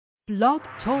Blog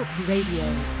Talk Radio.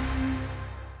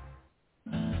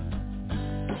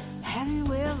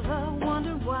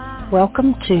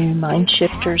 Welcome to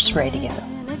MindShifters Radio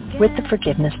with the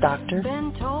Forgiveness Doctor,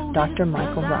 Dr.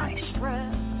 Michael Ryce.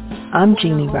 I'm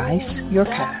Jeannie Ryce, your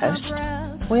co-host.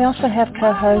 We also have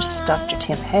co-hosts Dr.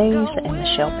 Tim Hayes and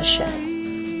Michelle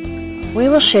Bechet. We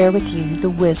will share with you the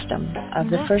wisdom of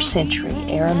the first century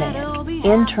Aramaic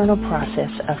internal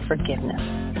process of forgiveness.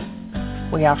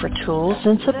 We offer tools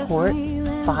and support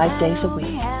 5 days a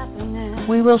week.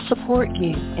 We will support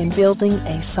you in building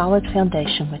a solid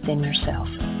foundation within yourself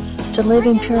to live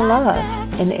in pure love,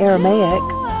 in Aramaic,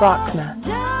 Rachna.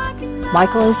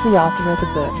 Michael is the author of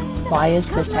the book, Why Is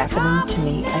This Happening to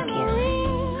Me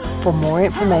Again? For more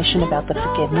information about the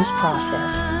forgiveness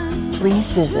process, please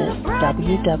visit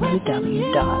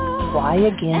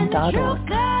www.whyagain.org.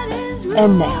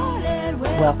 And now,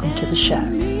 welcome to the show,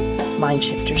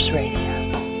 MindShifters Radio.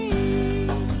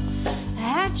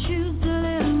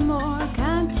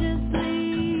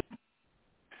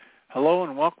 Hello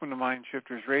and welcome to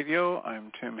MindShifters Radio.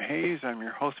 I'm Tim Hayes. I'm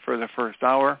your host for the first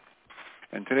hour.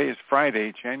 And today is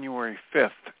Friday, January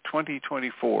 5th,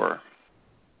 2024.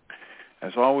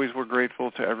 As always, we're grateful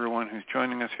to everyone who's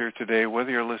joining us here today,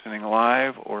 whether you're listening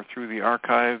live or through the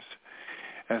archives,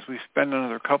 as we spend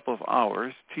another couple of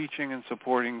hours teaching and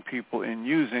supporting people in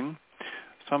using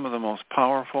some of the most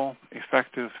powerful,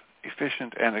 effective,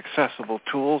 efficient, and accessible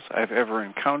tools I've ever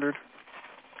encountered.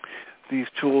 These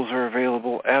tools are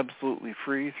available absolutely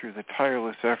free through the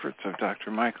tireless efforts of Dr.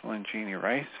 Michael and Jeanie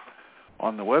Ryce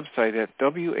on the website at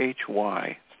whyagain.org.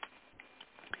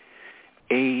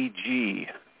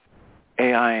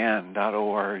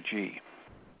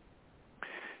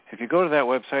 If you go to that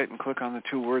website and click on the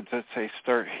two words that say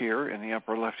Start Here in the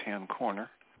upper left-hand corner,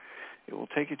 it will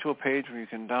take you to a page where you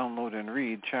can download and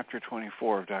read Chapter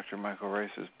 24 of Dr. Michael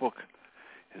Ryce's book.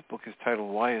 His book is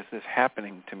titled, Why Is This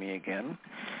Happening to Me Again?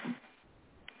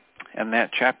 And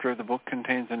that chapter of the book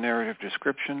contains a narrative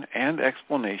description and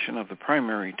explanation of the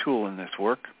primary tool in this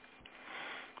work.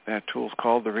 That tool is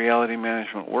called the Reality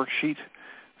Management Worksheet,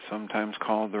 sometimes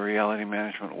called the Reality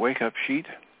Management Wake-Up Sheet.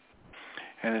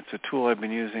 And it's a tool I've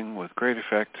been using with great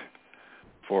effect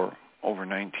for over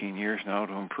 19 years now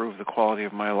to improve the quality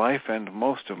of my life and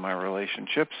most of my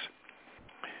relationships,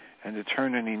 and to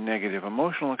turn any negative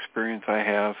emotional experience I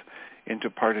have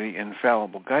into part of the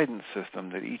infallible guidance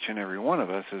system that each and every one of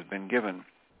us has been given.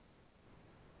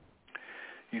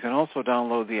 You can also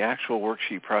download the actual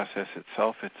worksheet process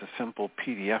itself. It's a simple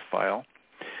PDF file.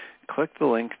 Click the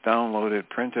link, download it,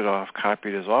 print it off, copy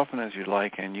it as often as you'd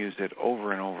like, and use it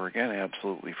over and over again,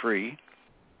 absolutely free.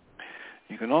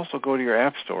 You can also go to your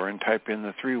app store and type in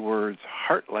the three words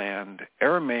Heartland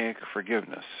Aramaic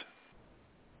Forgiveness.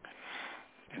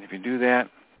 And if you do that,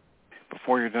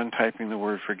 before you're done typing the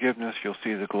word forgiveness, you'll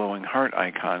see the glowing heart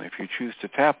icon. If you choose to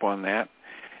tap on that,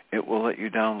 it will let you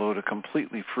download a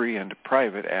completely free and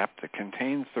private app that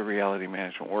contains the Reality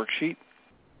Management Worksheet.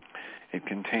 It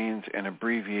contains an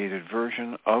abbreviated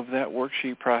version of that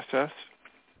worksheet process,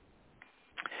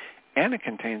 and it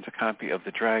contains a copy of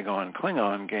the Drag-On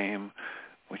Klingon game,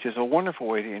 which is a wonderful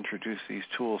way to introduce these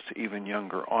tools to even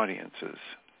younger audiences.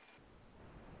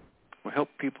 We hope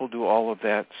people do all of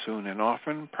that soon and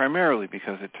often, primarily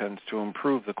because it tends to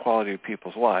improve the quality of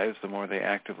people's lives the more they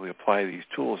actively apply these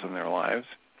tools in their lives,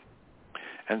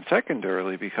 and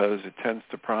secondarily because it tends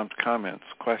to prompt comments,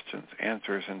 questions,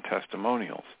 answers, and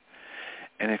testimonials.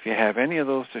 And if you have any of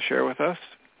those to share with us,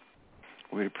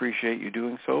 we'd appreciate you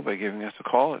doing so by giving us a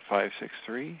call at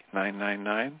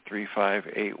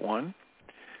 563-999-3581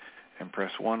 and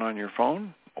press 1 on your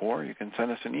phone. Or you can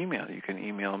send us an email. You can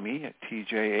email me at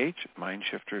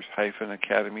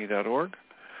tjh@mindshifters-academy.org,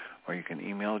 or you can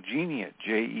email Jeanie at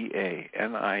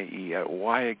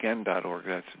jeanie@whyagain.org.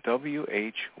 That's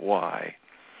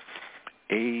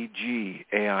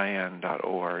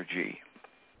whyagain.org.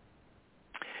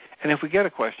 And if we get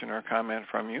a question or a comment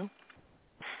from you,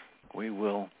 we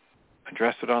will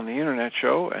address it on the Internet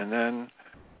show and then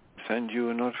send you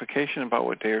a notification about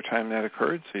what day or time that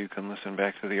occurred so you can listen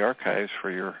back to the archives for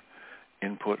your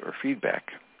input or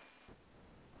feedback.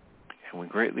 And we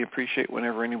greatly appreciate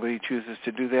whenever anybody chooses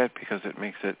to do that because it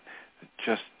makes it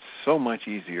just so much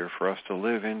easier for us to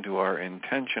live into our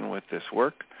intention with this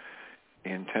work.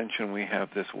 The intention we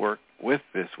have this work with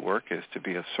this work is to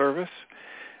be of service,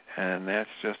 and that's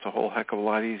just a whole heck of a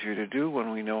lot easier to do when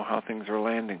we know how things are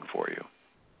landing for you.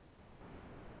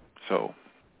 So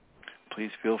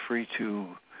please feel free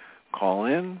to call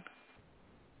in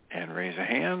and raise a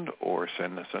hand or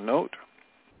send us a note,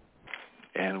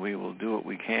 and we will do what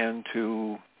we can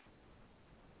to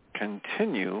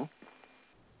continue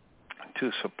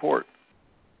to support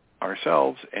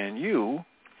ourselves and you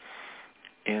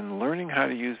in learning how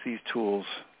to use these tools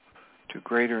to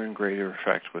greater and greater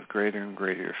effect with greater and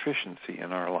greater efficiency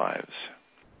in our lives.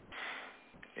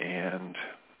 And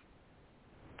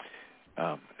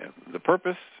the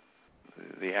purpose,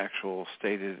 the actual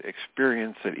stated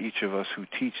experience that each of us who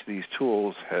teach these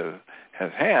tools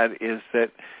has had is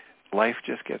that life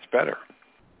just gets better.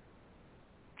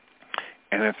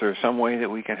 And if there's some way that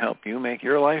we can help you make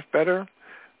your life better,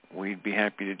 we'd be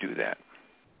happy to do that.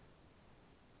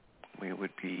 We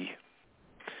would be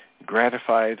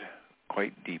gratified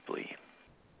quite deeply.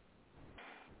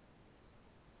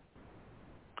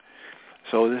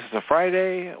 So this is a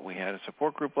Friday. We had a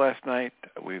support group last night.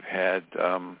 We've had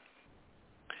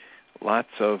lots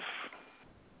of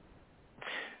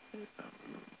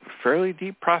fairly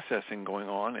deep processing going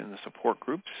on in the support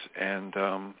groups, and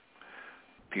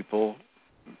people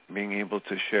being able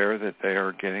to share that they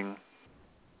are getting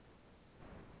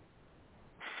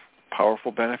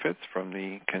powerful benefits from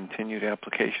the continued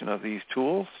application of these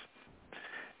tools.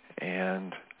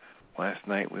 And last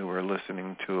night we were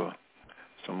listening to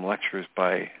some lectures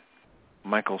by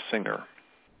Michael Singer.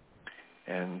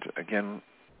 And again,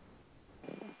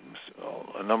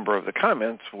 a number of the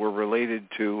comments were related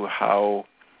to how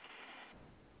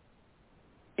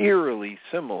eerily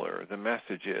similar the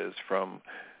message is from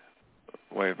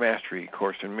Way of Mastery,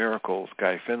 Course in Miracles,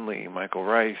 Guy Finley, Michael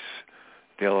Ryce,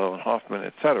 Dale Ellen Hoffman,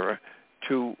 etc.,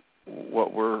 to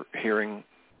what we're hearing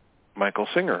Michael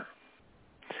Singer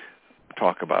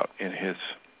talk about in his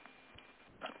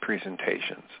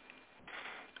presentations.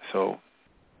 So,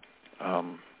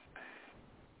 of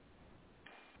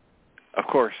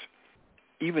course,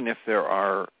 even if there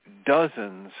are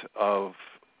dozens of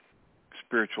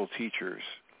spiritual teachers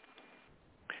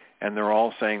and they're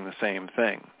all saying the same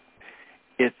thing,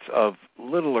 it's of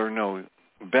little or no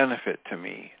benefit to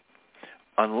me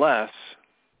unless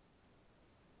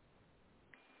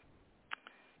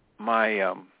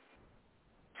my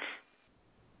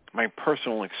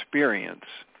personal experience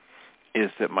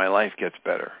is that my life gets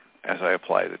better as I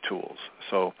apply the tools.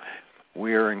 So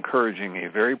we are encouraging a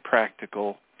very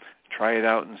practical, try it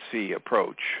out and see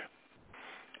approach.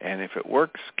 And if it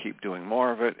works, keep doing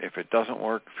more of it. If it doesn't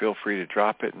work, feel free to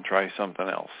drop it and try something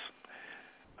else.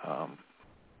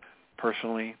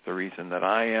 Personally, the reason that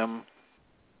I am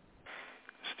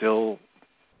still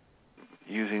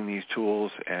using these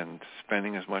tools and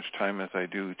spending as much time as I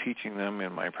do teaching them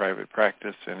in my private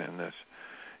practice and in this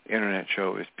internet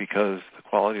show is because the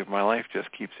quality of my life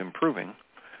just keeps improving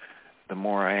the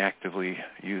more I actively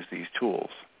use these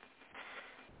tools.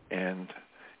 And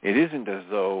it isn't as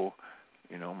though,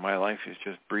 my life is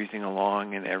just breezing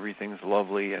along and everything's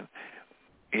lovely. And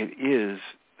it is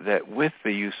that with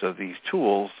the use of these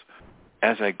tools,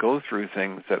 as I go through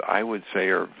things that I would say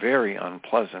are very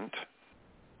unpleasant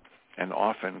and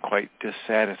often quite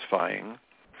dissatisfying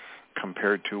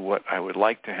compared to what I would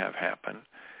like to have happen,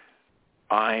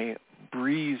 I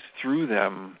breeze through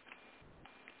them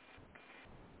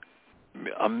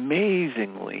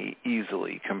amazingly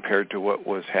easily compared to what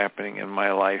was happening in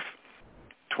my life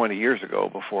 20 years ago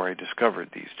before I discovered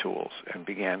these tools and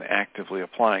began actively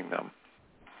applying them.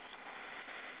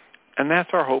 And that's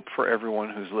our hope for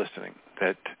everyone who's listening,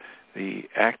 that the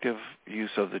active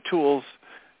use of the tools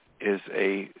is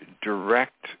a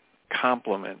direct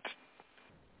complement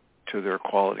to their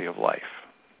quality of life.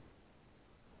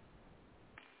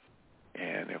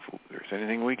 And if there's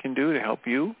anything we can do to help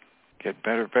you get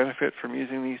better benefit from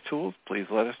using these tools, please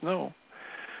let us know.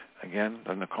 Again,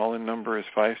 the call-in number is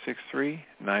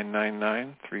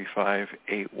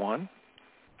 563-999-3581.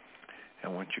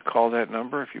 And once you call that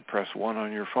number, if you press 1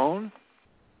 on your phone,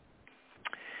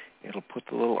 it'll put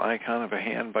the little icon of a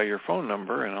hand by your phone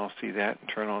number, and I'll see that and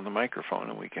turn on the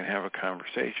microphone, and we can have a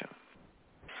conversation.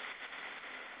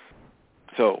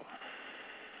 So,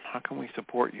 how can we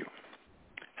support you?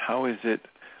 How is it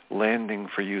landing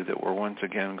for you that we're once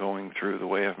again going through the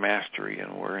Way of Mastery,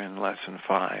 and we're in Lesson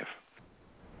 5?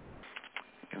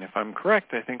 And if I'm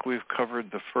correct, I think we've covered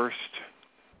the first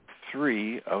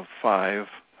 3 of 5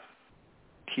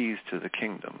 keys to the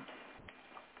kingdom.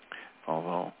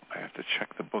 Although I have to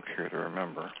check the book here to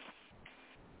remember.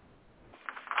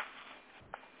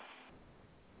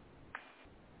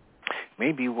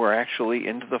 Maybe we're actually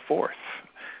into the 4th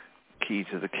key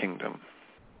to the kingdom.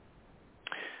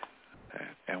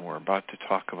 And we're about to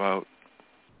talk about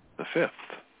the 5th.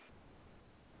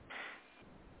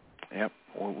 Yep,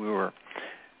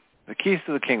 the keys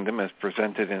to the kingdom as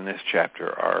presented in this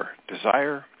chapter are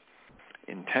desire,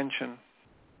 intention,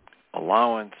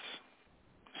 allowance,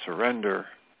 surrender,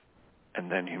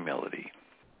 and then humility.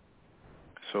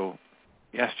 So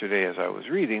yesterday as I was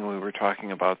reading, we were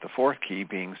talking about the fourth key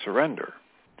being surrender.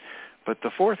 But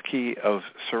the fourth key of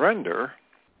surrender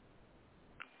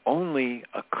only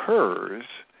occurs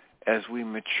as we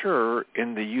mature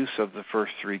in the use of the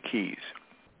first three keys.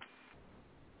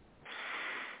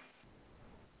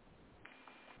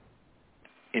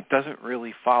 It doesn't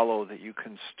really follow that you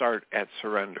can start at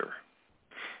surrender.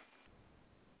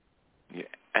 You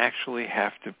actually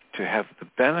have to have the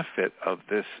benefit of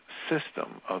this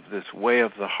system, of this way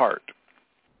of the heart.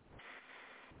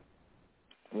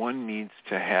 One needs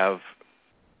to have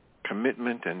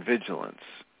commitment and vigilance.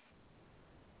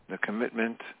 The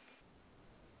commitment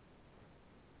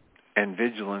and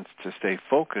vigilance to stay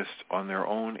focused on their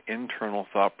own internal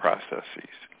thought processes.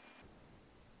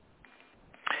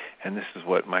 And this is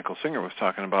what Michael Singer was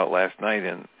talking about last night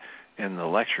in the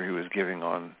lecture he was giving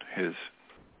on his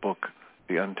book,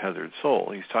 The Untethered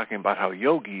Soul. He's talking about how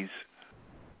yogis,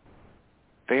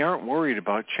 they aren't worried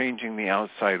about changing the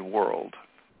outside world.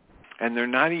 And they're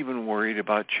not even worried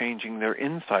about changing their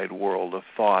inside world of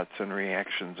thoughts and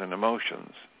reactions and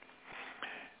emotions.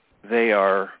 They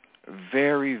are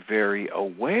very, very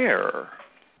aware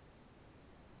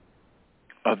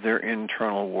of their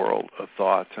internal world of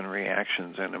thoughts and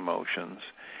reactions and emotions.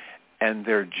 And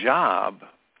their job,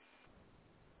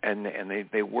 and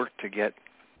they work to get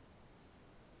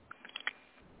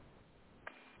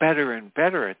better and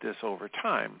better at this over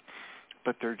time,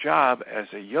 but their job as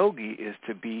a yogi is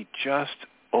to be just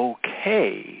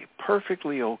okay,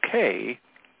 perfectly okay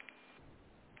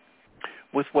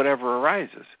with whatever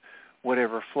arises,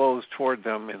 whatever flows toward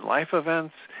them in life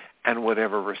events, and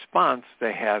whatever response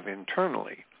they have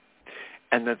internally.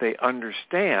 And that they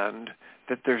understand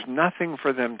that there's nothing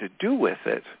for them to do with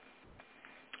it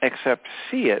except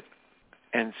see it,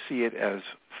 and see it as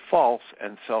false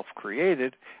and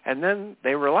self-created, and then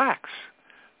they relax.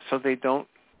 So they don't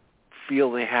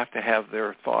feel they have to have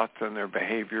their thoughts and their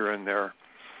behavior and their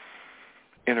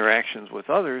interactions with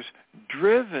others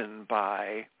driven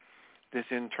by this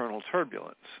internal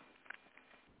turbulence.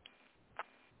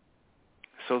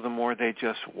 So the more they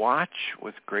just watch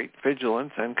with great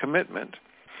vigilance and commitment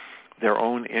their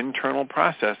own internal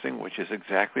processing, which is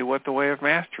exactly what the Way of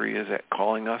Mastery is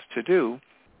calling us to do,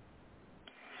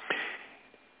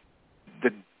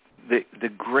 the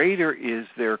greater is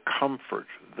their comfort,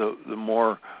 the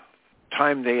more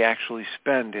time they actually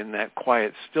spend in that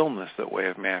quiet stillness that Way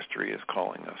of Mastery is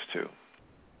calling us to.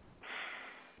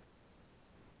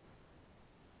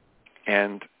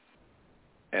 And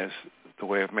as the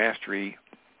Way of Mastery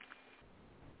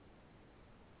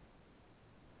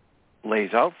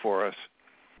lays out for us,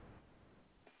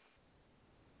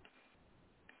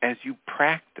 as you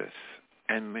practice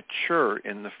and mature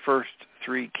in the first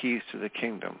three keys to the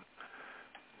kingdom,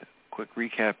 the quick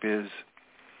recap is,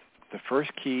 the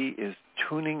first key is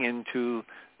tuning into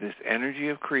this energy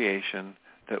of creation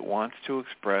that wants to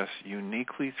express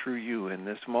uniquely through you in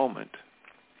this moment.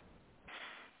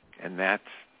 And that's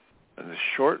the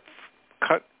short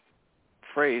cut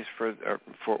phrase for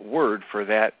word for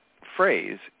that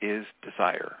phrase is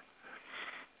desire.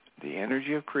 The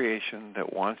energy of creation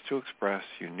that wants to express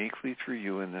uniquely through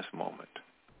you in this moment.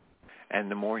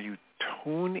 And the more you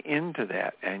tune into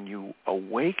that and you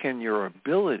awaken your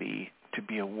ability to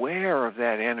be aware of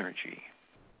that energy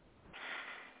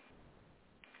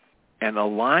and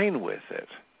align with it,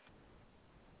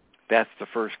 that's the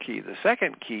first key. The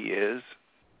second key is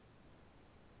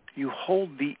you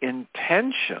hold the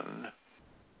intention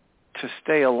to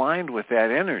stay aligned with that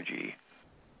energy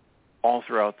all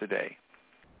throughout the day.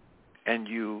 And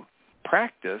you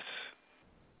practice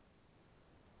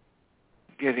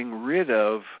getting rid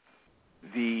of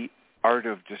the art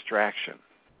of distraction.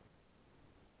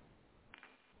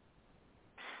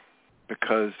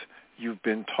 Because you've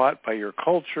been taught by your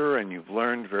culture and you've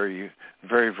learned very,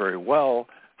 very, very well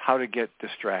how to get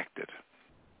distracted.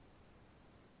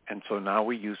 And so now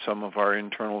we use some of our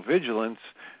internal vigilance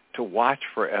to watch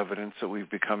for evidence that we've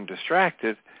become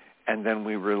distracted, and then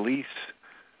we release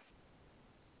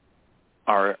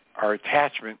our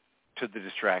attachment to the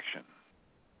distraction.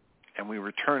 And we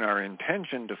return our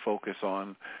intention to focus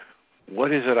on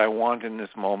what is it I want in this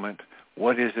moment,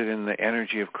 what is it in the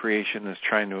energy of creation that's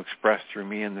trying to express through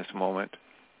me in this moment.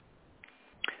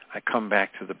 I come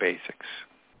back to the basics.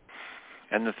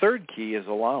 And the third key is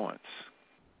allowance.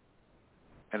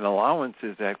 And allowance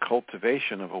is that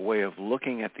cultivation of a way of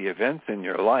looking at the events in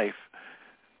your life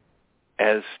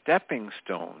as stepping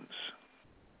stones,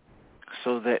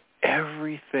 so that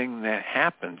everything that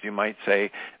happens, you might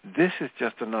say, this is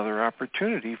just another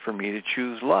opportunity for me to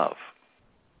choose love.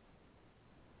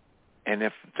 And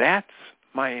if that's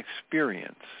my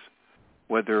experience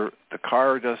whether the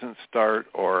car doesn't start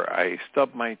or I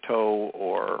stub my toe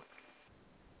or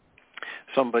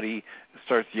somebody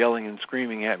starts yelling and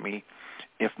screaming at me,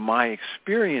 if my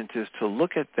experience is to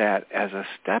look at that as a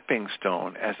stepping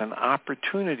stone, as an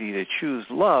opportunity to choose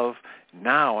love,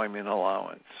 now I'm in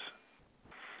allowance.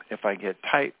 If I get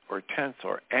tight or tense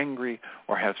or angry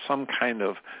or have some kind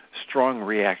of strong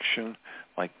reaction,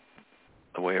 like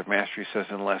the Way of Mastery says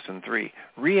in Lesson 3,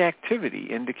 reactivity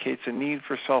indicates a need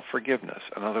for self-forgiveness.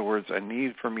 In other words, a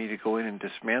need for me to go in and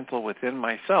dismantle within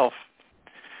myself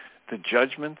the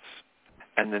judgments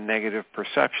and the negative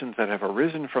perceptions that have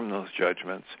arisen from those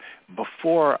judgments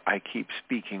before I keep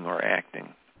speaking or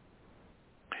acting.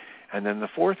 And then the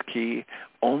fourth key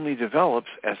only develops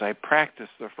as I practice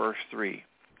the first three.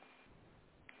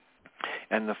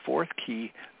 And the fourth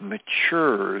key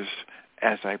matures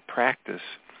as I practice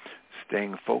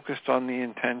staying focused on the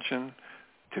intention,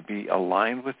 to be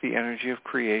aligned with the energy of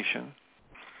creation,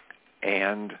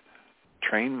 and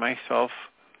train myself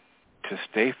to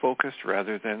stay focused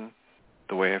rather than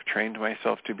the way I've trained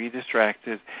myself to be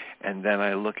distracted. And then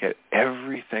I look at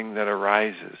everything that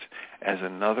arises as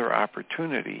another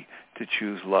opportunity to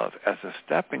choose love, as a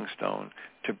stepping stone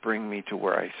to bring me to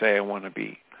where I say I want to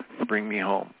be, bring me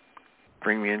home,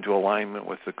 bring me into alignment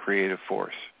with the creative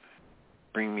force,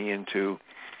 bring me into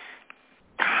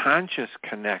conscious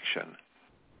connection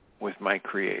with my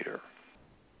Creator.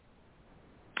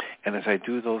 And as I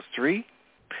do those three,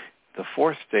 the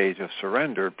fourth stage of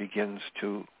surrender begins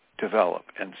to develop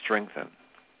and strengthen.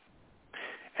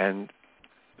 And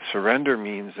surrender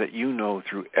means that you know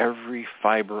through every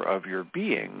fiber of your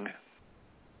being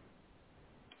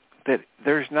that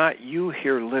there's not you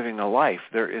here living a life.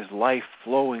 There is life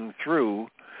flowing through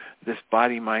this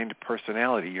body, mind,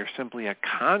 personality. You're simply a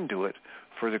conduit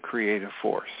for the creative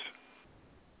force.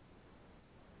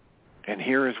 And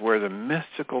here is where the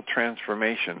mystical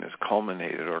transformation is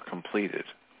culminated or completed.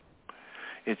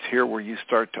 It's here where you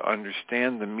start to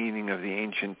understand the meaning of the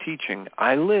ancient teaching.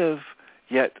 I live,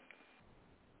 yet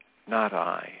not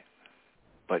I,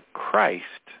 but Christ,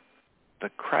 the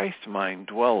Christ mind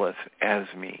dwelleth as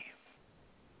me.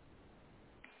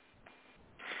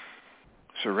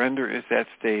 Surrender is that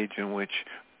stage in which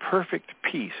perfect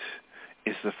peace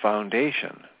is the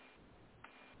foundation.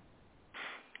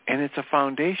 And it's a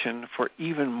foundation for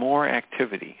even more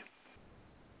activity.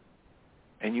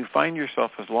 And you find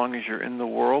yourself, as long as you're in the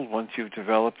world, once you've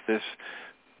developed this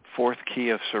fourth key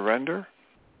of surrender,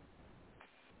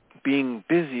 being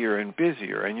busier and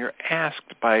busier. And you're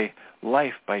asked by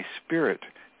life, by spirit,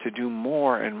 to do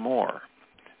more and more.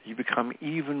 You become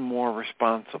even more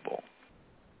responsible.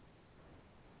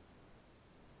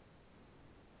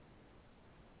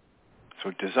 So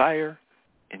desire,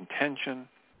 intention,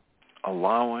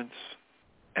 allowance,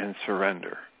 and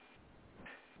surrender.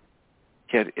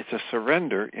 Yet it's a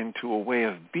surrender into a way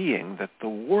of being that the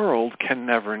world can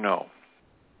never know.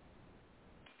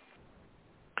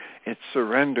 It's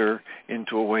surrender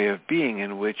into a way of being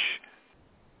in which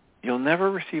you'll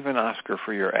never receive an Oscar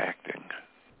for your acting.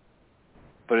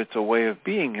 But it's a way of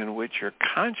being in which your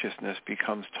consciousness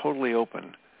becomes totally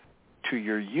open to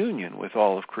your union with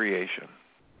all of creation.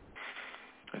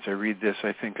 As I read this,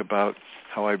 I think about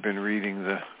how I've been reading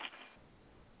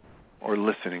or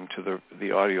listening to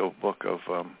the audio book of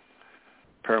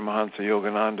Paramahansa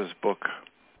Yogananda's book.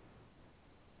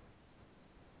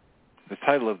 The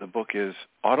title of the book is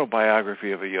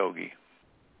Autobiography of a Yogi.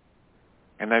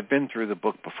 And I've been through the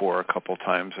book before a couple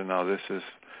times, and now this is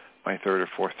my third or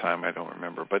fourth time, I don't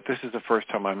remember. But this is the first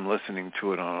time I'm listening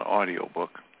to it on an audio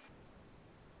book.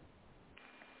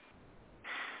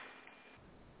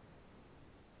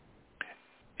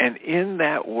 And in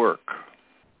that work,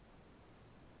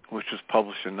 which was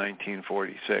published in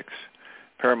 1946,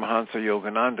 Paramahansa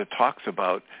Yogananda talks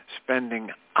about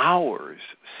spending hours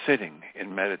sitting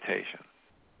in meditation.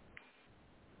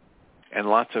 And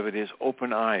lots of it is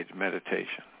open-eyed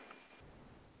meditation.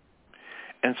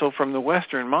 And so from the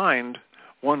Western mind,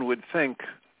 one would think,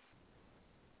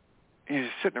 you're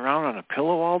just sitting around on a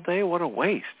pillow all day? What a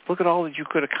waste. Look at all that you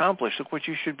could accomplish. Look what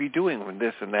you should be doing with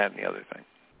this and that and the other thing.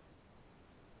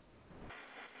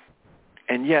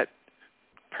 And yet,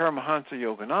 Paramahansa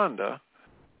Yogananda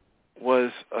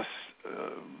was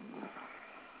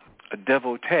a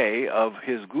devotee of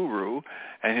his guru,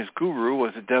 and his guru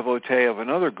was a devotee of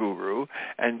another guru,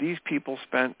 and these people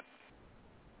spent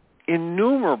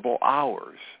innumerable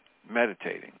hours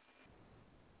meditating.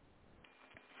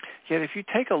 Yet if you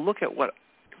take a look at what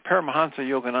Paramahansa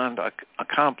Yogananda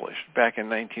accomplished back in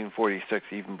 1946,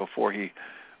 even before he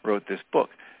wrote this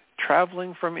book,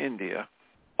 traveling from India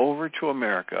over to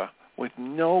America with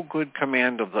no good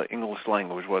command of the English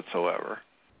language whatsoever.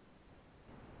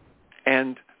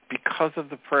 And because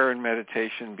of the prayer and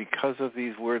meditation, because of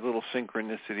these weird little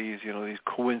synchronicities, these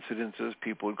coincidences,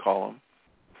 people would call them.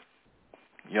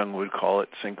 Jung would call it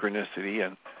synchronicity,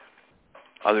 and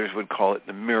others would call it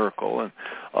the miracle, and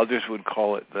others would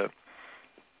call it the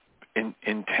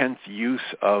intense use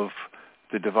of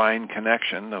the divine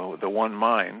connection, the one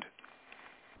mind.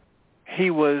 He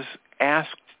was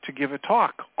asked to give a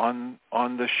talk on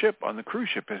the ship, on the cruise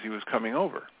ship, as he was coming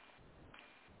over,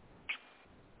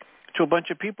 to a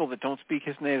bunch of people that don't speak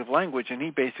his native language, and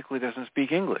he basically doesn't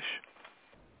speak English.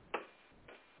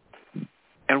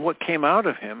 And what came out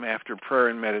of him after prayer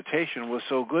and meditation was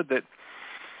so good that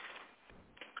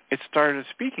it started a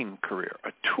speaking career,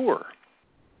 a tour,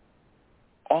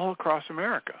 all across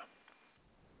America.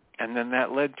 And then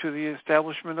that led to the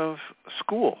establishment of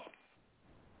school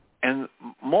and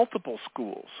multiple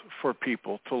schools for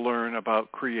people to learn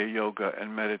about Kriya Yoga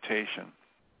and meditation.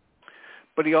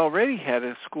 But he already had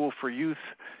a school for youth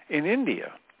in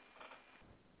India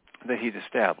that he'd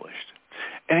established.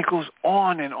 And it goes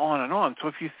on and on and on. So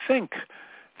if you think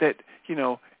that,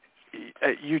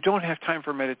 you don't have time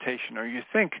for meditation, or you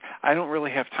think, I don't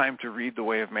really have time to read The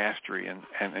Way of Mastery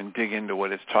and dig into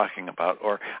what it's talking about,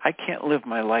 or I can't live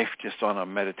my life just on a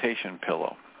meditation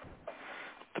pillow.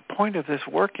 The point of this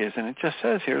work is, and it just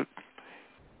says here,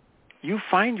 you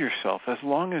find yourself, as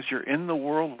long as you're in the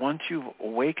world, once you've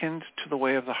awakened to the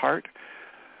way of the heart,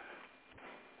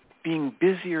 being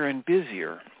busier and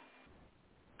busier.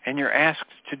 And you're asked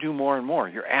to do more and more.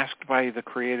 You're asked by the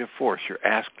creative force. You're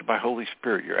asked by Holy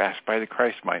Spirit. You're asked by the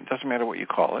Christ mind. It doesn't matter what you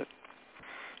call it.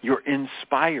 You're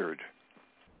inspired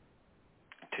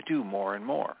to do more and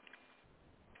more.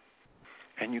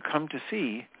 And you come to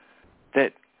see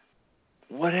that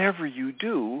whatever you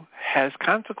do has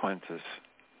consequences.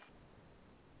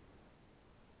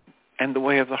 And the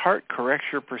way of the heart corrects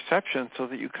your perception so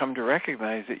that you come to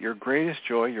recognize that your greatest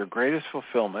joy, your greatest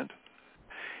fulfillment,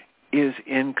 is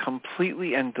in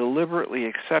completely and deliberately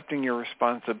accepting your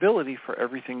responsibility for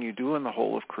everything you do in the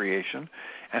whole of creation.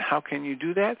 And how can you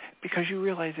do that? Because you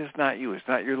realize it's not you. It's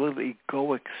not your little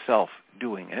egoic self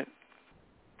doing it.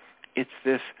 It's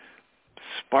this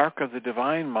spark of the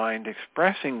divine mind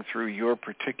expressing through your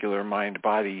particular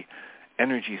mind-body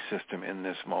energy system in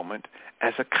this moment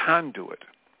as a conduit,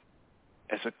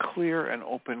 as a clear and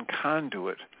open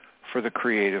conduit for the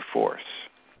creative force.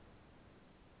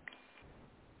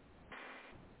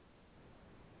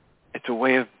 It's a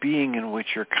way of being in which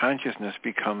your consciousness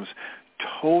becomes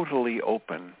totally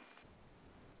open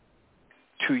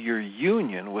to your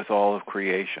union with all of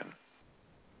creation.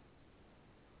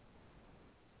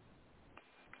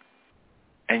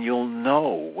 And you'll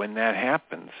know when that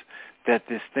happens that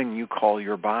this thing you call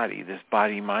your body, this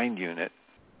body-mind unit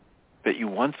that you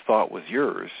once thought was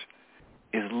yours,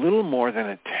 is little more than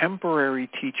a temporary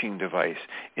teaching device.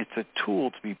 It's a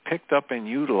tool to be picked up and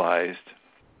utilized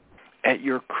at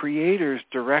your Creator's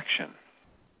direction,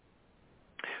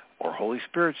 or Holy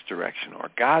Spirit's direction, or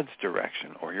God's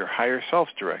direction, or your higher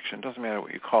self's direction. It doesn't matter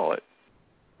what you call it.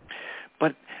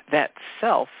 But that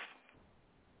self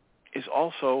is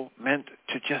also meant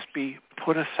to just be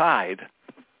put aside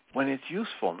when its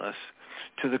usefulness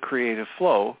to the creative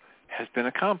flow has been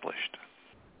accomplished.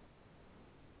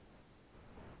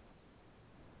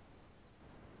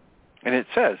 And it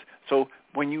says, so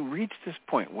when you reach this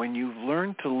point, when you've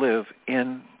learned to live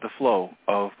in the flow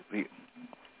of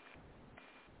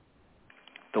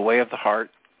the way of the heart,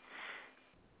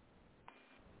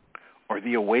 or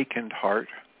the awakened heart,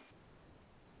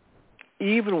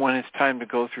 even when it's time to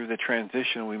go through the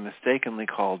transition we mistakenly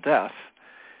call death,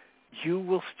 you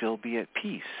will still be at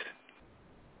peace.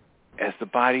 As the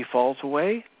body falls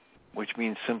away, which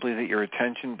means simply that your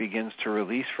attention begins to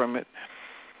release from it,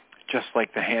 just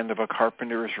like the hand of a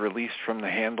carpenter is released from the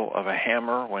handle of a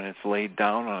hammer when it's laid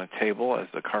down on a table as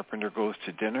the carpenter goes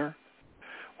to dinner.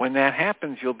 When that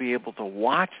happens, you'll be able to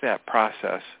watch that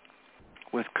process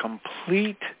with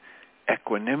complete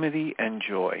equanimity and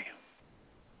joy.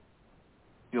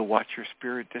 You'll watch your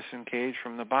spirit disengage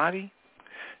from the body.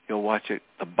 You'll watch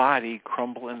the body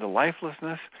crumble into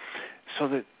lifelessness, so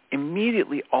that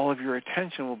immediately all of your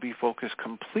attention will be focused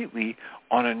completely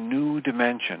on a new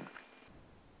dimension.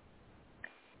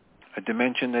 A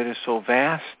dimension that is so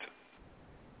vast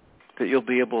that you'll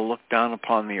be able to look down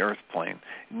upon the earth plane,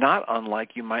 not unlike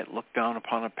you might look down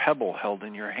upon a pebble held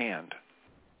in your hand.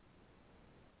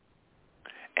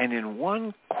 And in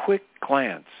one quick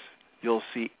glance, you'll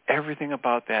see everything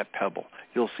about that pebble.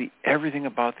 You'll see everything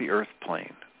about the earth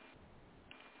plane.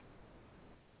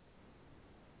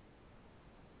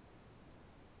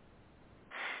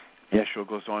 Yeshua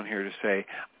goes on here to say,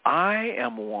 I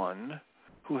am one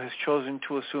who has chosen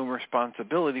to assume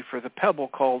responsibility for the pebble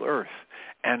called earth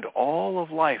and all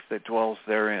of life that dwells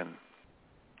therein.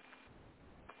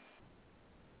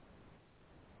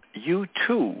 You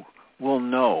too will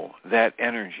know that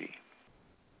energy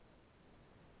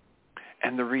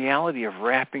and the reality of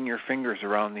wrapping your fingers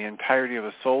around the entirety of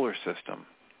a solar system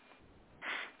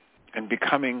and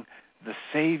becoming the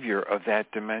savior of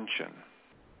that dimension.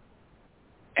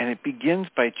 And it begins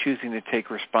by choosing to take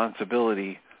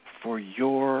responsibility for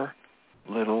your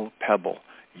little pebble,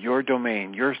 your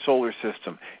domain, your solar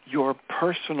system, your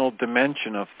personal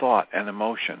dimension of thought and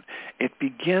emotion. It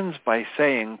begins by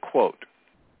saying, quote,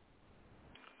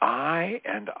 I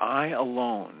and I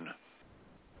alone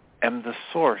am the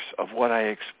source of what I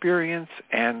experience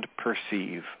and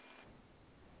perceive.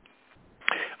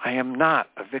 I am not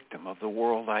a victim of the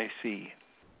world I see.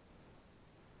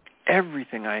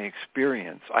 Everything I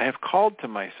experience, I have called to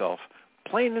myself,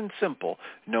 plain and simple,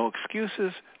 no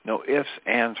excuses, no ifs,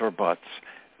 ands, or buts.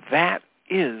 That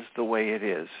is the way it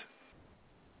is.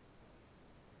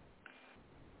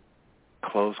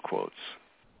 Close quotes.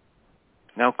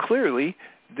 Now clearly,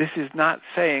 this is not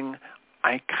saying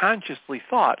I consciously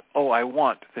thought, oh, I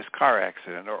want this car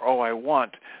accident, or oh, I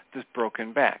want this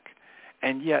broken back.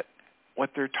 And yet,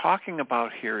 what they're talking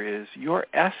about here is your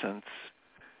essence,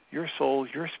 your soul,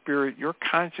 your spirit, your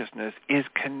consciousness is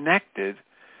connected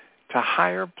to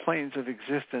higher planes of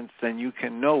existence than you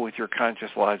can know with your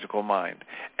conscious logical mind.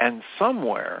 And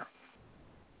somewhere,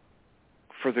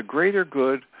 for the greater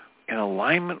good, in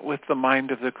alignment with the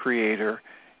mind of the Creator,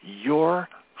 your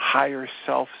higher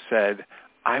self said,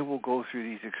 I will go through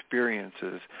these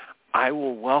experiences. I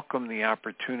will welcome the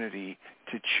opportunity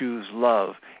to choose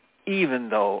love, even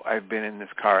though I've been in this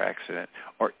car accident,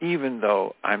 or even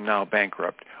though I'm now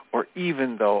bankrupt, or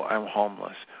even though I'm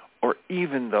homeless, or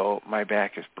even though my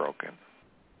back is broken,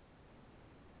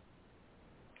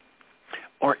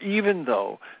 or even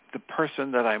though the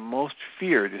person that I most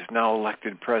feared is now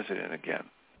elected president again.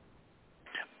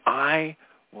 I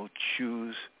will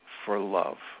choose for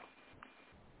love.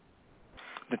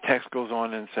 The text goes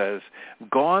on and says,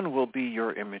 gone will be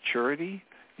your immaturity,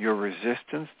 your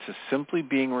resistance to simply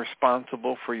being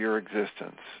responsible for your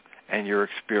existence and your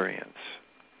experience.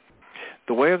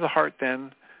 The way of the heart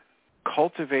then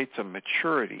cultivates a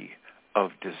maturity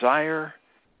of desire,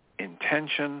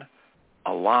 intention,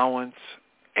 allowance,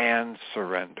 and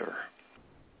surrender.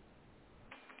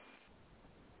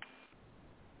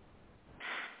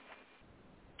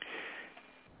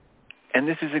 And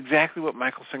this is exactly what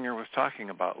Michael Singer was talking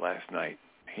about last night.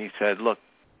 He said, look,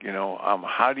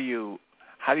 how do you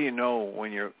know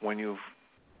when you've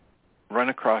run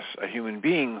across a human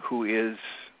being who is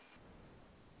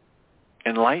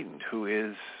enlightened, who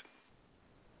is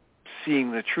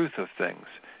seeing the truth of things?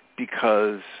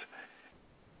 Because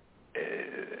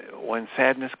when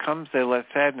sadness comes, they let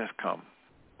sadness come.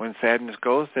 When sadness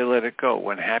goes, they let it go.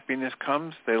 When happiness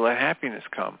comes, they let happiness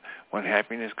come. When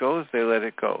happiness goes, they let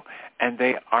it go. And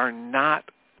they are not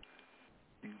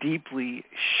deeply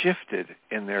shifted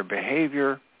in their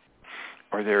behavior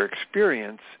or their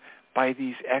experience by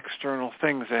these external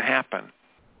things that happen.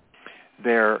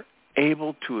 They're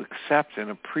able to accept and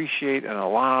appreciate and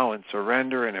allow and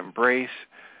surrender and embrace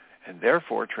and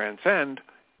therefore transcend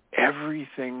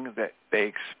everything that they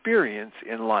experience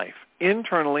in life,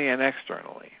 internally and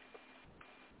externally.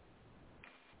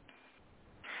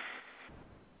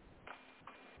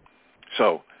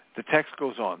 So the text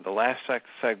goes on. The last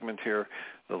segment here,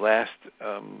 the last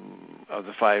of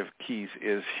the 5 keys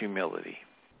is humility.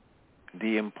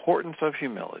 The importance of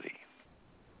humility.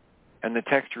 And the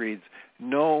text reads,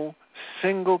 no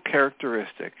single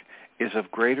characteristic is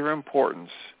of greater importance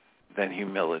than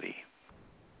humility.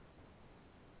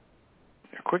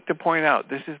 They're quick to point out,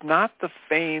 this is not the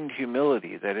feigned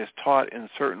humility that is taught in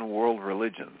certain world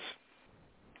religions.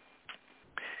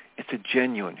 It's a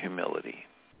genuine humility.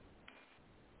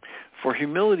 For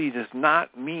humility does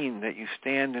not mean that you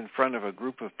stand in front of a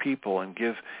group of people and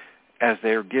give, as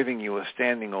they're giving you a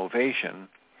standing ovation,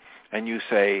 and you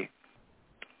say,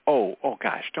 oh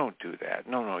gosh, don't do that.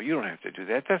 No, you don't have to do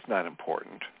that. That's not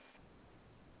important.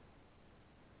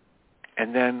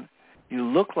 And then you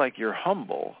look like you're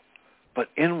humble, but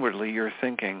inwardly you're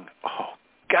thinking, oh,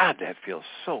 God, that feels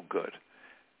so good.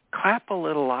 Clap a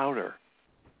little louder.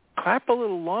 Clap a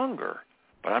little longer.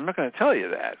 But I'm not going to tell you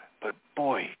that. But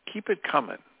boy, keep it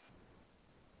coming.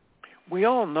 We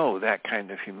all know that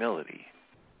kind of humility.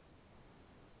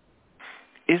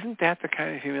 Isn't that the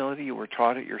kind of humility you were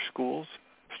taught at your schools?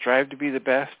 Strive to be the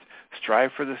best,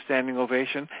 strive for the standing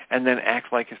ovation, and then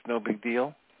act like it's no big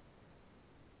deal?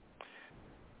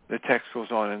 the text goes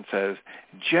on and says,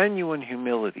 genuine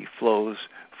humility flows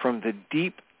from the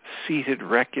deep-seated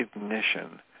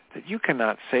recognition that you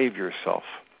cannot save yourself,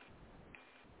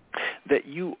 that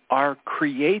you are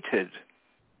created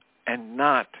and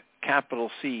not capital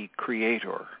C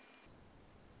creator,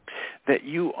 that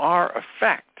you are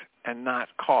effect and not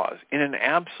cause in an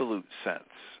absolute sense,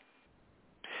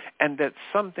 and that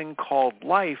something called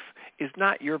life is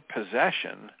not your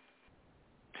possession,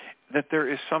 that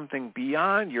there is something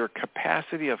beyond your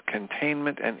capacity of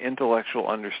containment and intellectual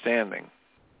understanding,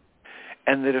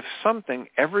 and that if something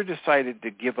ever decided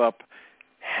to give up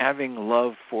having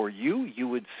love for you, you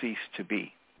would cease to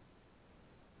be.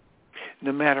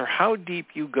 No matter how deep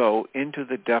you go into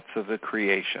the depth of the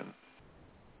creation,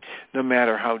 no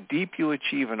matter how deep you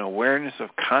achieve an awareness of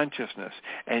consciousness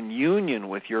and union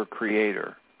with your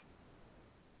Creator,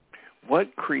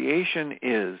 what creation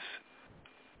is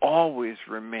always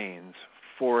remains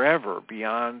forever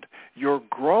beyond your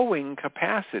growing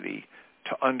capacity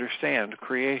to understand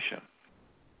creation.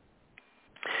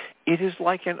 It is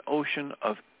like an ocean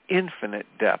of infinite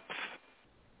depth.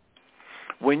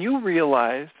 When you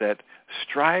realize that,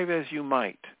 strive as you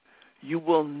might, you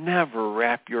will never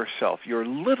wrap yourself, your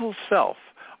little self,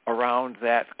 around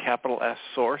that capital S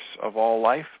source of all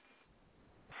life,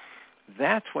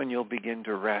 that's when you'll begin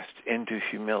to rest into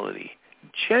humility,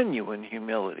 genuine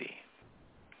humility.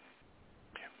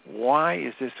 Why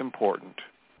is this important?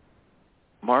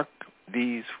 Mark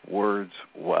these words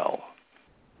well.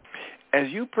 As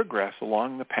you progress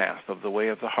along the path of the way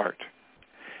of the heart,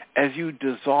 as you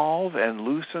dissolve and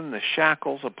loosen the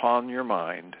shackles upon your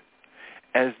mind,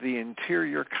 as the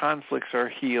interior conflicts are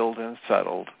healed and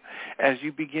settled, as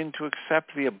you begin to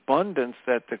accept the abundance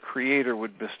that the Creator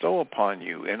would bestow upon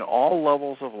you in all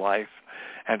levels of life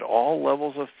and all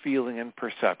levels of feeling and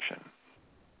perception,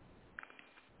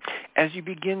 as you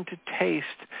begin to taste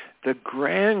the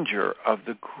grandeur of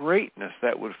the greatness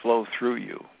that would flow through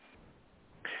you,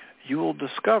 you will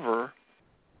discover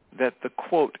that the,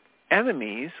 quote,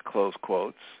 enemies, close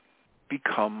quotes,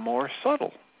 become more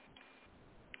subtle.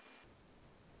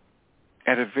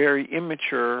 At a very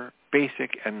immature,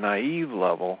 basic, and naive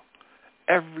level,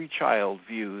 every child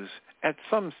views at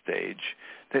some stage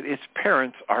that its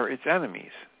parents are its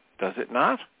enemies. Does it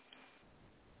not?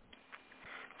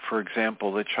 For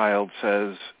example, the child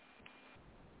says,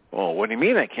 well, what do you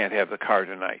mean I can't have the car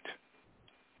tonight?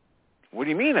 What do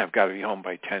you mean I've got to be home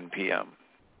by 10 p.m.?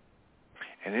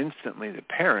 And instantly the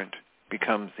parent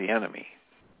becomes the enemy.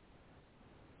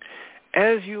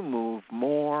 As you move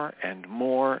more and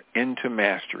more into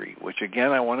mastery, which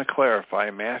again I want to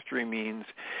clarify, mastery means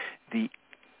the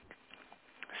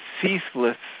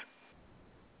ceaseless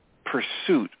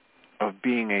pursuit of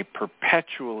being a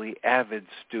perpetually avid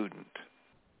student.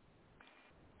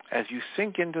 As you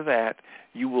sink into that,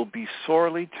 you will be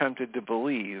sorely tempted to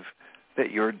believe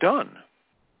that you're done.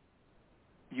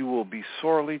 You will be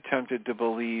sorely tempted to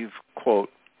believe, quote,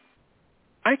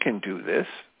 I can do this.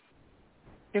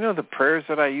 You know, the prayers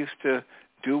that I used to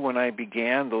do when I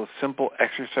began, those simple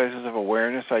exercises of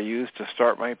awareness I used to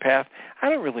start my path, I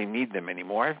don't really need them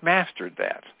anymore. I've mastered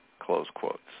that, close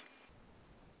quotes.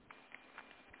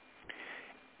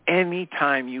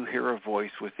 Anytime you hear a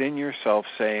voice within yourself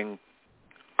saying,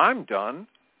 I'm done,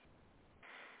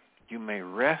 you may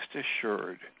rest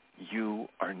assured you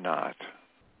are not.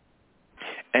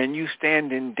 And you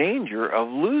stand in danger of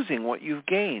losing what you've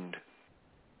gained.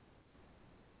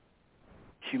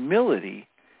 Humility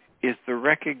is the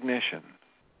recognition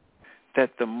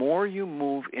that the more you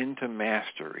move into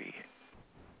mastery,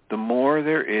 the more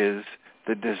there is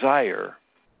the desire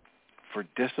for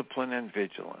discipline and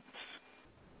vigilance.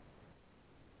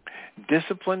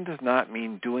 Discipline does not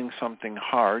mean doing something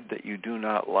hard that you do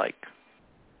not like.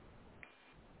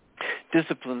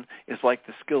 Discipline is like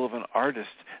the skill of an artist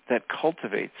that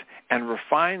cultivates and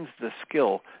refines the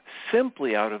skill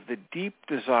simply out of the deep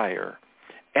desire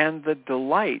and the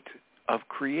delight of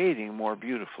creating more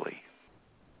beautifully.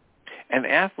 An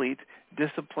athlete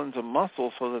disciplines a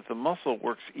muscle so that the muscle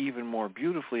works even more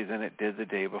beautifully than it did the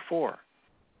day before.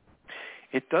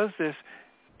 It does this,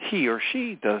 he or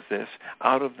she does this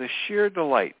out of the sheer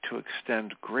delight to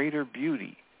extend greater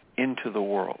beauty into the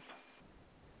world.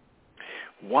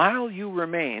 While you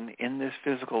remain in this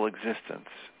physical existence,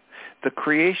 the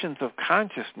creations of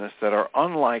consciousness that are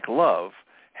unlike love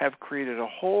have created a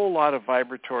whole lot of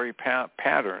vibratory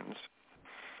patterns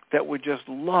that would just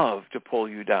love to pull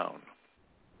you down.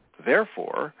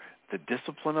 Therefore, the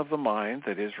discipline of the mind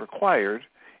that is required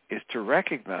is to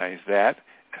recognize that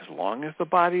as long as the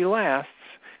body lasts,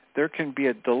 there can be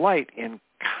a delight in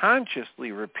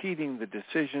consciously repeating the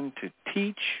decision to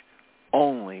teach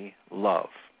only love.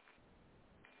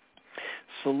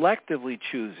 selectively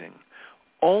choosing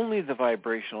only the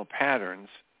vibrational patterns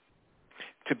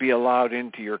to be allowed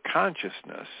into your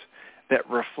consciousness that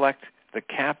reflect the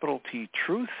capital T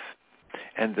truth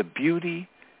and the beauty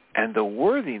and the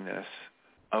worthiness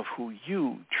of who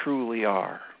you truly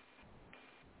are.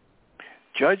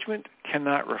 Judgment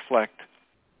cannot reflect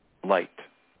light.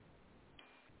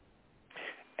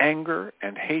 Anger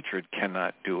and hatred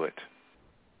cannot do it.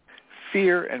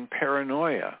 Fear and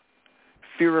paranoia,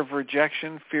 fear of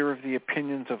rejection, fear of the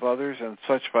opinions of others, and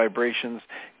such vibrations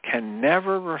can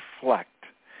never reflect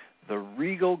the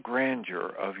regal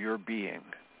grandeur of your being.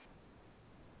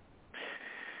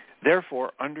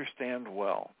 Therefore, understand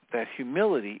well that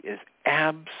humility is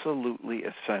absolutely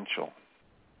essential.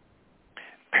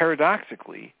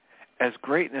 Paradoxically, as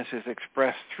greatness is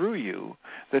expressed through you,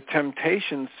 the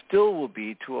temptation still will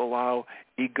be to allow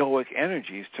egoic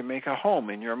energies to make a home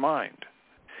in your mind.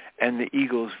 And the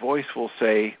ego's voice will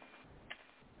say,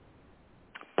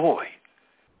 "Boy,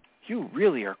 you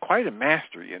really are quite a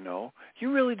master, you know.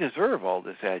 You really deserve all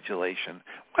this adulation.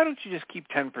 Why don't you just keep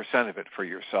 10% of it for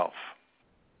yourself?"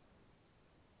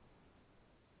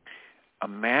 A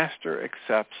master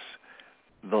accepts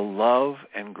the love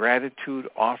and gratitude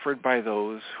offered by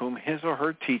those whom his or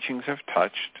her teachings have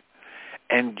touched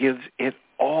and gives it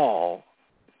all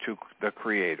to the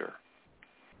Creator,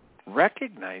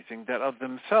 recognizing that of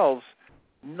themselves,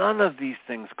 none of these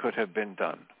things could have been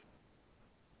done.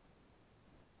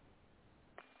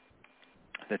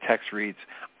 The text reads,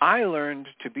 "I learned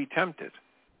to be tempted.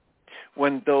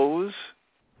 When those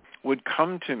would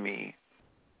come to me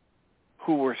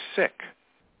who were sick,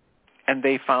 and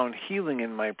they found healing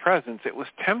in my presence, it was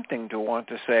tempting to want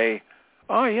to say,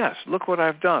 'Oh yes, look what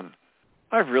I've done.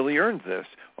 I've really earned this.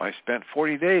 Well, I spent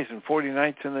 40 days and 40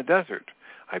 nights in the desert.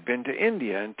 I've been to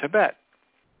India and Tibet.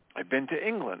 I've been to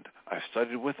England. I've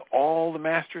studied with all the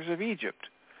masters of Egypt.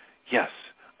 Yes,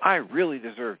 I really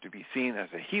deserve to be seen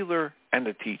as a healer and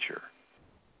a teacher.'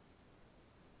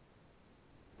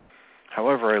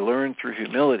 However, I learned through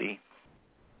humility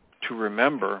to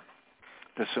remember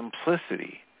the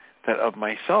simplicity that of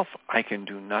myself I can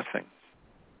do nothing.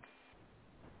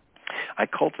 I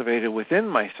cultivated within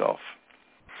myself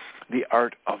the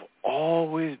art of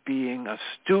always being a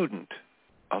student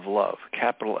of love,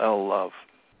 capital L love,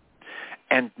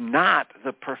 and not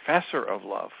the professor of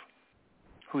love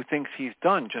who thinks he's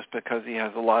done just because he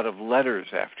has a lot of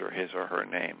letters after his or her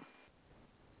name.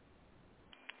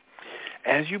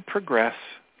 As you progress,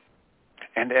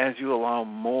 and as you allow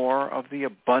more of the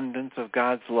abundance of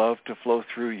God's love to flow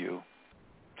through you,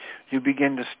 you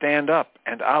begin to stand up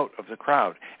and out of the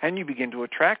crowd, and you begin to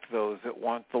attract those that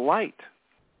want the light.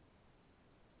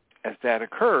 As that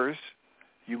occurs,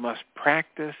 you must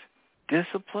practice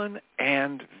discipline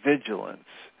and vigilance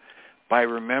by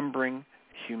remembering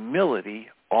humility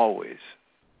always,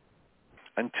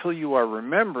 until you are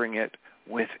remembering it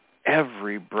with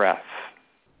every breath.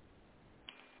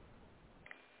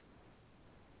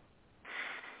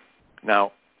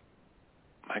 Now,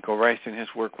 Michael Ryce, in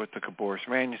his work with the Khabors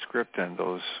manuscript and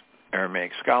those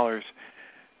Aramaic scholars,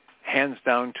 hands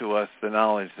down to us the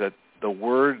knowledge that the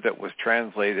word that was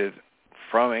translated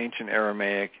from ancient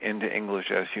Aramaic into English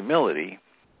as humility,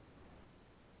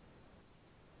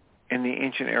 in the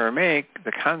ancient Aramaic,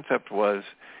 the concept was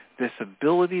this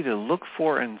ability to look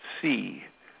for and see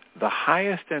the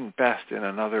highest and best in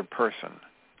another person,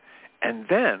 and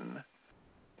then,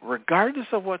 regardless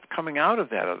of what's coming out of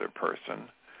that other person,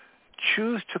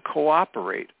 choose to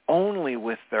cooperate only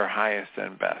with their highest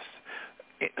and best.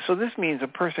 So this means a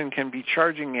person can be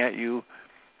charging at you,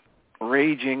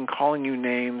 raging, calling you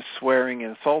names, swearing,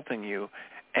 insulting you,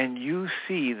 and you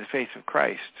see the face of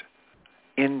Christ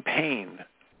in pain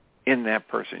in that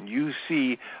person. You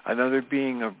see another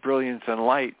being of brilliance and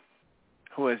light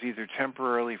who has either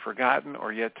temporarily forgotten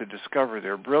or yet to discover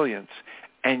their brilliance,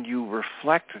 and you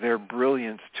reflect their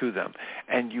brilliance to them,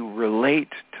 and you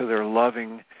relate to their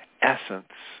loving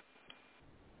essence.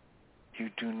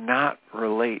 You do not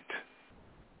relate,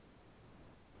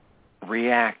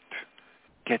 react,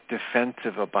 get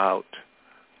defensive about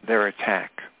their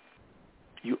attack.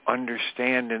 You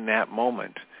understand in that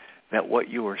moment that what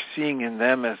you are seeing in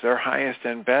them as their highest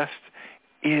and best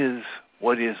is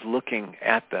what is looking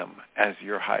at them as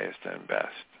your highest and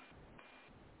best.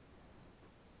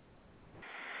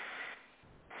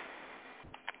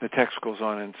 The text goes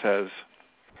on and says,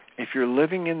 if you're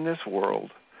living in this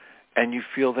world and you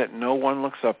feel that no one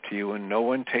looks up to you and no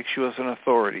one takes you as an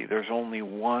authority, there's only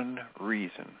one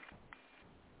reason.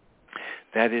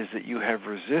 That is that you have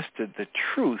resisted the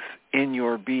truth in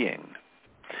your being.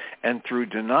 And through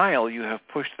denial, you have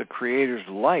pushed the Creator's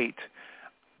light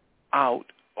out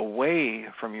away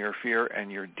from your fear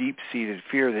and your deep-seated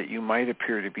fear that you might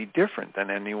appear to be different than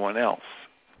anyone else.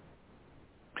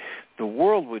 The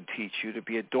world would teach you to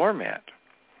be a doormat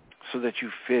so that you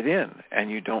fit in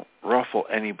and you don't ruffle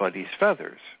anybody's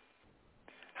feathers.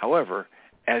 However,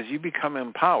 as you become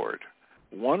empowered,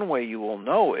 one way you will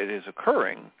know it is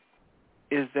occurring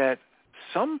is that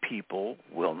some people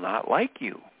will not like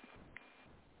you.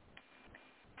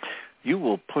 You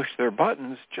will push their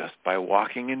buttons just by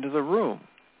walking into the room.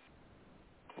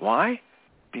 Why?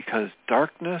 Because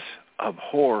darkness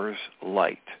abhors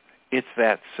light. It's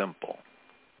that simple.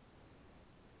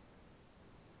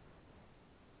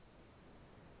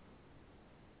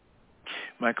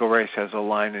 Michael Ryce has a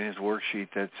line in his worksheet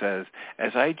that says,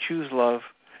 "As I choose love,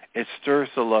 it stirs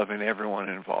the love in everyone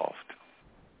involved."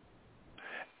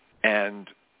 And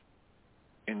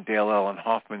in Dale Allen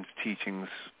Hoffman's teachings,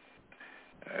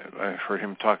 I've heard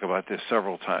him talk about this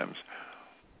several times,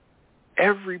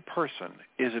 every person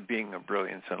is a being of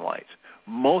brilliance and light.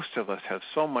 Most of us have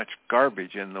so much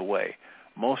garbage in the way.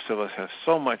 Most of us have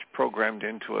so much programmed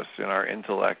into us in our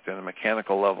intellect and a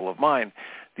mechanical level of mind,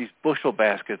 these bushel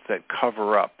baskets that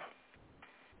cover up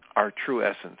our true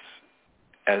essence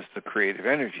as the creative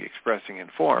energy expressing in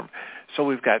form. So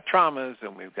we've got traumas,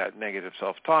 and we've got negative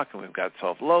self-talk, and we've got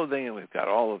self-loathing, and we've got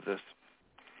all of this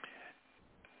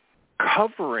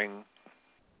covering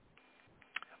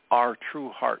our true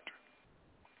heart.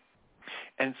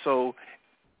 And so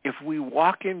if we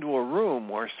walk into a room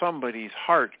where somebody's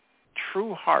heart,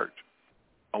 true heart,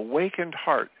 awakened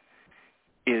heart,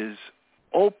 is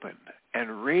open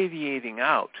and radiating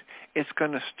out, it's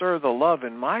going to stir the love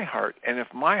in my heart. And if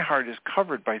my heart is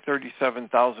covered by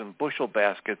 37,000 bushel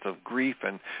baskets of grief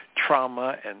and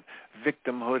trauma and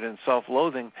victimhood and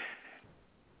self-loathing,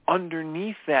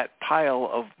 underneath that pile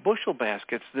of bushel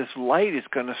baskets, this light is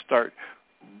going to start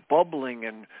bubbling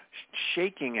and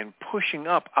shaking and pushing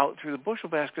up out through the bushel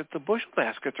baskets. The bushel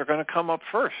baskets are going to come up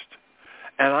first.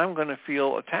 And I'm going to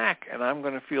feel attack, and I'm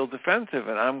going to feel defensive,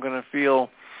 and I'm going to feel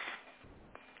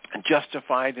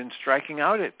justified in striking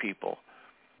out at people,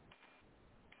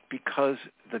 because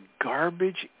the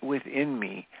garbage within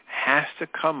me has to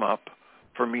come up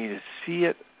for me to see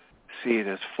it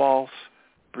as false,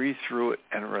 breathe through it,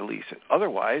 and release it.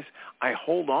 Otherwise, I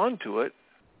hold on to it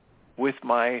with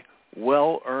my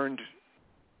well-earned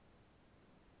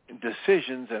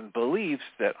decisions and beliefs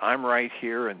that I'm right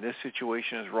here and this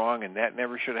situation is wrong and that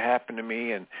never should have happened to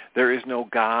me and there is no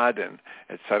God and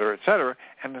et cetera, et cetera.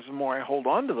 And the more I hold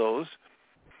on to those,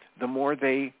 the more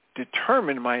they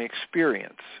determine my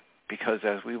experience. Because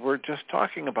as we were just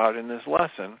talking about in this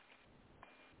lesson,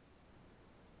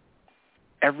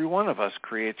 every one of us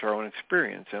creates our own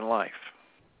experience in life.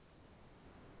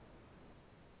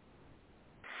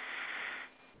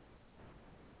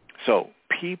 So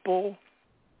people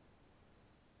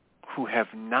who have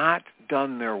not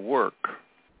done their work,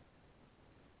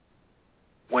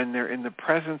 when they're in the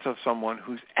presence of someone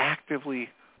who's actively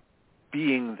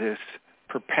being this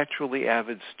perpetually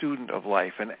avid student of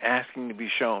life and asking to be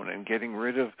shown and getting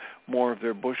rid of more of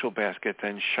their bushel baskets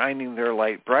and shining their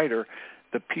light brighter,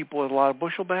 the people with a lot of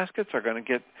bushel baskets are going to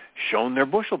get shown their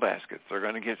bushel baskets. They're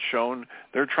going to get shown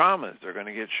their traumas. They're going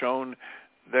to get shown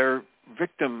their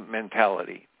victim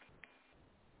mentality.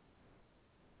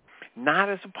 Not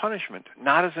as a punishment,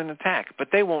 not as an attack. But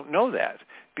they won't know that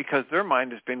because their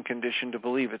mind has been conditioned to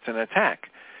believe it's an attack.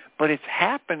 But it's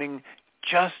happening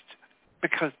just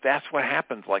because that's what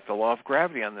happens, like the law of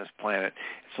gravity on this planet.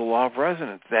 It's the law of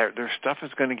resonance. Their stuff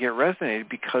is going to get resonated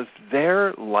because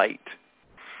their light,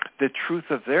 the truth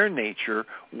of their nature,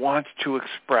 wants to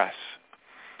express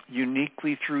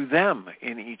uniquely through them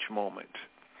in each moment.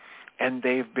 And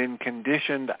they've been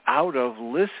conditioned out of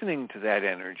listening to that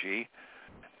energy,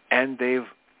 and they've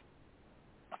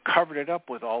covered it up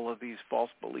with all of these false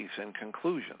beliefs and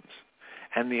conclusions.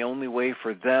 And the only way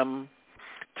for them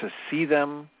to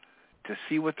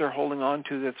see what they're holding on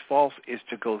to that's false, is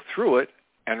to go through it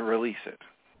and release it.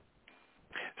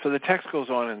 So the text goes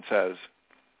on and says,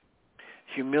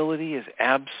 humility is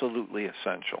absolutely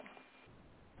essential.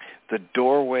 Through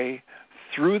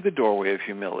the doorway of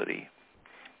humility,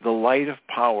 the light of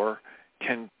power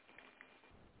can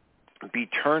be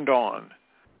turned on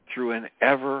through an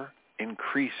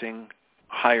ever-increasing,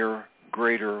 higher,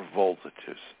 greater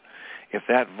voltages. If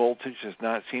that voltage does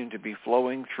not seem to be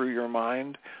flowing through your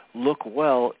mind, look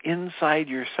well inside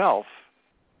yourself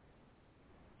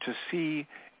to see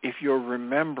if you're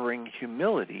remembering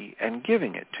humility and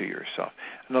giving it to yourself.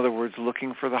 In other words,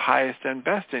 looking for the highest and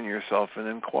best in yourself and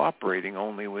then cooperating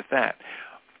only with that.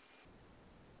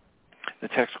 The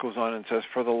text goes on and says,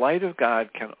 "For the light of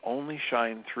God can only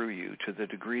shine through you to the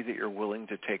degree that you're willing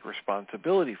to take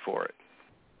responsibility for it,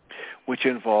 which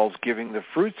involves giving the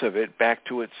fruits of it back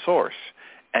to its source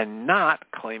and not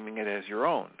claiming it as your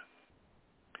own.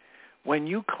 When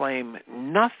you claim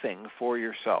nothing for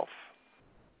yourself,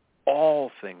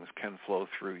 all things can flow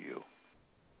through you.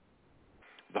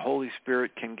 The Holy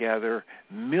Spirit can gather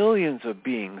millions of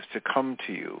beings to come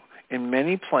to you in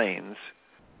many planes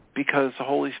because the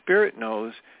Holy Spirit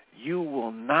knows you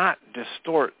will not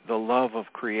distort the love of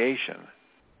creation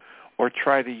or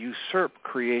try to usurp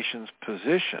creation's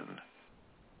position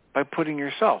by putting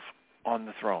yourself on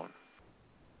the throne.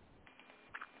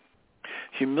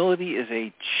 Humility is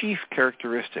a chief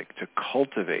characteristic to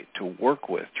cultivate, to work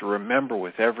with, to remember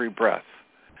with every breath.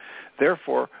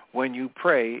 Therefore, when you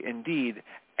pray, indeed,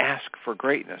 ask for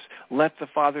greatness. Let the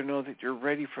Father know that you're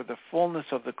ready for the fullness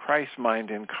of the Christ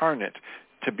mind incarnate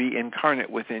to be incarnate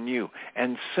within you,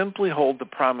 and simply hold the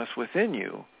promise within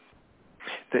you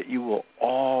that you will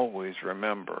always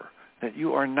remember that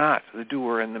you are not the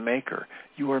doer and the maker.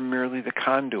 You are merely the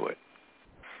conduit.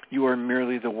 You are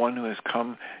merely the one who has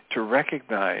come to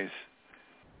recognize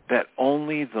that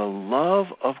only the love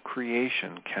of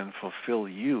creation can fulfill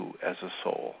you as a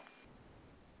soul.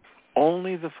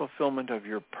 Only the fulfillment of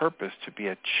your purpose to be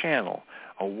a channel,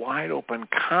 a wide open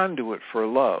conduit for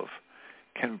love,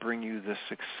 can bring you the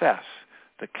success,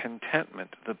 the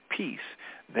contentment, the peace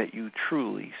that you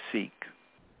truly seek.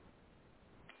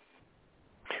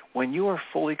 When you are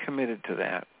fully committed to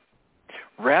that,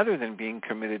 rather than being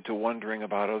committed to wondering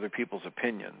about other people's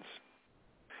opinions,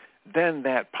 then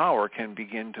that power can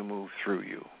begin to move through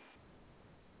you.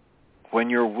 When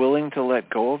you're willing to let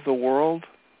go of the world,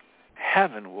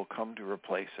 heaven will come to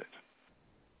replace it.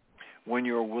 When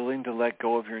you're willing to let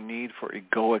go of your need for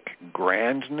egoic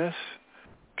grandness,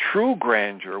 true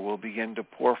grandeur will begin to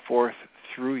pour forth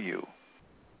through you.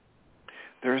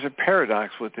 There's a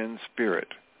paradox within spirit.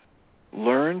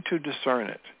 Learn to discern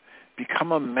it.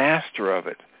 Become a master of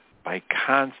it by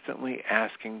constantly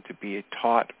asking to be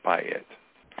taught by it.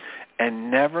 And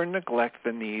never neglect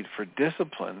the need for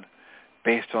discipline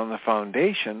based on the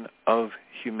foundation of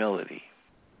humility.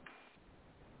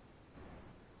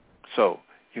 So,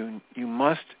 you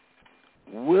must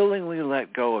willingly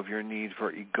let go of your need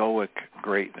for egoic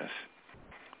greatness.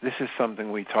 This is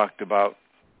something we talked about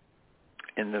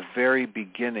in the very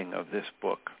beginning of this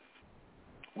book.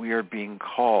 We are being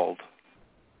called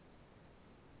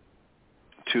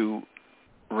to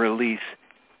release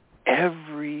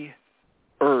every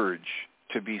urge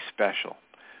to be special,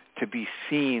 to be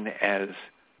seen as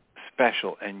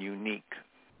special and unique.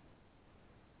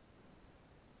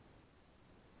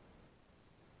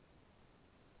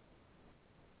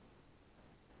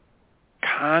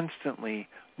 Constantly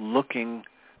looking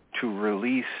to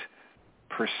release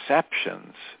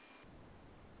perceptions,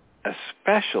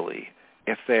 especially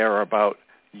if they are about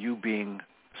you being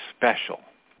special,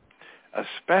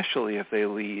 especially if they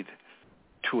lead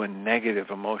to a negative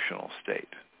emotional state.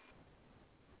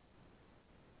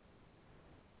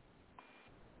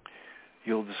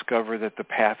 You'll discover that the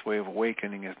pathway of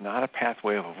awakening is not a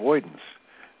pathway of avoidance,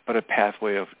 but a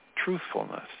pathway of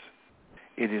truthfulness.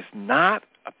 It is not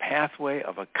a pathway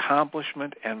of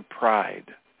accomplishment and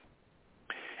pride.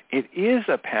 It is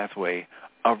a pathway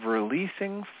of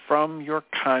releasing from your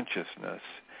consciousness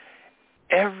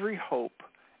every hope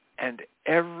and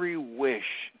every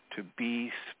wish to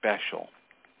be special.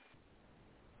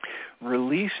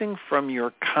 Releasing from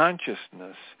your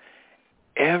consciousness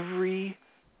every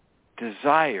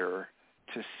desire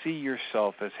to see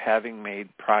yourself as having made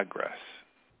progress.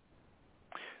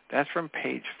 That's from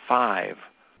page 5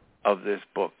 of this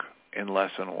book in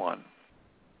Lesson 1.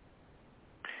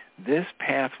 This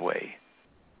pathway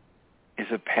is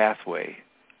a pathway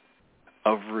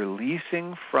of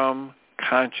releasing from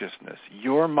consciousness,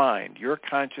 your mind, your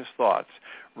conscious thoughts.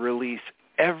 Release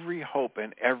every hope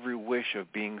and every wish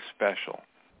of being special.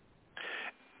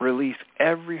 Release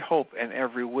every hope and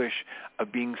every wish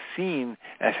of being seen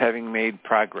as having made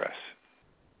progress,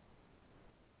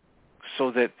 so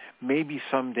that maybe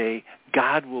someday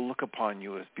God will look upon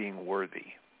you as being worthy.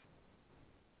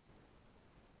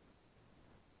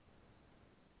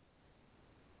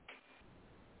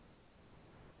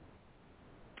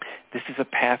 This is a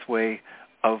pathway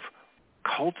of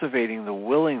cultivating the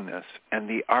willingness and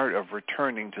the art of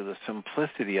returning to the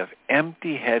simplicity of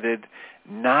empty-headed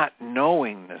not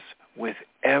knowingness with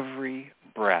every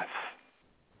breath.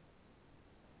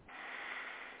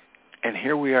 And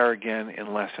here we are again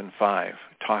in Lesson 5,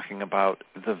 talking about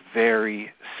the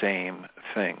very same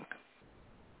thing.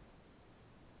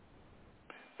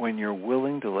 When you're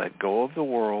willing to let go of the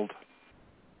world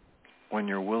when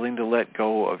you're willing to let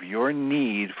go of your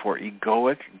need for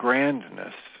egoic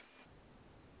grandness,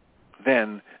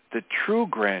 then the true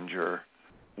grandeur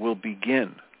will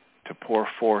begin to pour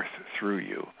forth through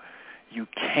you. You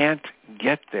can't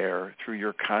get there through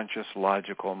your conscious,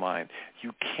 logical mind.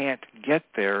 You can't get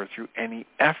there through any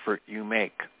effort you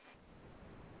make.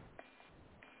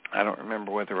 I don't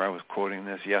remember whether I was quoting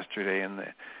this yesterday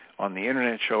on the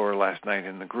internet show or last night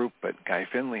in the group, but Guy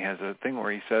Finley has a thing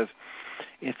where he says,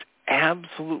 it's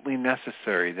absolutely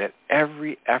necessary that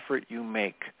every effort you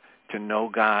make to know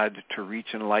God, to reach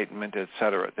enlightenment,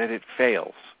 etc., that it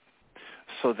fails,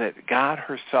 so that God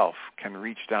herself can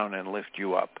reach down and lift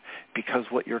you up. Because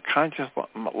what your conscious,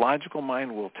 logical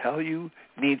mind will tell you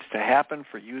needs to happen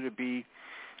for you to be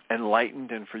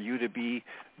enlightened and for you to be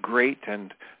great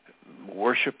and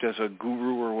worshipped as a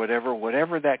guru or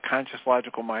whatever that conscious,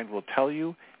 logical mind will tell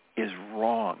you is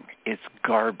wrong. It's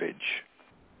garbage.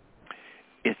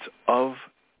 It's of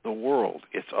the world.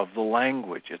 It's of the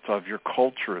language. It's of your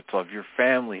culture. It's of your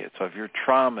family. It's of your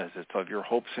traumas. It's of your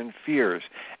hopes and fears.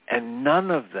 And none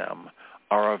of them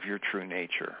are of your true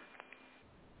nature.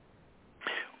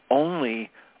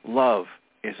 Only love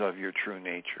is of your true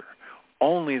nature.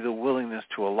 Only the willingness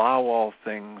to allow all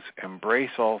things,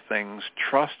 embrace all things,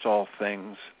 trust all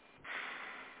things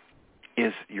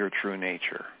is your true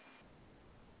nature.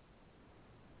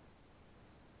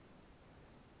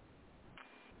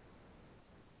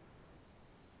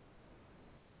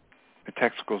 The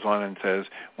text goes on and says,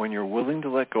 when you're willing to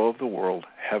let go of the world,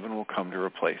 heaven will come to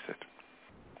replace it.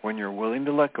 When you're willing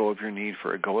to let go of your need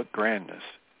for egoic grandness,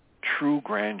 true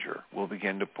grandeur will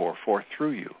begin to pour forth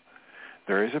through you.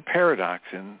 There is a paradox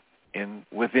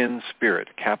within spirit,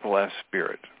 capital S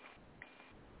spirit.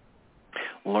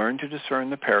 Learn to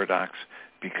discern the paradox,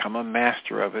 become a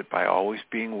master of it by always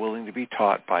being willing to be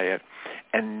taught by it,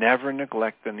 and never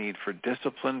neglect the need for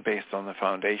discipline based on the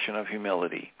foundation of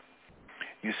humility.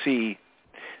 You see,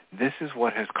 this is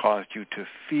what has caused you to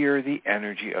fear the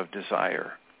energy of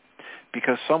desire.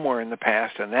 Because somewhere in the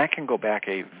past, and that can go back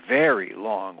a very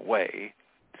long way,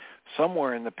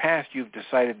 somewhere in the past you've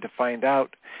decided to find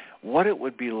out what it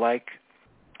would be like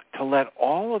to let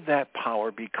all of that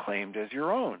power be claimed as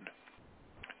your own,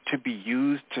 to be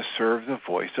used to serve the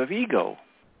voice of ego.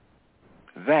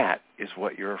 That is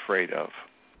what you're afraid of.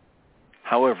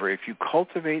 However, if you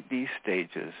cultivate these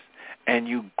stages and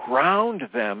you ground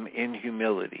them in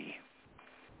humility,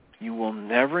 you will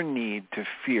never need to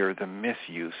fear the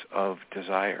misuse of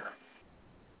desire.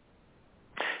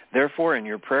 Therefore, in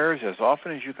your prayers, as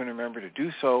often as you can remember to do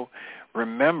so,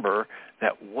 remember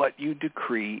that what you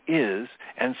decree is,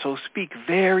 and so speak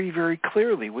very, very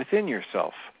clearly within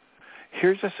yourself.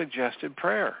 Here's a suggested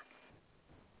prayer.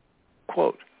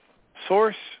 Quote,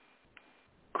 Source,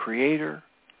 Creator,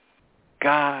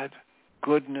 God,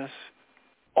 goodness,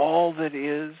 all that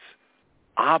is,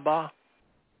 Abba,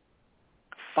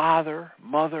 Father,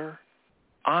 Mother,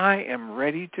 I am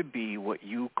ready to be what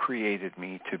you created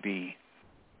me to be.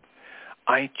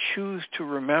 I choose to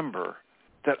remember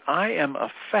that I am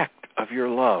effect of your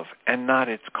love and not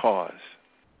its cause.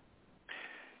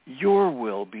 Your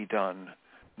will be done,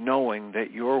 knowing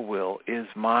that your will is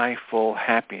my full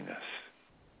happiness.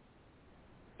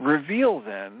 Reveal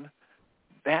then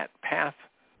that path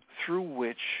through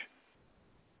which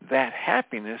that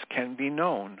happiness can be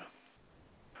known.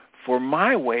 For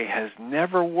my way has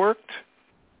never worked,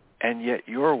 and yet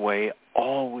your way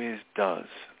always does.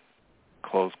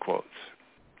 Close quotes.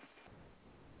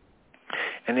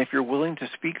 And if you're willing to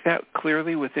speak that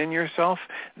clearly within yourself,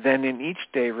 then in each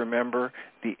day remember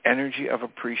the energy of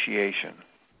appreciation.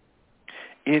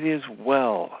 It is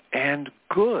well and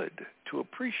good to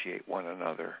appreciate one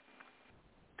another.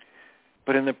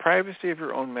 But in the privacy of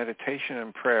your own meditation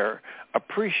and prayer,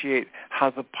 appreciate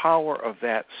how the power of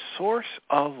that source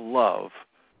of love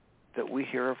that we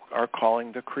here are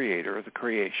calling the Creator, the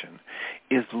creation,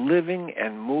 is living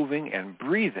and moving and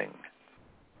breathing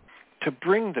to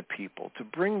bring the people, to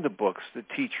bring the books, the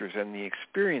teachers, and the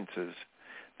experiences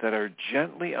that are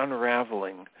gently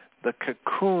unraveling the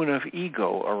cocoon of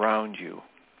ego around you.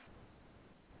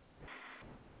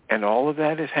 And all of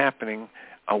that is happening,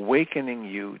 awakening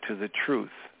you to the truth,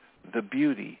 the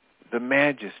beauty, the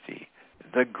majesty,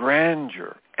 the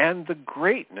grandeur, and the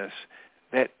greatness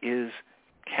that is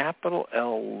capital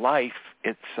L, life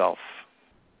itself.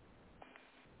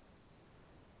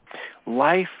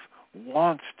 Life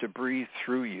wants to breathe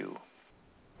through you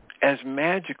as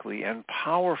magically and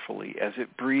powerfully as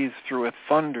it breathes through a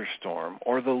thunderstorm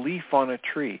or the leaf on a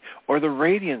tree or the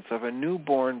radiance of a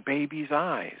newborn baby's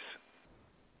eyes.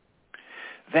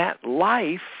 That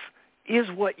life is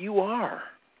what you are.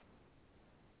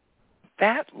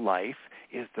 That life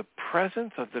is the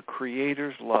presence of the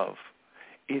Creator's love.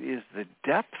 It is the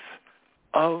depth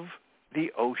of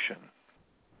the ocean,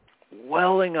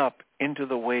 welling up into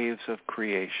the waves of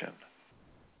creation.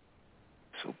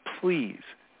 So please,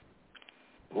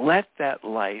 let that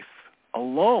life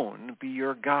alone be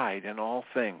your guide in all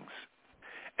things,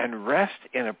 and rest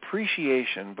in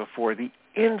appreciation before the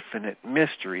infinite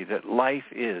mystery that life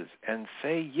is, and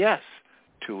say yes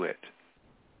to it.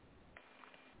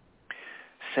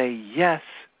 Say yes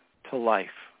to life.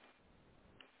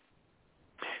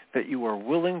 That you are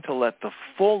willing to let the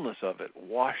fullness of it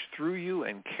wash through you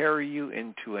and carry you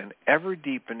into an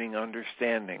ever-deepening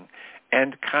understanding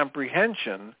and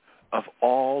comprehension of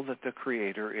all that the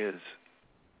Creator is.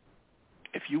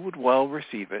 If you would well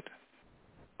receive it,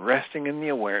 resting in the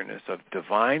awareness of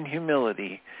divine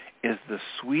humility is the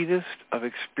sweetest of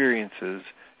experiences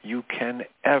you can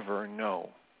ever know.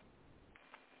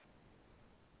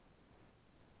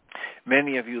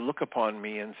 Many of you look upon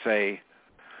me and say,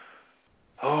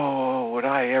 "Oh, would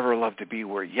I ever love to be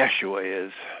where Yeshua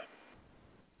is?"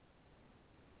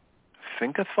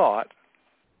 Think a thought,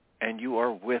 and you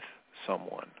are with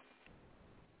someone.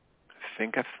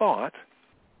 Think a thought,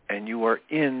 and you are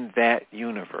in that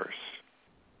universe.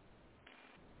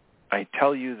 I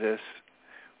tell you this,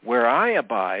 where I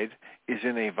abide is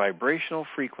in a vibrational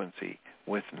frequency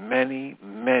with many,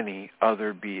 many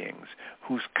other beings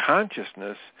whose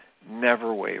consciousness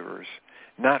never wavers,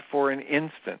 not for an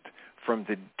instant, from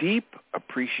the deep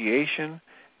appreciation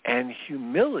and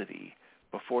humility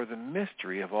before the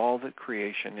mystery of all that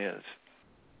creation is.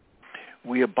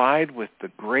 We abide with the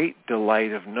great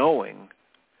delight of knowing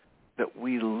that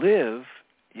we live,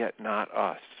 yet not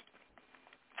us.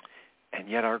 And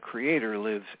yet our Creator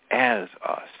lives as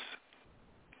us.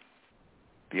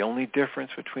 The only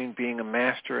difference between being a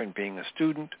master and being a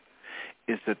student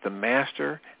is that the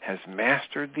master has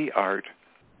mastered the art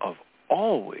of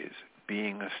always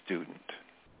being a student.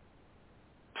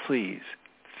 Please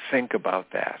think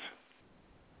about that.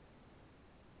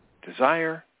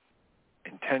 Desire,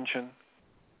 intention,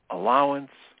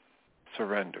 allowance,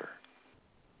 surrender.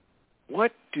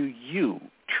 What do you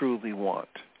truly want?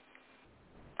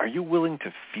 Are you willing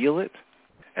to feel it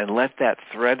and let that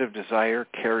thread of desire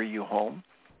carry you home?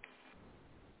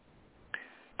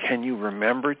 Can you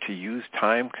remember to use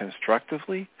time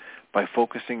constructively by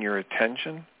focusing your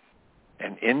attention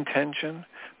and intention,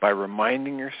 by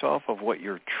reminding yourself of what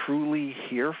you're truly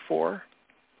here for?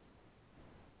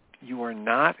 You are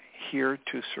not here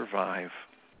to survive.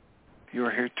 You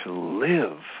are here to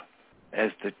live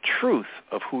as the truth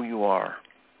of who you are.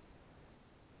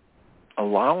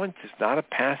 Allowance is not a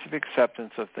passive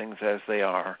acceptance of things as they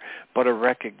are, but a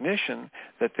recognition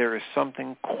that there is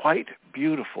something quite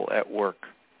beautiful at work.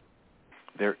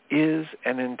 There is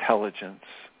an intelligence,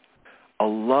 a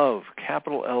love,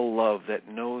 capital L love, that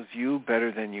knows you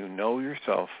better than you know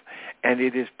yourself, and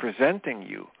it is presenting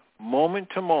you moment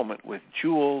to moment with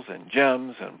jewels and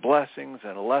gems and blessings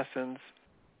and lessons,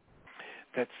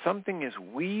 that something is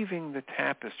weaving the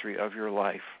tapestry of your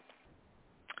life,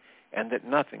 and that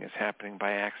nothing is happening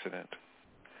by accident.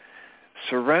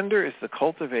 Surrender is the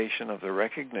cultivation of the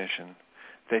recognition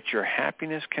that your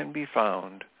happiness can be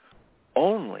found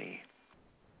only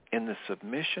in the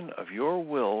submission of your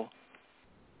will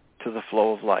to the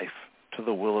flow of life, to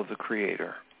the will of the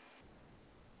Creator.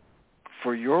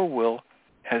 For your will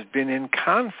has been in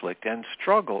conflict and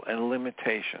struggle and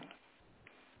limitation.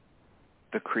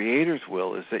 The Creator's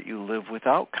will is that you live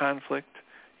without conflict,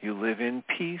 you live in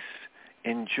peace,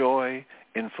 in joy,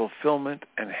 in fulfillment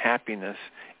and happiness.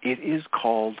 It is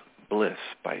called bliss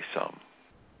by some.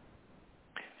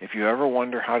 If you ever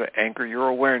wonder how to anchor your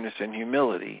awareness in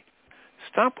humility,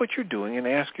 stop what you're doing and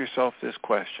ask yourself this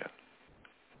question.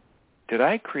 Did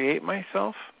I create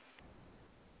myself?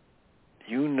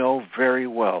 You know very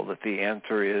well that the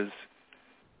answer is,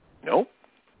 nope.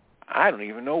 I don't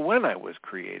even know when I was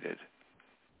created.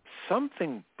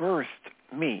 Something birthed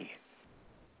me.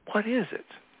 What is it?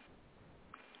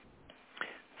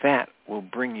 That will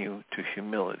bring you to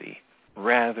humility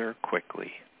rather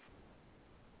quickly.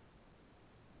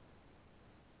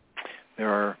 There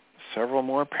are several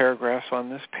more paragraphs on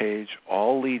this page,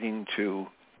 all leading to,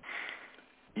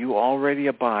 you already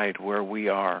abide where we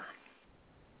are.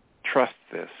 Trust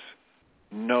this.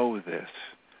 Know this.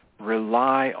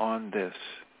 Rely on this.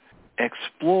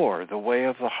 Explore the way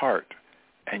of the heart,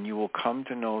 and you will come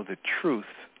to know the truth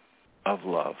of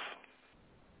love.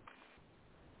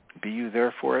 Be you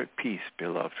therefore at peace,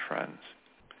 beloved friends.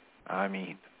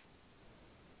 Amen.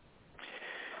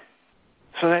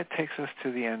 So that takes us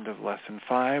to the end of Lesson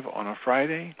 5 on a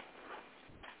Friday.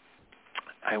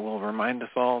 I will remind us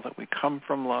all that we come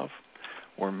from love.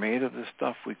 We're made of the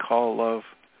stuff we call love.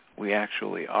 We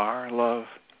actually are love,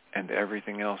 and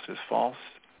everything else is false.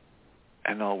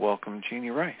 And I'll welcome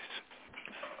Jeanie Ryce.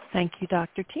 Thank you,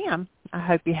 Dr. Tim. I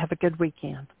hope you have a good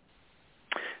weekend.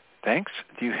 Thanks.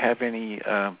 Do you have any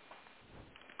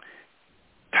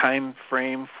time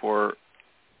frame for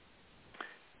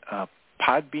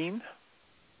Podbean?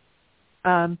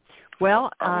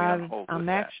 Well, I'm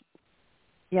actually,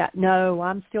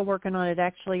 I'm still working on it.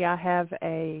 Actually, I have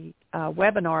a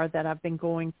webinar that I've been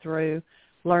going through,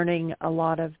 learning a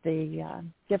lot of the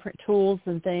different tools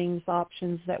and things,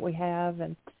 options that we have,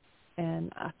 and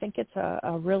I think it's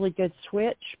a really good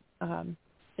switch.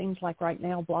 Seems like right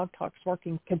now Blog Talk's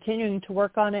continuing to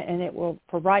work on it, and it will,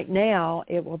 for right now,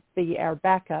 it will be our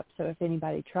backup. So if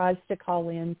anybody tries to call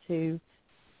in to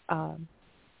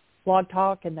Blog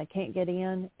Talk and they can't get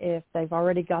in, if they've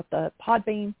already got the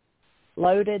Podbean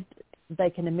loaded, they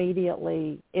can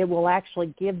immediately, it will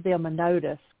actually give them a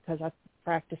notice, because I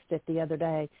practiced it the other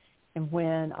day, and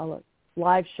when a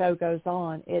live show goes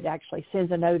on, it actually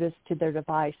sends a notice to their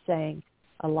device saying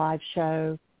a live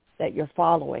show that you're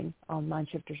following on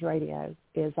MindShifters Radio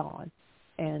is on.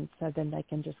 And so then they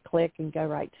can just click and go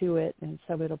right to it. And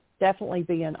so it'll definitely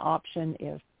be an option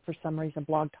if for some reason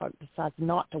Blog Talk decides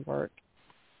not to work.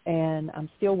 And I'm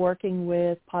still working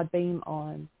with Podbean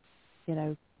on,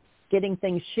 getting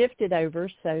things shifted over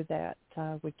so that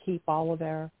we keep all of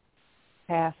our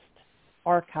past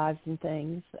archives and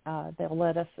things. They'll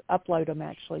let us upload them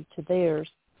actually to theirs.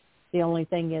 The only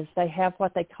thing is they have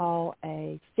what they call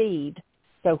a feed.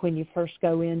 So when you first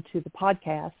go into the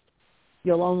podcast,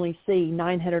 you'll only see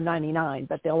 999,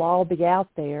 but they'll all be out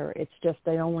there. It's just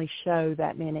they only show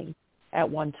that many at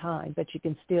one time. But you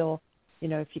can still,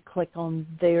 if you click on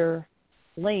their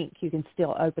link, you can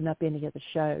still open up any of the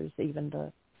shows, even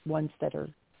the ones that are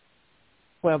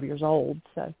 12 years old.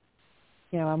 So,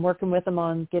 I'm working with them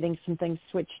on getting some things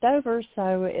switched over,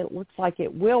 so it looks like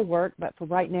it will work. But for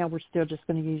right now, we're still just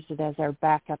going to use it as our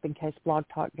backup in case Blog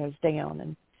Talk goes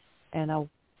down, and I'll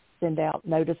send out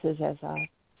notices as I,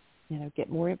 get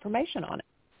more information on it.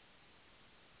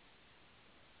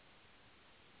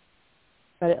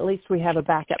 But at least we have a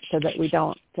backup so that we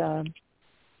don't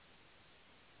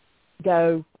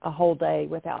go a whole day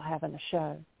without having a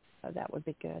show. So that would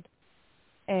be good.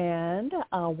 And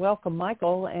welcome,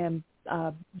 Michael. And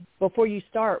before you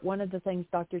start, one of the things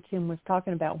Dr. Tim was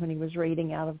talking about when he was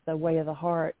reading out of The Way of the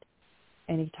Heart,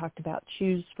 and he talked about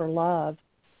choose for love.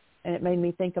 And it made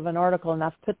me think of an article, and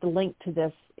I've put the link to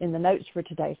this in the notes for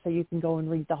today so you can go and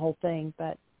read the whole thing.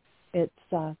 But it's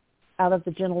Out of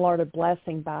the Gentle Art of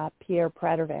Blessing by Pierre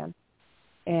Pradervan.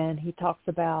 And he talks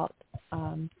about,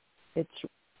 it's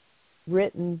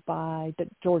written by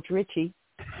George Ritchie,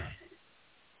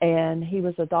 and he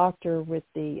was a doctor with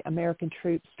the American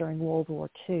troops during World War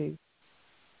II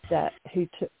who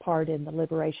took part in the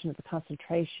liberation of the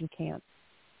concentration camp.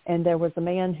 And there was a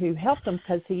man who helped him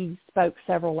because he spoke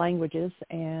several languages,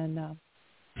 and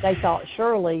they thought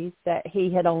surely that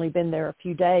he had only been there a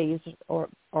few days or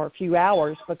a few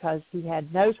hours, because he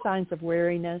had no signs of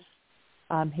weariness.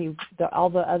 All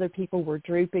the other people were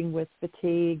drooping with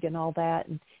fatigue and all that,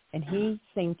 and he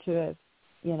seemed to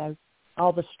have,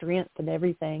 all the strength and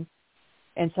everything.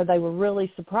 And so they were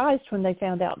really surprised when they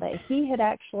found out that he had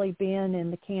actually been in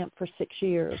the camp for 6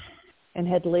 years and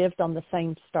had lived on the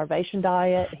same starvation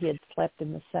diet. He had slept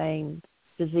in the same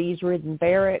disease-ridden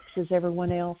barracks as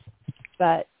everyone else.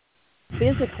 But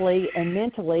physically and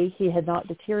mentally, he had not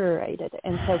deteriorated.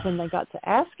 And so when they got to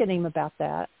asking him about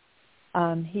that,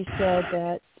 he said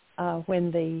that when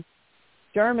the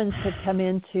Germans had come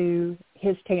into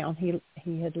his town,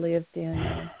 he had lived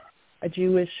in a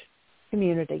Jewish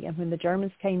community, and when the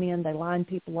Germans came in, they lined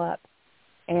people up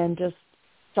and just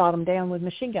shot them down with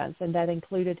machine guns, and that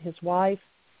included his wife,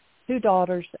 2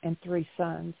 daughters, and 3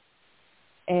 sons.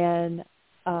 And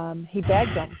he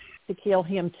begged them to kill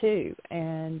him too,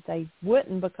 and they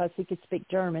wouldn't because he could speak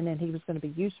German and he was going to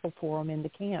be useful for them in the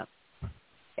camp.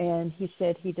 And he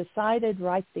said he decided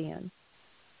right then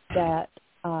that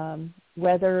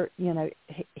whether,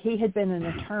 he had been an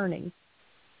attorney,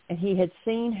 and he had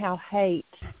seen how hate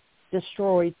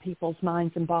destroyed people's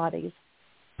minds and bodies.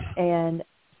 And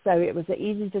so it was an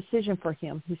easy decision for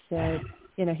him. He said,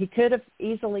 he could have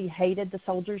easily hated the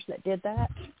soldiers that did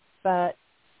that, but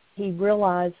he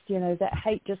realized, that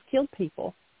hate just killed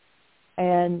people,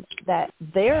 and that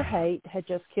their hate had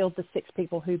just killed the 6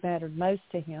 people who mattered most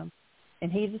to him.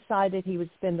 And he decided he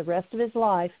would spend the rest of his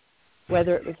life,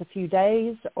 whether it was a few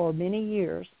days or many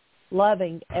years,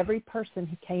 loving every person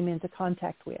he came into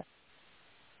contact with.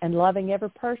 And loving every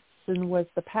person was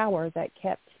the power that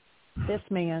kept this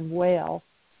man well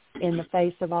in the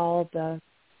face of all the,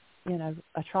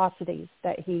 atrocities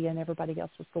that he and everybody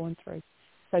else was going through.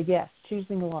 So, yes,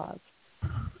 choosing love.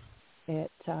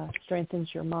 It strengthens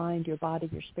your mind, your body,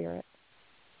 your spirit.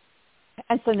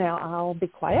 And so now I'll be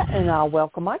quiet and I'll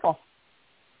welcome Michael.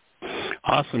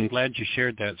 Awesome. Glad you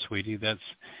shared that, sweetie. That's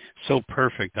so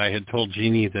perfect. I had told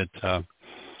Jeannie that,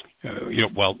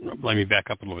 let me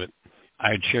back up a little bit. I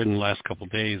had shared in the last couple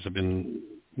of days,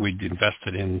 we'd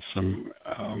invested in some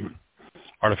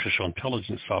artificial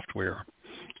intelligence software.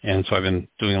 And so I've been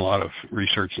doing a lot of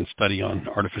research and study on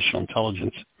artificial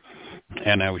intelligence.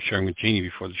 And I was sharing with Jeannie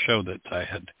before the show that I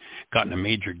had gotten a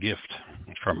major gift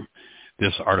from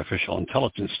this artificial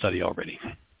intelligence study already.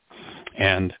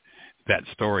 And that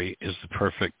story is the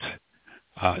perfect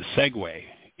segue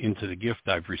into the gift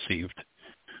I've received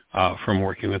from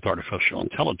working with artificial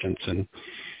intelligence. And,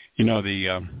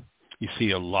 you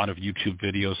see a lot of YouTube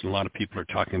videos and a lot of people are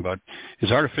talking about, is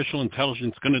artificial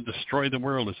intelligence going to destroy the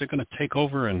world? Is it going to take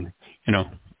over and,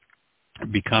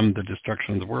 become the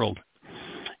destruction of the world?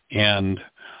 And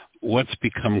what's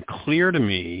become clear to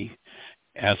me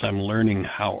as I'm learning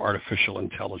how artificial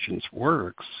intelligence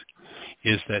works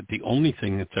is that the only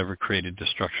thing that's ever created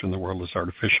destruction in the world is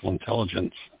artificial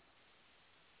intelligence.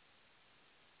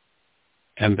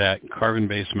 And that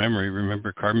carbon-based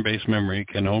memory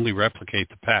can only replicate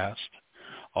the past.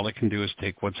 All it can do is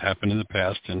take what's happened in the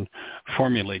past and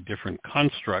formulate different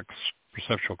constructs,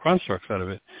 perceptual constructs out of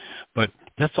it. But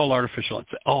that's all artificial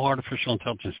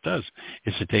intelligence does,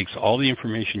 is it takes all the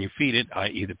information you feed it,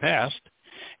 i.e. the past,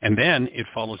 and then it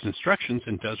follows instructions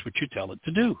and does what you tell it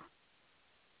to do.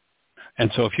 And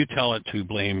so if you tell it to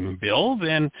blame Bill,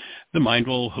 then the mind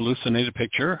will hallucinate a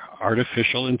picture,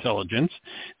 artificial intelligence,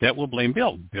 that will blame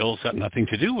Bill. Bill's got nothing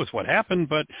to do with what happened,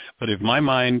 but if my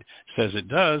mind says it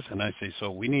does, and I say, so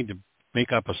we need to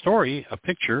make up a story, a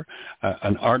picture,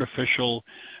 an artificially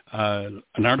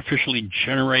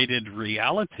generated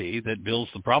reality that builds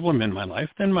the problem in my life,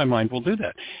 then my mind will do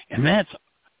that. And that's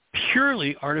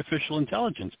purely artificial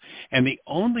intelligence. And the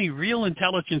only real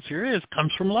intelligence there is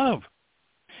comes from love.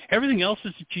 Everything else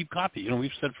is a cheap copy.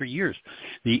 We've said for years,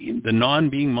 the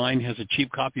non-being mind has a cheap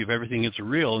copy of everything that's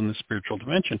real in the spiritual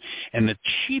dimension. And the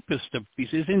cheapest of these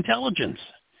is intelligence.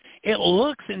 It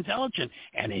looks intelligent,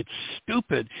 and it's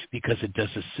stupid because it does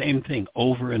the same thing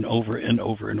over and over and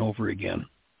over and over again.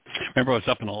 Remember, I was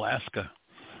up in Alaska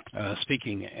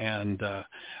speaking, and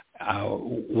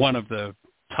one of the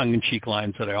tongue-in-cheek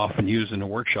lines that I often use in a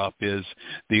workshop is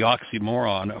the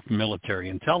oxymoron of military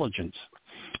intelligence.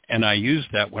 And I used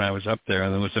that when I was up there,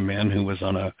 and there was a man who was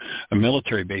on a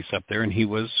military base up there, and he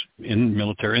was in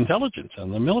military intelligence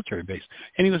on the military base.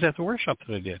 And he was at the workshop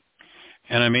that I did.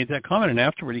 And I made that comment, and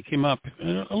afterward he came up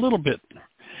a little bit,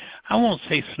 I won't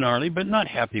say snarly, but not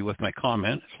happy with my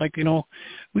comment. It's like,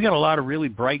 we got a lot of really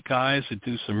bright guys that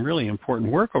do some really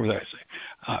important work over there.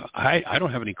 I say, I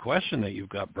don't have any question that you've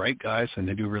got bright guys and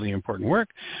they do really important work,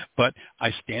 but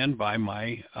I stand by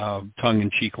my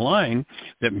tongue-in-cheek line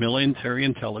that military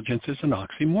intelligence is an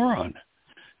oxymoron.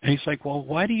 And he's like, well,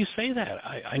 why do you say that?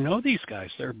 I know these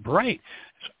guys. They're bright.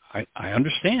 I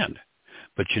understand.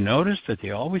 But you notice that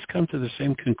they always come to the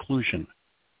same conclusion.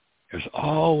 There's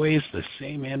always the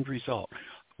same end result.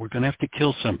 We're going to have to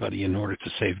kill somebody in order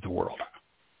to save the world.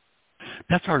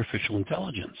 That's artificial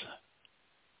intelligence.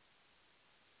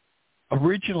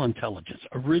 Original intelligence,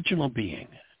 original being,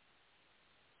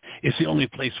 is the only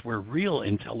place where real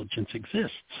intelligence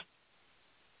exists.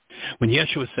 When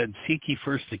Yeshua said, seek ye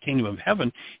first the kingdom of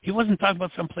heaven, he wasn't talking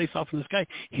about some place off in the sky.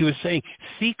 He was saying,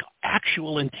 seek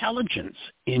actual intelligence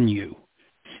in you.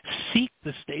 Seek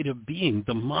the state of being,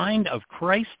 the mind of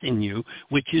Christ in you,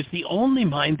 which is the only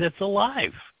mind that's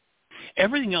alive.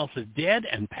 Everything else is dead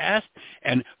and past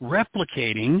and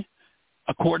replicating,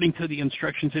 according to the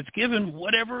instructions it's given,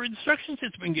 whatever instructions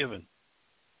it's been given.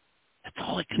 That's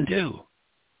all it can do.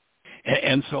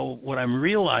 And so what I'm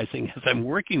realizing as I'm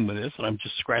working with this, and I'm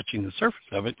just scratching the surface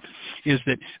of it, is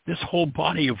that this whole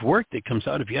body of work that comes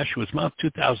out of Yeshua's mouth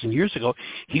 2,000 years ago,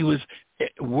 he was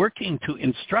working to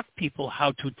instruct people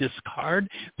how to discard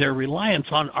their reliance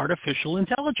on artificial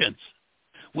intelligence,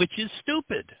 which is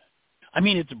stupid. I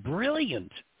mean, it's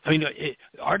brilliant. I mean,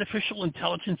 artificial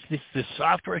intelligence, this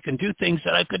software can do things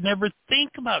that I could never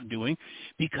think about doing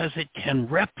because it can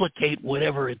replicate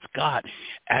whatever it's got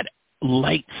at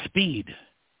light speed,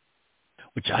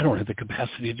 which I don't have the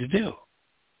capacity to do.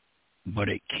 But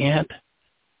it can't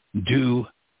do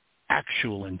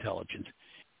actual intelligence.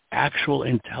 Actual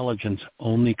intelligence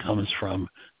only comes from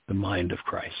the mind of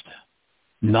Christ.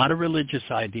 Not a religious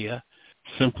idea,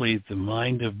 simply the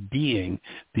mind of being,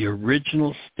 the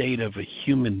original state of a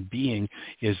human being,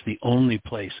 is the only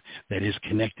place that is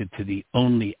connected to the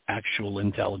only actual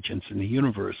intelligence in the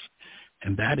universe,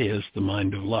 and that is the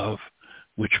mind of love,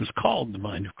 which was called the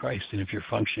mind of Christ. And if you're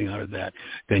functioning out of that,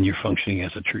 then you're functioning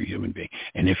as a true human being.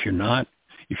 And if you're not,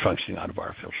 you're functioning out of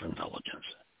artificial intelligence.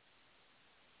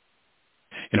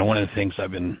 You know, one of the things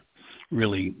I've been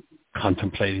really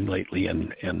contemplating lately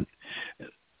and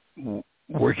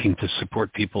working to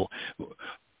support people,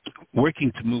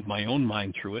 working to move my own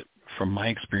mind through it from my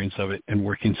experience of it, and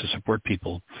working to support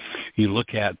people. You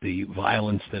look at the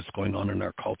violence that's going on in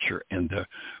our culture and the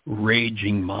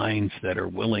raging minds that are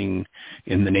willing,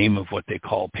 in the name of what they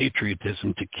call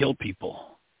patriotism, to kill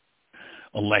people.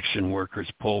 Election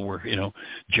workers, poll workers,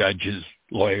 judges,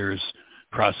 lawyers,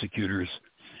 prosecutors,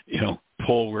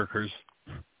 poll workers.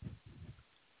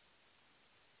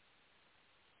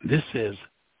 This is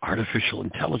artificial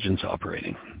intelligence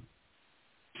operating.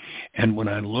 And when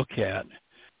I look at,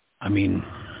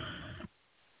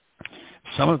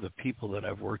 some of the people that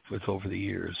I've worked with over the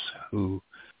years who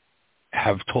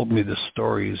have told me the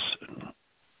stories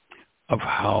of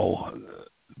how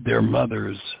their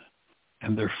mothers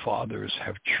and their fathers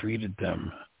have treated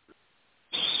them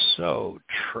so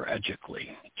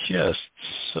tragically, just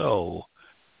so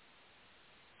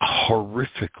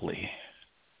horrifically.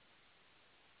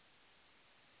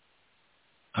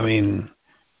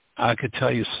 I could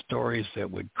tell you stories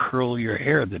that would curl your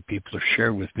hair that people have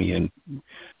shared with me in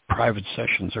private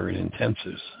sessions or in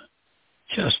intensives.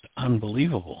 Just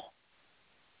unbelievable.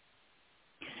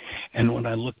 And when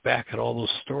I look back at all those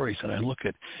stories and I look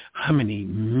at how many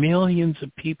millions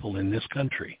of people in this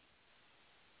country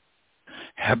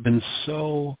have been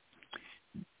so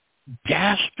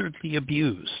dastardly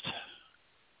abused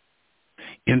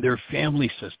in their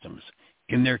family systems,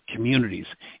 in their communities,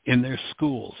 in their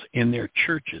schools, in their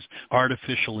churches,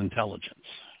 artificial intelligence,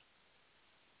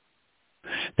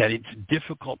 that it's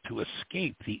difficult to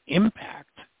escape the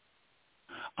impact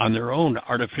on their own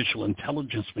artificial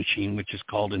intelligence machine, which is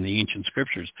called in the ancient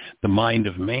scriptures the mind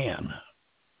of man.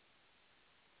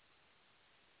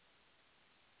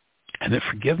 And that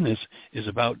forgiveness is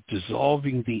about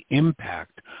dissolving the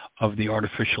impact of the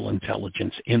artificial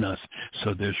intelligence in us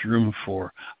so there's room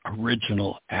for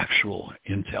original, actual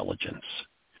intelligence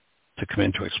to come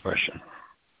into expression.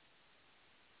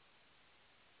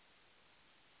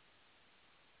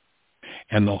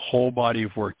 And the whole body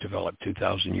of work developed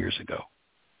 2,000 years ago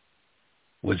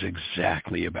was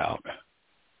exactly about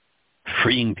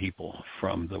freeing people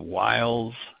from the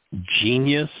wiles,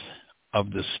 genius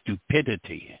of the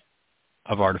stupidity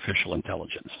of artificial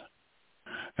intelligence.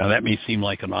 Now, that may seem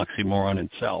like an oxymoron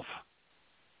itself,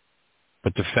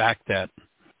 but the fact that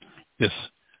this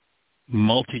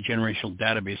multi-generational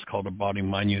database called a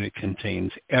body-mind unit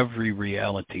contains every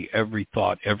reality, every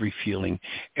thought, every feeling,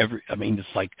 it's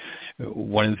like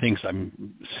one of the things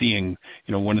I'm seeing,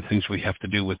 one of the things we have to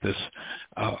do with this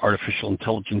artificial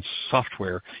intelligence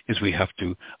software is we have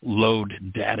to load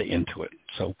data into it.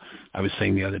 So I was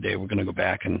saying the other day, we're going to go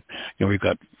back and, we've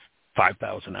got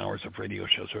 5,000 hours of radio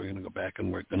shows. So we're going to go back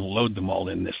and we're going to load them all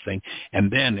in this thing.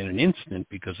 And then in an instant,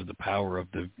 because of the power of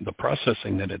the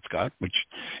processing that it's got, which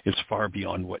is far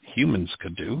beyond what humans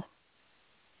could do,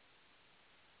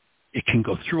 it can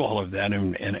go through all of that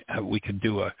and we could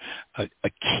do a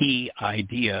key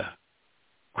idea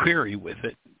query with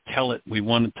it, tell it we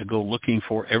want it to go looking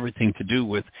for everything to do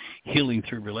with healing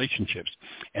through relationships.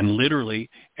 And literally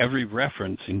every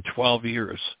reference in 12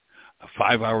 years,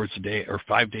 5 hours a day or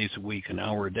 5 days a week, an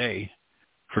hour a day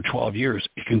for 12 years,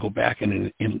 it can go back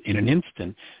in an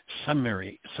instant,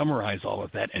 summarize all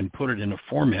of that and put it in a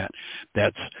format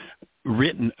that's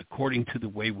written according to the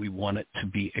way we want it to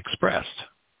be expressed.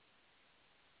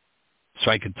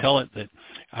 So I could tell it that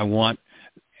I want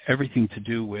everything to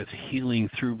do with healing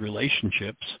through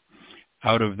relationships.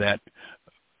 Out of that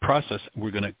process,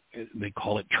 they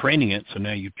call it training it. So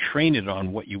now you train it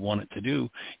on what you want it to do.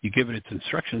 You give it its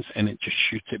instructions and it just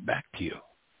shoots it back to you.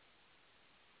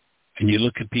 And you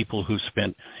look at people who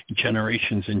spent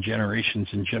generations and generations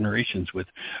and generations with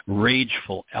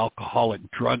rageful, alcoholic,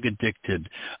 drug-addicted,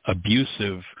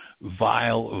 abusive,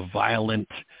 vile, violent,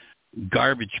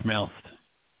 garbage-mouthed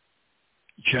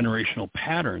generational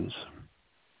patterns.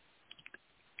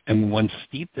 And once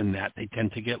steeped in that, they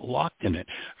tend to get locked in it.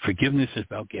 Forgiveness is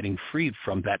about getting freed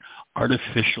from that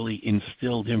artificially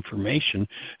instilled information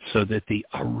so that the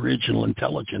original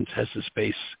intelligence has a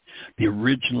space, the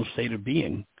original state of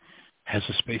being has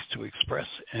a space to express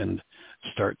and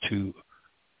start to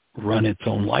run its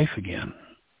own life again.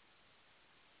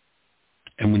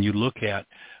 And when you look at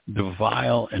the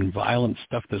vile and violent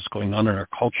stuff that's going on in our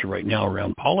culture right now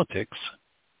around politics,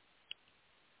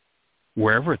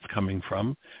 wherever it's coming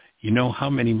from, you know how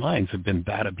many minds have been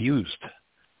that abused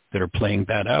that are playing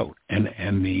that out,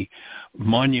 and the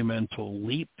monumental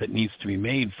leap that needs to be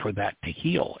made for that to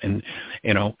heal. And,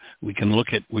 you know, we can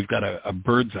look at, we've got a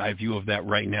bird's eye view of that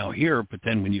right now here, but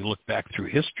then when you look back through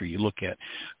history, you look at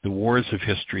the wars of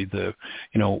history,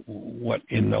 what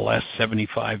in the last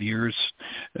 75 years,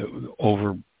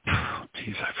 over, I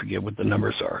forget what the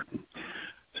numbers are,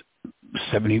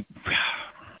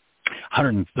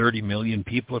 130 million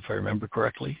people, if I remember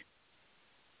correctly.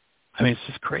 I mean, it's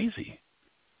just crazy.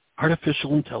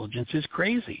 Artificial intelligence is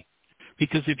crazy,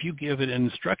 because if you give it an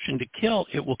instruction to kill,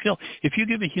 it will kill. If you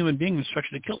give a human being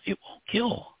instruction to kill, it won't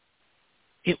kill.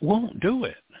 It won't do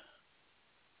it.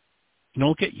 You know,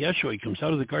 look at Yeshua. He comes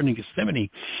out of the Garden of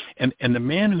Gethsemane, and the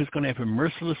man who's going to have him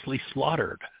mercilessly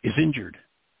slaughtered is injured.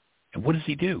 And what does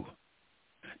he do?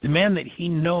 The man that he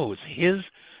knows, his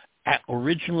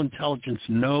original intelligence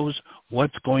knows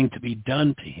what's going to be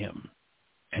done to him,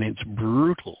 and it's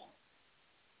brutal.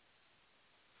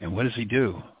 And what does he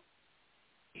do?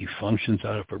 He functions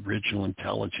out of original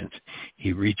intelligence.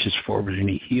 He reaches forward and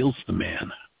he heals the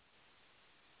man.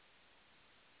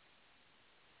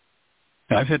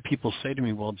 Now, I've had people say to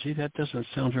me, well, gee, that doesn't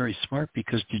sound very smart,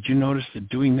 because did you notice that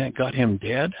doing that got him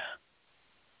dead?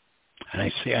 And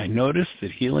I say, I noticed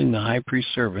that healing the high priest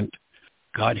servant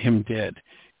got him dead.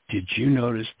 Did you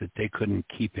notice that they couldn't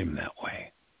keep him that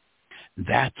way?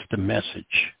 That's the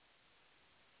message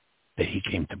that he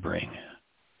came to bring.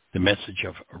 The message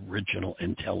of original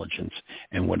intelligence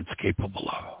and what it's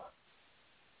capable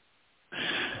of.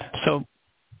 So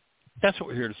that's what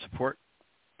we're here to support.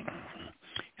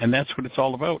 And that's what it's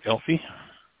all about, Elfie.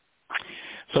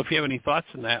 So if you have any thoughts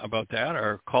on that, about that,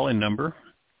 our call-in number,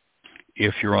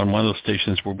 if you're on one of those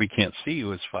stations where we can't see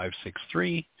you, is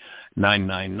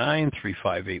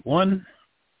 563-999-3581.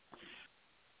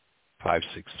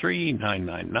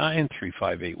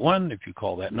 563-999-3581. If you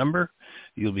call that number,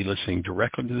 you'll be listening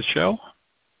directly to the show.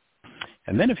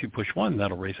 And then if you push 1,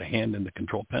 that'll raise a hand in the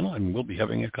control panel, and we'll be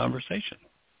having a conversation.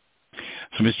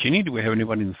 So, Miss Jeanie, do we have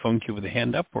anybody in the phone queue with a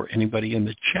hand up, or anybody in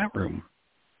the chat room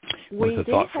with a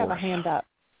thought for us? We do have a hand up.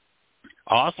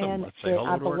 Awesome. And let's say hello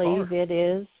to our caller. I believe it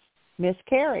is Miss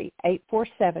Carrie,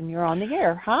 847. You're on the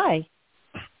air. Hi.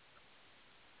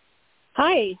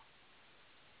 Hi.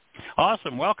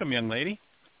 Awesome. Welcome, young lady.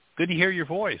 Good to hear your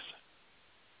voice.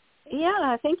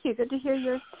 Yeah, thank you. Good to hear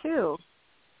yours, too.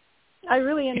 I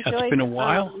really enjoyed... Yeah, it's been a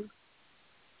while.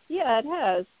 Yeah, it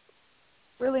has.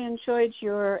 Really enjoyed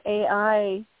your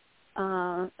AI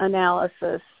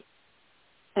analysis.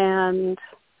 And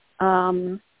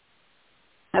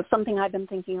that's something I've been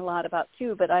thinking a lot about,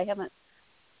 too, but I haven't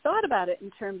thought about it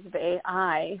in terms of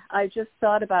AI. I just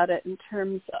thought about it in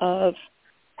terms of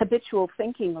habitual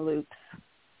thinking loops.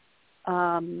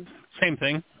 Same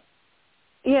thing.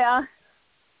 Yeah.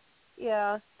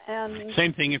 And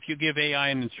same thing. If you give AI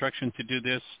an instruction to do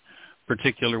this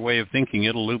particular way of thinking,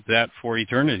 it'll loop that for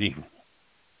eternity.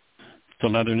 So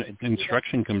another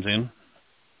instruction comes in.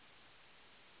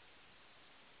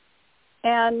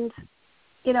 And,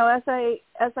 you know, as I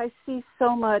see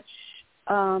so much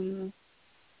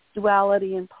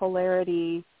duality and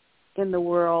polarity in the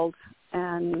world,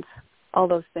 and all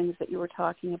those things that you were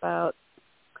talking about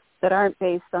that aren't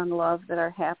based on love, that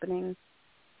are happening,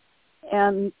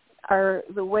 and are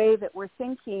the way that we're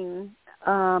thinking,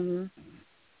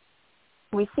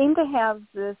 we seem to have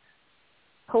this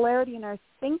polarity in our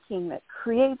thinking that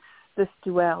creates this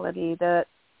duality, that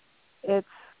it's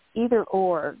either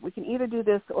or. We can either do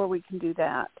this or we can do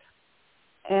that.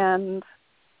 And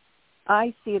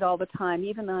I see it all the time,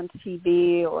 even on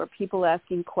TV, or people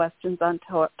asking questions on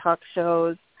talk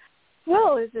shows.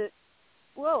 What is it?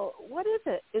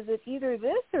 Is it either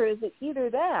this or is it either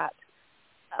that?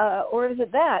 Or is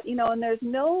it that? You know, and there's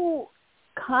no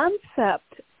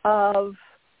concept of,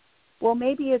 well,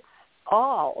 maybe it's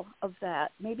all of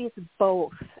that. Maybe it's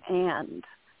both and.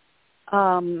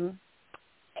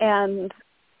 And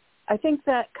I think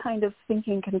that kind of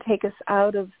thinking can take us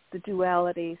out of the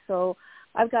duality. So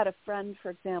I've got a friend,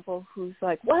 for example, who's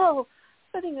like, well,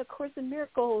 studying A Course in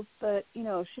Miracles, but, you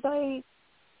know, should I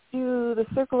do the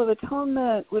Circle of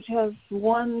Atonement, which has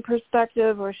one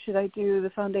perspective, or should I do the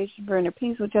Foundation for Inner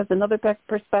Peace, which has another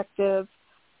perspective?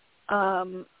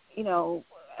 You know,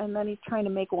 and then he's trying to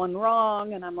make one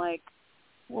wrong, and I'm like,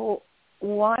 well,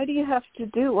 why do you have to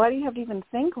even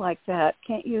think like that?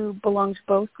 Can't you belong to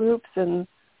both groups and,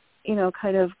 you know,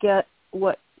 kind of get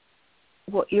what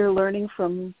you're learning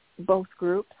from both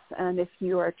groups? And if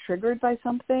you are triggered by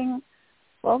something,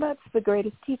 Well, that's the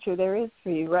greatest teacher there is for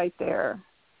you right there.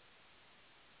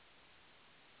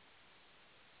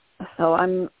 So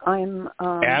I'm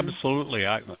absolutely.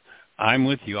 I'm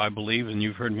with you. I believe, and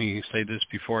you've heard me say this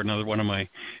before, another one of my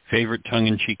favorite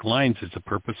tongue-in-cheek lines is the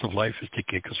purpose of life is to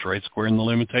kick us right square in the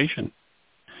limitation.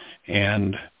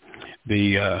 And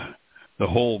the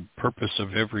whole purpose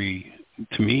of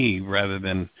to me, rather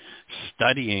than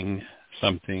studying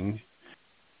something,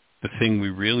 the thing we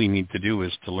really need to do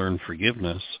is to learn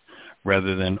forgiveness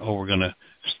rather than, we're going to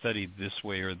study this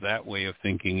way or that way of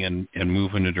thinking and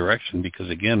move in a direction, because,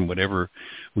 again, whatever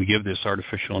we give this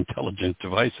artificial intelligence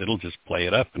device, it'll just play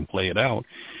it up and play it out.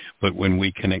 But when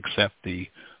we can accept the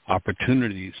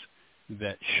opportunities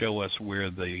that show us where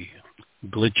the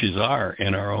glitches are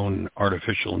in our own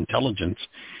artificial intelligence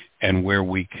and where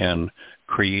we can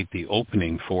create the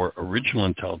opening for original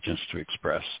intelligence to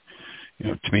express,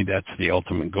 to me, that's the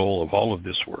ultimate goal of all of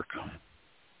this work.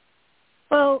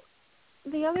 Well,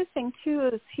 the other thing,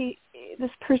 too, is this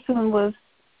person was,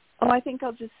 I think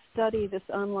I'll just study this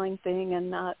online thing and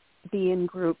not be in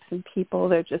groups and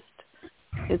people. It's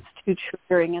too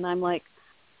triggering. And I'm like,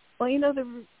 well,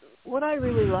 what I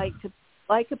really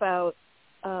like about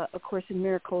A Course in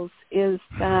Miracles is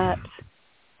that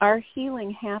our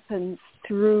healing happens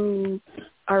through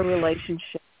our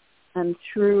relationship and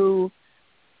through,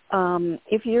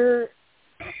 if you're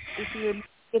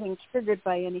getting triggered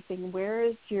by anything, where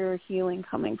is your healing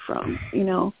coming from?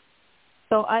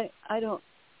 So I don't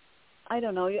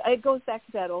know. It goes back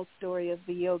to that old story of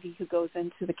the yogi who goes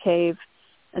into the cave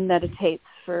and meditates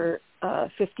for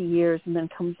 50 years and then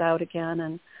comes out again,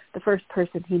 and the first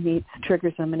person he meets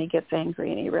triggers him and he gets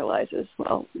angry and he realizes,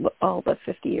 well, all the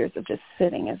 50 years of just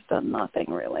sitting has done nothing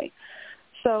really.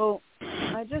 So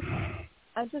I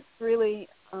just really,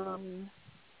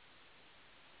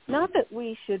 not that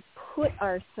we should put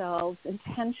ourselves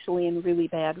intentionally in really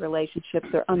bad relationships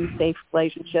or unsafe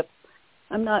relationships.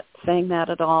 I'm not saying that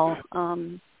at all,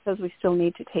 because we still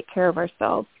need to take care of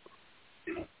ourselves.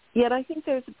 Yet I think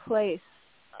there's a place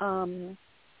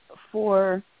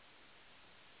for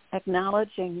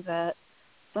acknowledging that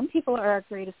some people are our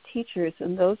greatest teachers,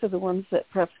 and those are the ones that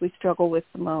perhaps we struggle with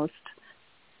the most.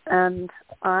 And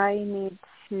I need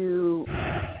to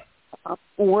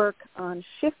work on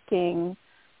shifting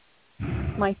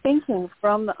my thinking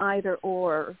from the either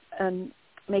or and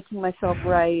making myself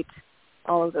right,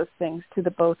 all of those things, to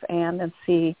the both and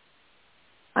see.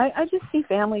 I just see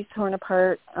families torn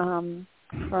apart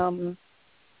from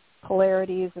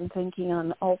polarities and thinking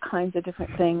on all kinds of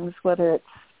different things, whether it's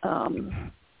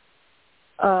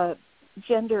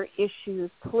gender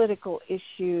issues, political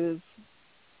issues,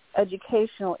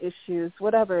 educational issues,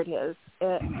 whatever it is,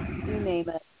 you name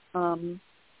it.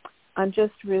 I'm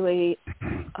just really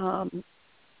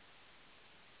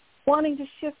wanting to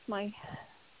shift my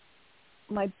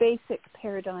basic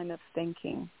paradigm of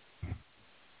thinking.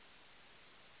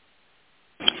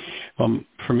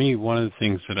 For me, one of the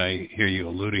things that I hear you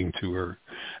alluding to, or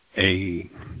a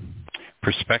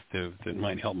perspective that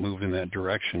might help move in that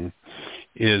direction,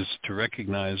 is to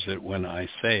recognize that when I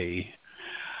say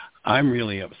I'm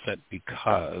really upset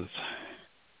because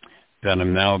that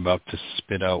I'm now about to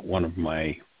spit out one of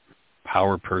my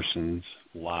power person's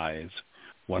lies,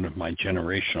 one of my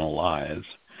generational lies,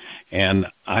 and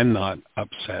I'm not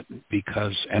upset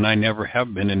because, and I never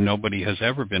have been, and nobody has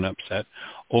ever been upset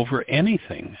over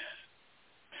anything.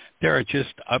 There are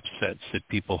just upsets that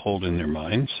people hold in their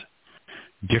minds,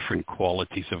 different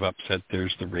qualities of upset.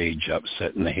 There's the rage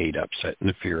upset and the hate upset and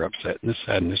the fear upset and the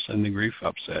sadness and the grief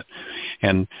upset.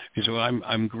 And so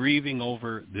I'm grieving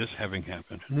over this having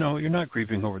happened. No, you're not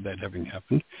grieving over that having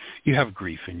happened. You have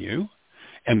grief in you.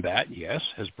 And that, yes,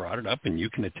 has brought it up, and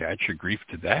you can attach your grief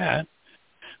to that.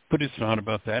 But it's not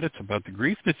about that. It's about the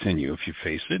grief that's in you. If you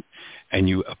face it and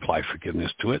you apply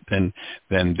forgiveness to it, then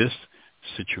this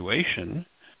situation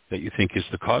that you think is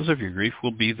the cause of your grief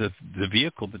will be the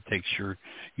vehicle that takes you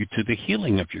to the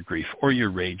healing of your grief or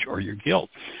your rage or your guilt.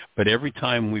 But every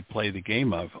time we play the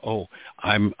game of,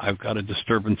 I've got a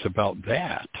disturbance about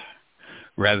that,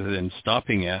 rather than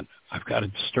stopping at, I've got a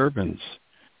disturbance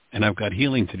and I've got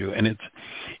healing to do. And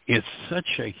it's such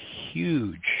a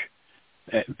huge,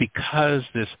 because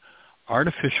this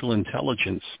artificial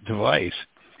intelligence device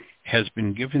has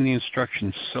been given the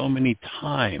instructions so many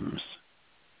times,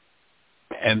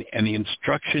 and the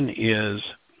instruction is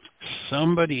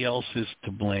somebody else is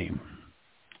to blame.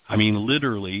 I mean,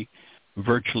 literally,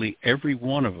 virtually every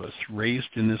one of us raised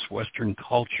in this Western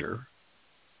culture,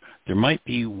 there might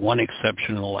be one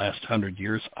exception in the last 100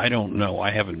 years. I don't know.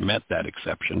 I haven't met that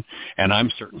exception, and I'm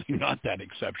certainly not that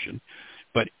exception.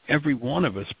 But every one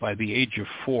of us, by the age of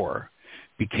 4,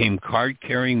 became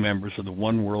card-carrying members of the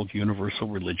one world universal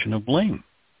religion of blame.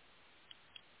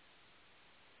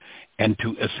 And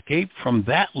to escape from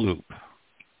that loop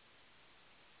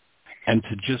and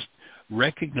to just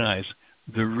recognize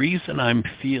the reason I'm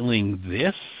feeling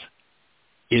this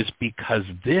is because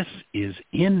this is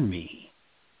in me.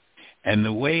 And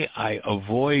the way I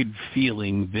avoid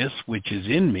feeling this which is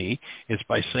in me is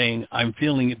by saying, I'm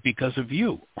feeling it because of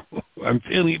you. I'm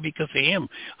feeling it because of him.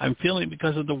 I'm feeling it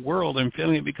because of the world. I'm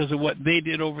feeling it because of what they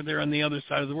did over there on the other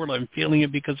side of the world. I'm feeling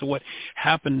it because of what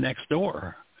happened next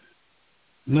door.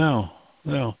 No.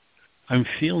 I'm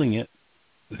feeling it.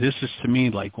 This is to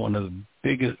me like one of the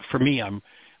biggest, for me, I'm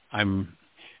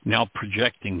now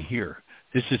projecting here.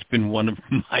 This has been one of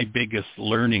my biggest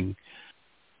learning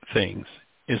things,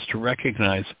 is to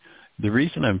recognize the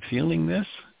reason I'm feeling this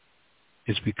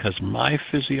is because my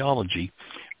physiology,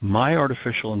 my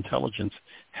artificial intelligence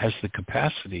has the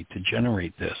capacity to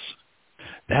generate this.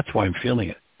 That's why I'm feeling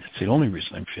it. That's the only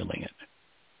reason I'm feeling it.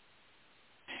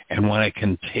 And when I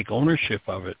can take ownership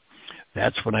of it,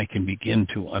 that's when I can begin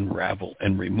to unravel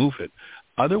and remove it.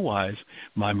 Otherwise,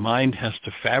 my mind has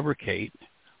to fabricate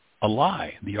a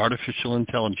lie. The artificial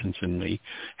intelligence in me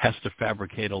has to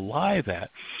fabricate a lie that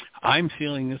I'm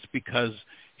feeling this because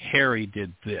Harry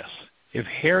did this. If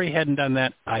Harry hadn't done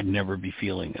that, I'd never be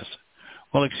feeling this.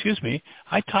 Well, excuse me,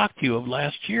 I talked to you of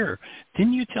last year.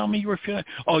 Didn't you tell me you were feeling?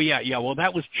 Oh, yeah, well,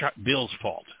 that was Bill's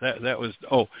fault. That was,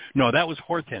 that was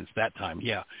Hortense that time,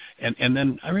 yeah. And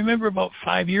then I remember about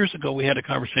 5 years ago we had a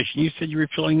conversation. You said you were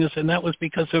feeling this, and that was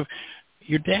because of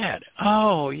your dad.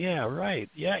 Oh, yeah, right.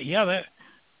 Yeah, that.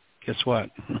 Guess what?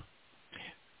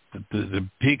 The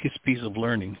biggest piece of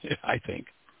learning, I think,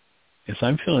 is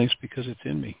I'm feeling this because it's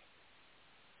in me.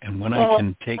 And when I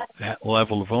can take that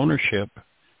level of ownership,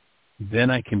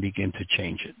 then I can begin to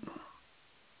change it.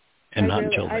 And not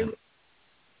until then.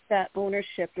 That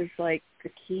ownership is like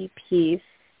the key piece.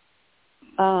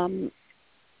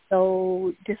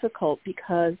 So difficult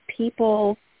because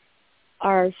people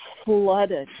are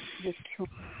flooded with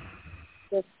trauma.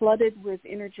 They're flooded with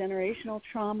intergenerational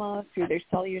trauma through their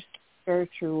cellular structure,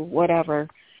 through whatever.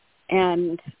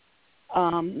 And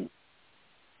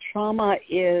trauma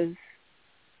is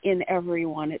in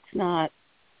everyone. It's not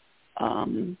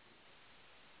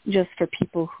just for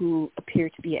people who appear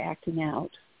to be acting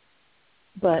out.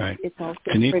 But right. It's also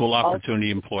an equal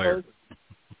opportunity employer.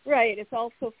 Right. It's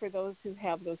also for those who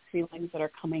have those feelings that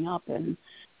are coming up and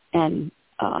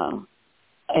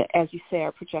as you say,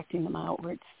 are projecting them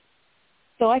outwards.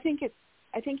 So I think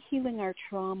healing our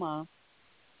trauma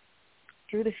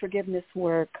through the forgiveness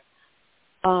work,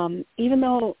 even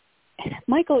though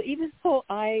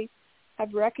I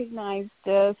have recognized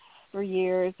this for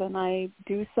years and I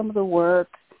do some of the work,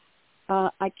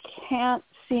 I can't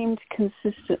seem to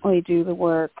consistently do the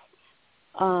work.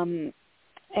 And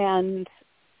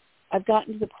I've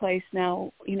gotten to the place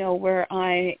now, where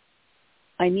I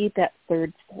need that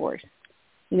third force.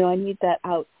 I need that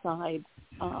outside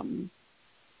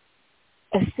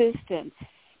assistance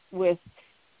with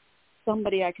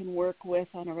somebody I can work with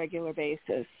on a regular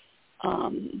basis,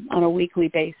 on a weekly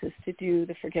basis, to do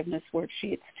the forgiveness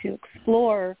worksheets, to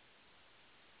explore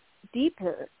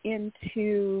deeper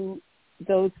into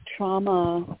those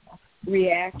trauma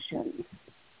reactions.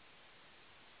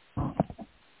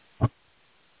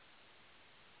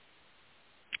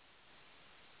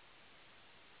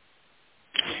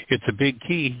 It's a big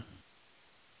key.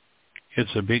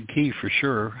 It's a big key for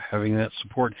sure, having that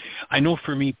support. I know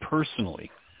for me personally,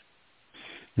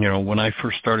 when I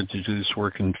first started to do this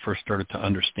work and first started to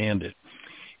understand it,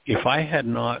 if I had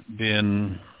not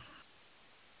been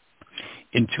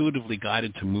intuitively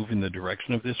guided to move in the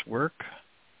direction of this work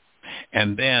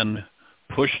and then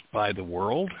pushed by the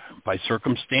world, by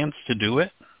circumstance to do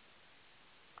it,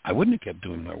 I wouldn't have kept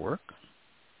doing my work.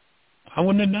 I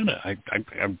wouldn't have done it. I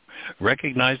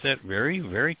recognize that very,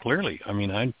 very clearly. I mean,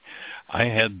 I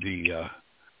had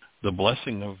the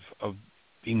blessing of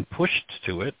being pushed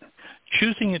to it,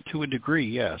 choosing it to a degree,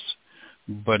 yes,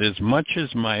 but as much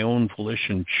as my own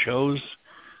volition chose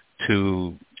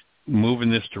to move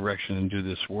in this direction and do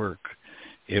this work,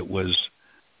 it was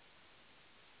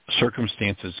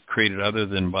circumstances created other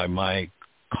than by my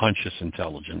conscious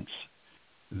intelligence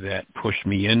that pushed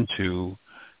me into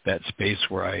that space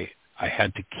where I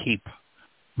had to keep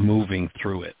moving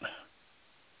through it.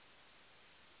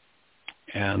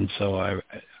 And so I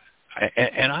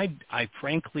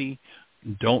frankly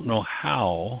don't know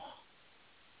how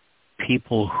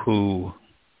people who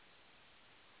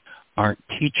aren't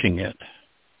teaching it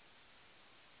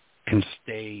can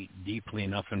stay deeply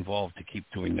enough involved to keep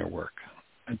doing their work.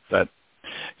 That,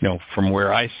 from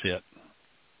where I sit,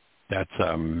 that's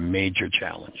a major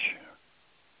challenge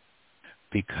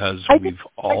because we've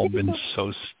all been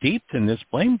so steeped in this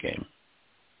blame game.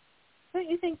 Don't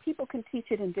you think people can teach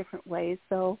it in different ways,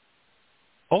 though?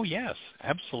 Oh, yes,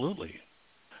 absolutely.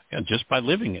 And just by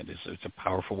living it, it's a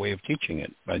powerful way of teaching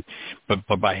it.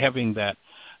 But by having that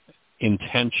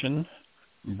intention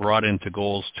brought into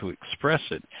goals to express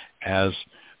it as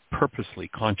purposely,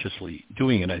 consciously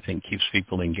doing it, I think keeps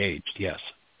people engaged, yes.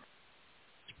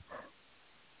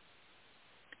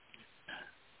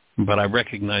 But I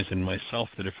recognize in myself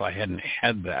that if I hadn't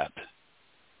had that,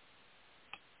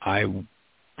 I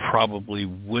probably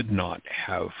would not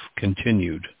have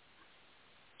continued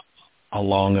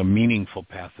along a meaningful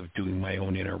path of doing my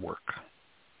own inner work.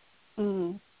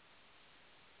 Mm.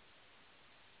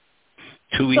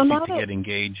 Too easy to get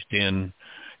engaged in,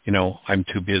 I'm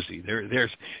too busy.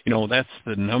 There's, that's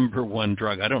the number one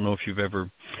drug. I don't know if you've ever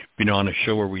been on a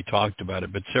show where we talked about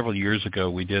it, but several years ago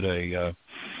we did a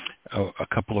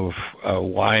couple of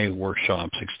Y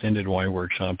workshops, extended Y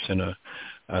workshops in a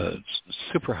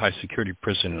super high security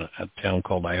prison in a town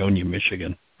called Ionia,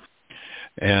 Michigan.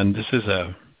 And this is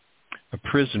a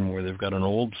prison where they've got an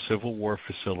old Civil War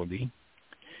facility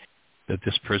that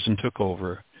this prison took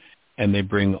over, and they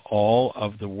bring all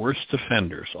of the worst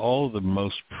offenders, all of the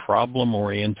most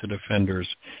problem-oriented offenders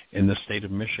in the state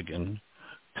of Michigan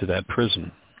to that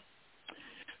prison.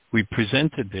 We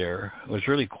presented there. It was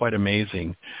really quite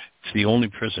amazing. It's the only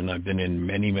prison. I've been in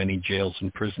many, many jails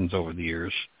and prisons over the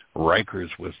years. Rikers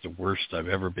was the worst I've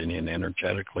ever been in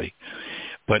energetically.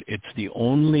 But it's the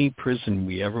only prison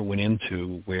we ever went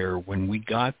into where when we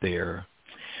got there,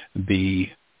 the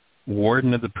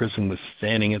warden of the prison was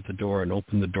standing at the door and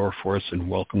opened the door for us and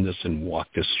welcomed us and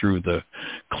walked us through the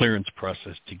clearance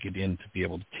process to get in to be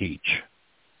able to teach.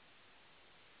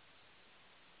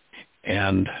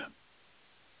 And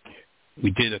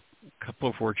we did a couple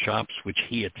of workshops, which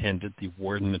he attended, the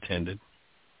warden attended.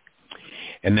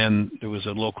 And then there was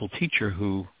a local teacher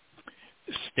who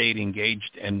stayed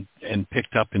engaged and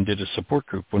picked up and did a support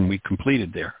group when we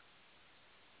completed there.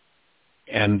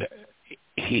 And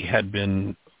he had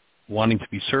been wanting to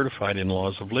be certified in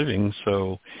laws of living,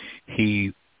 so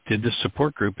he did this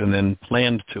support group and then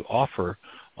planned to offer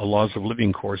a laws of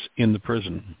living course in the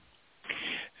prison.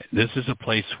 This is a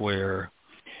place where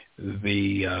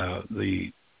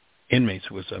the inmates,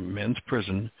 it was a men's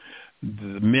prison,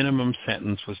 the minimum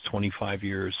sentence was 25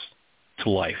 years to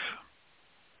life.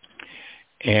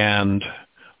 And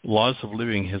laws of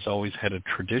living has always had a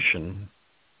tradition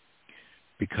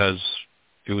because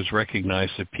it was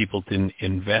recognized that people didn't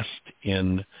invest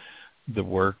in the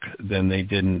work, then they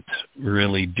didn't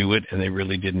really do it and they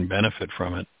really didn't benefit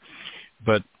from it.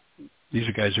 But these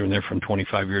are guys who are in there from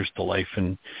 25 years to life,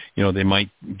 and, they might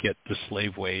get the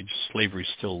slave wage. Slavery is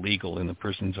still legal in the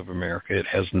prisons of America. It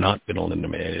has not been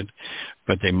eliminated,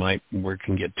 but they might work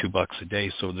and get $2 a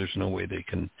day, so there's no way they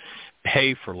can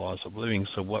pay for laws of living.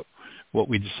 So what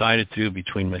we decided to do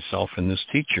between myself and this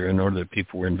teacher, in order that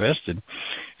people were invested,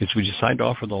 is we decided to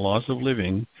offer the laws of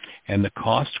living, and the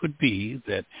cost would be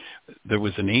that there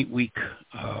was an 8-week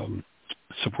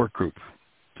support group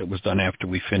that was done after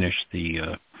we finished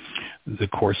the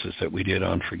courses that we did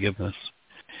on forgiveness.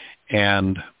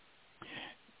 And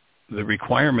the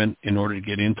requirement in order to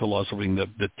get into laws of living,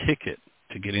 the ticket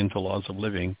to get into laws of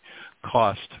living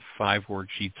cost 5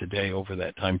 worksheets a day over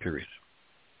that time period.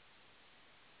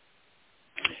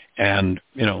 And,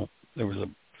 there was a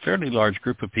fairly large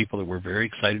group of people that were very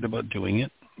excited about doing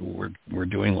it. We're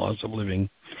doing laws of living.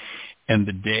 And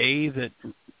the day that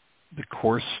the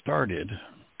course started,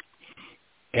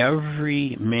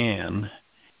 every man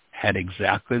had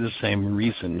exactly the same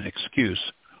excuse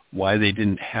why they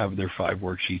didn't have their 5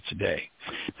 worksheets a day.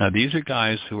 Now, these are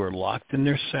guys who are locked in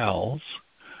their cells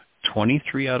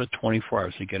 23 out of 24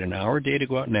 hours. They get an hour a day to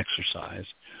go out and exercise,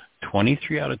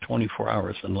 23 out of 24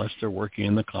 hours, unless they're working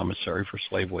in the commissary for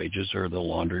slave wages or the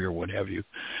laundry or what have you,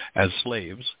 as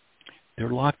slaves. They're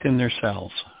locked in their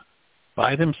cells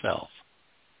by themselves.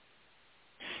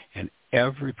 And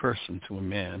every person, to a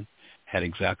man, had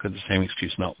exactly the same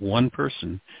excuse. Not one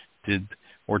person did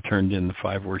or turned in the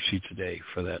 5 worksheets a day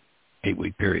for that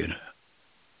 8-week period.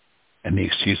 And the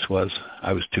excuse was,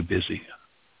 I was too busy.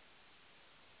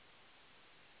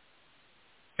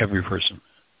 Every person.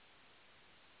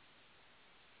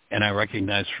 And I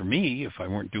recognize for me, if I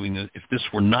weren't doing this, if this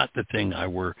were not the thing I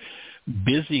were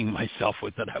busying myself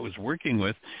with that I was working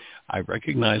with, I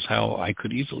recognize how I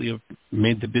could easily have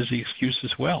made the busy excuse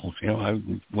as well.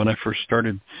 When I first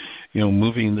started,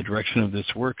 moving in the direction of this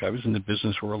work, I was in the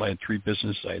business world. I had 3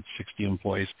 businesses. I had 60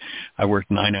 employees. I worked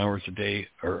 9 hours a day,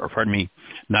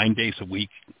 9 days a week,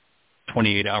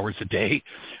 28 hours a day.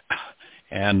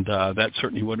 And that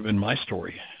certainly would have been my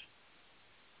story.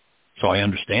 So I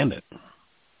understand it.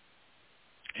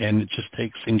 And it just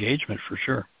takes engagement for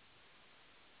sure.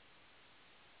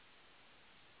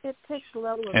 It takes a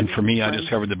level of... And for me, I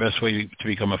discovered the best way to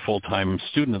become a full-time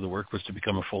student of the work was to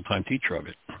become a full-time teacher of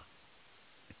it.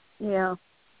 Yeah.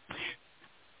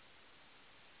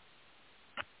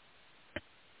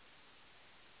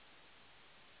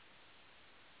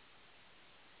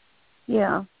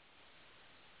 Yeah.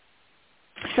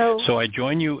 So I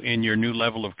join you in your new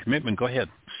level of commitment. Go ahead.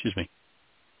 Excuse me.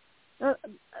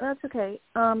 That's okay.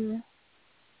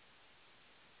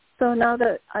 So now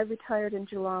that I retired in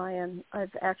July, and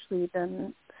I've actually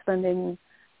been spending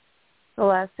the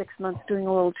last 6 months doing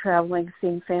a little traveling,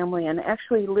 seeing family, and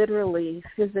actually literally,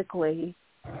 physically,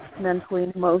 mentally,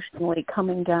 and emotionally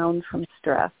coming down from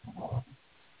stress.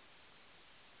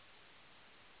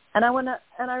 And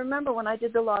I remember when I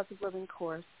did the Laws of Living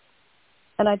course,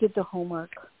 and I did the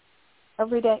homework.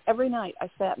 Every day, every night, I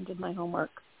sat and did my homework,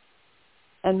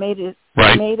 and made it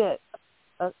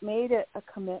a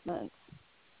commitment,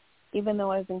 even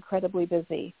though I was incredibly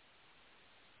busy.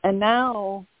 And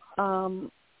now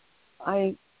I'm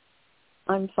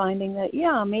finding that,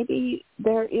 maybe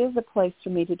there is a place for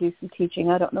me to do some teaching.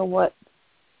 I don't know what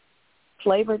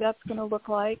flavor that's going to look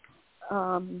like.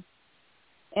 And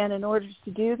in order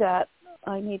to do that,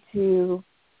 I need to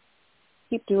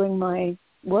keep doing my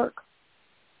work.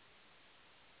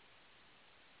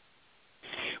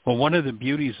 Well, one of the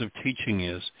beauties of teaching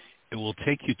is it will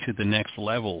take you to the next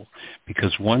level,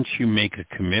 because once you make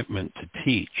a commitment to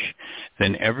teach,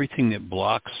 then everything that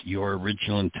blocks your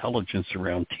original intelligence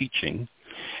around teaching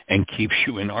and keeps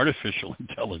you in artificial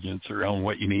intelligence around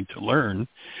what you need to learn,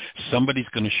 somebody's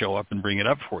going to show up and bring it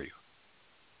up for you.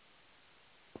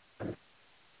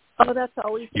 Oh, that's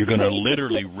always... You're going to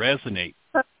literally resonate.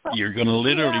 You're going to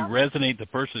literally resonate the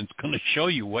person. It's going to show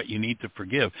you what you need to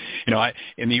forgive.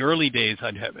 In the early days,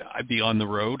 I'd be on the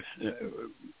road.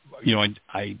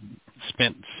 I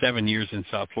spent 7 years in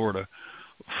South Florida,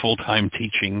 full-time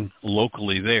teaching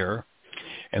locally there,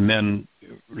 and then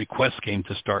requests came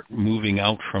to start moving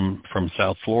out from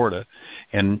South Florida.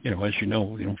 And as you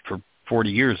know, for 40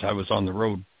 years I was on the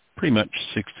road pretty much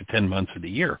 6 to 10 months of the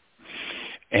year.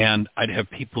 And I'd have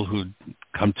people who'd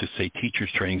come to, say, teachers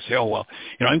training say,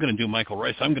 I'm going to do Michael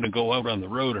Ryce. I'm going to go out on the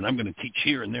road, and I'm going to teach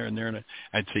here and there and there. And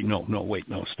I'd say, no,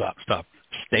 stop.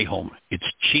 Stay home. It's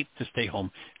cheap to stay home.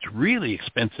 It's really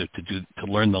expensive to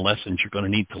learn the lessons you're going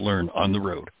to need to learn on the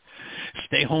road.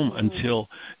 Stay home until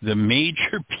the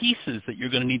major pieces that you're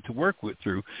going to need to work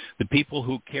through, the people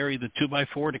who carry the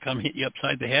 2x4 to come hit you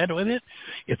upside the head with it,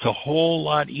 it's a whole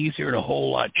lot easier and a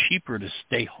whole lot cheaper to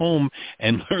stay home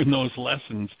and learn those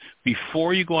lessons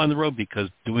before you go on the road, because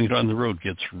doing it on the road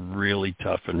gets really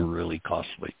tough and really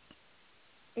costly.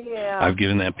 Yeah. I've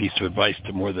given that piece of advice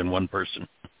to more than one person.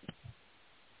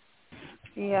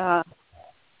 Yeah.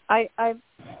 I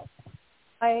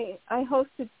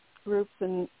hosted groups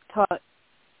and taught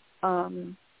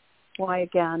Why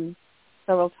Again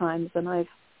several times, and I've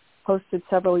hosted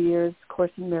several years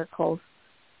Course in Miracles,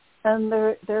 and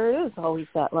there is always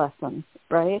that lesson,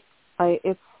 right?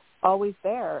 It's always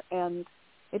there, and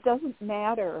it doesn't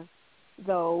matter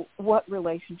though what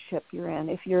relationship you're in.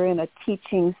 If you're in a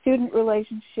teaching-student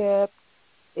relationship,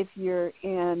 if you're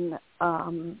in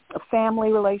a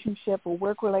family relationship, a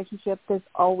work relationship, there's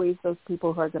always those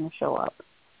people who are going to show up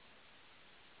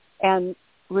and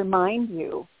remind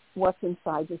you what's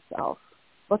inside yourself,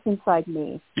 what's inside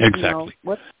me. Exactly.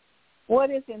 What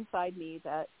is inside me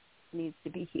that needs to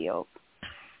be healed.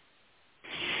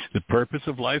 The purpose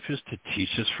of life is to teach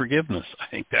us forgiveness. I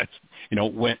think that's,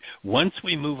 once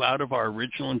we move out of our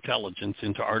original intelligence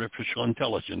into artificial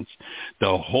intelligence,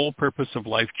 the whole purpose of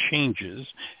life changes.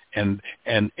 And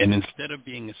instead of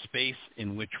being a space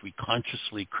in which we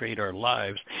consciously create our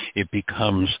lives, it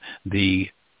becomes the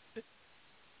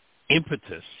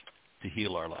impetus to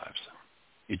heal our lives.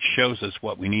 It shows us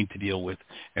what we need to deal with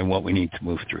and what we need to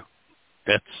move through.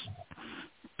 That's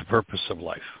the purpose of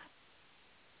life.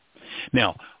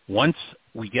 Now, once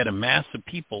we get a mass of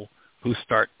people who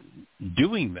start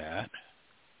doing that,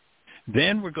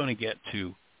 then we're going to get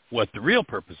to what the real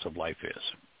purpose of life is.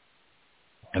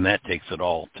 And that takes it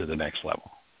all to the next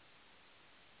level.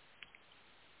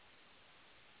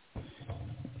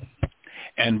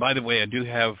 And by the way, I do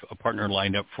have a partner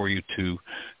lined up for you to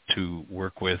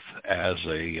work with as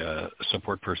a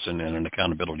support person and an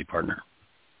accountability partner.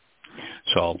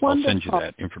 So I'll send you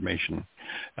that information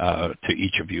to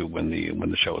each of you when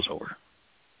the show is over.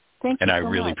 Thank you. And I so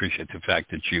really much. appreciate the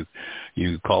fact that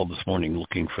you called this morning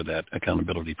looking for that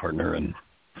accountability partner, and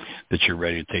that you're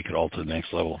ready to take it all to the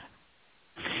next level.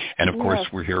 And, of course,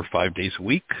 we're here 5 days a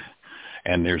week,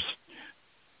 and there's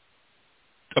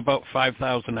about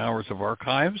 5,000 hours of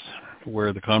archives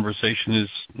where the conversation is,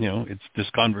 it's this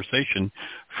conversation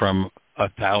from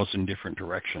 1,000 different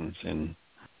directions in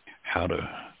how to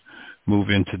move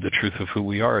into the truth of who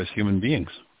we are as human beings.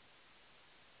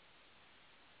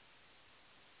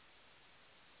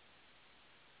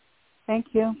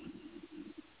 Thank you.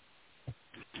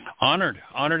 Honored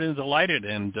and delighted,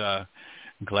 and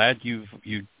glad you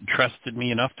trusted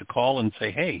me enough to call and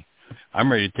say, hey,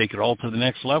 I'm ready to take it all to the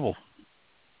next level.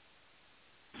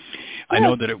 I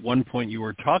know that at one point you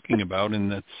were talking about,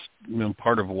 and that's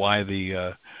part of why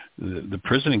the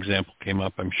prison example came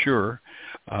up, I'm sure.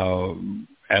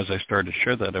 As I started to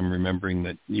share that, I'm remembering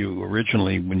that you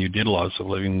originally, when you did Laws of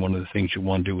Living, one of the things you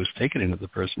want to do was take it into the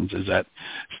prisons. Is that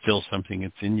still something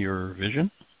that's in your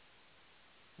vision?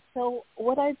 So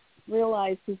what I've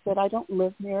realized is that I don't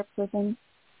live near a prison,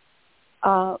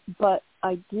 but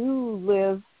I do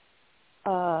live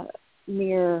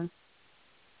near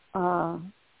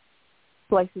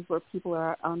places where people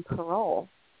are on parole.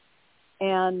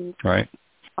 And right.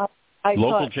 I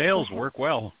local jails work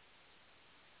well.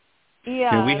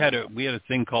 Yeah. We had a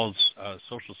thing called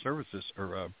social services,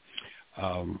 or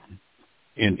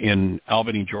in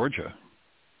Albany, Georgia,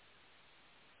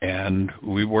 and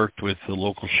we worked with the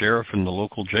local sheriff in the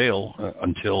local jail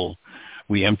until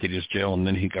we emptied his jail, and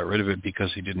then he got rid of it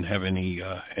because he didn't have any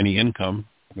income.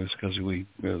 It was because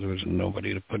there was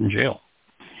nobody to put in jail.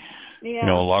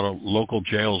 Yeah. A lot of local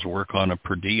jails work on a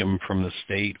per diem from the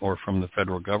state or from the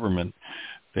federal government.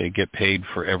 They get paid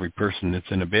for every person that's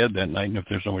in a bed that night, and if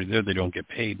there's nobody there, they don't get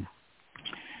paid.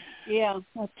 Yeah,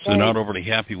 that's so they're not overly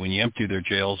happy when you empty their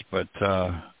jails, but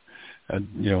if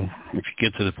you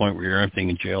get to the point where you're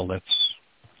emptying a jail, that's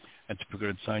a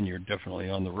good sign you're definitely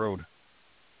on the road.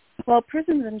 Well,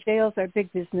 prisons and jails are big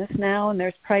business now, and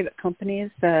there's private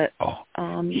companies that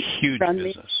huge run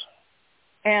business.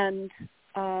 And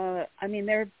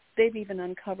they've even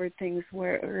uncovered things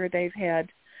where they've had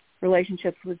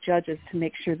relationships with judges to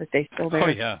make sure that they fill their Oh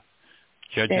yeah,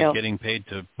 judges getting paid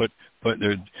to put.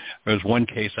 There was one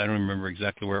case, I don't remember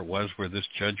exactly where it was, where this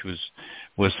judge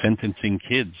was sentencing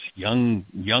kids,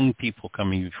 young people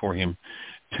coming before him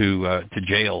to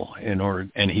jail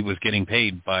and he was getting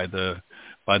paid by the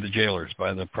jailers,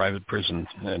 by the private prisons,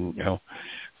 and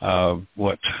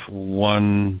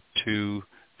 1, 2,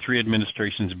 3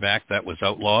 administrations back that was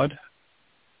outlawed.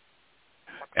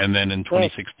 And then in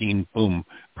 2016, boom,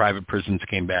 private prisons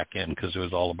came back in because it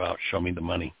was all about show me the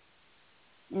money.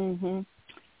 Mhm.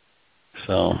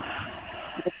 So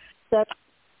that's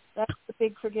the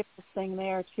big forgiveness thing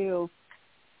there too.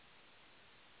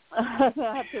 I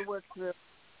have to work through,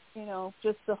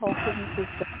 just the whole prison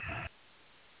system.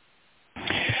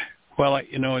 Well,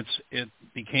 it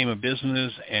became a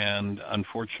business, and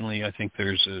unfortunately, I think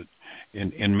there's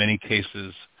in many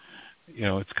cases,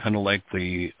 it's kind of like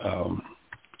the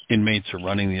inmates are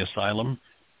running the asylum,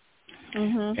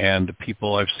 and the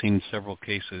people, I've seen several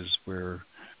cases where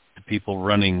the people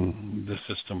running the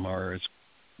system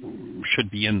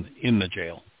should be in the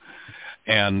jail.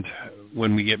 And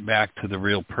when we get back to the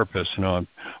real purpose,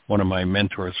 one of my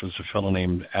mentors was a fellow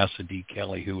named Asa D.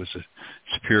 Kelly, who was a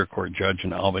Superior Court judge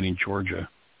in Albany, Georgia.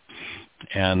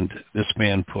 And this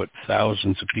man put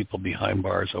thousands of people behind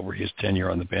bars over his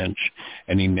tenure on the bench,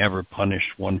 and he never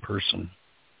punished one person.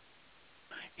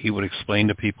 He would explain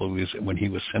to people when he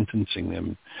was sentencing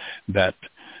them that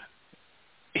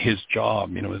his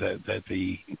job, that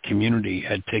the community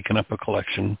had taken up a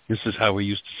collection. This is how we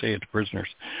used to say it to prisoners.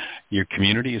 Your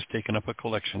community has taken up a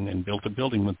collection and built a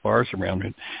building with bars around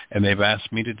it, and they've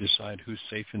asked me to decide who's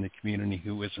safe in the community,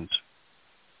 who isn't.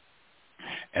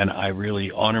 And I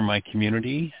really honor my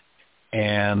community,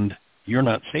 and you're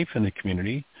not safe in the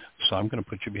community, so I'm going to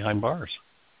put you behind bars.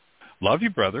 Love you,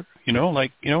 brother,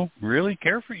 really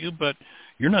care for you, but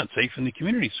you're not safe in the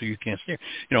community, so you can't stay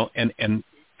here. And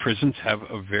prisons have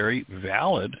a very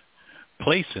valid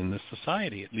place in the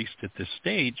society, at least at this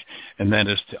stage, and that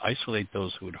is to isolate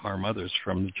those who would harm others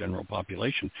from the general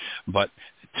population. But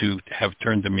to have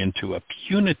turned them into a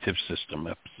punitive system,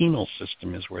 a penal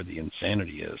system, is where the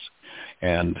insanity is.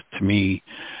 And to me,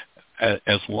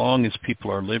 as long as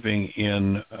people are living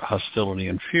in hostility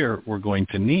and fear, we're going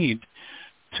to need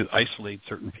to isolate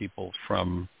certain people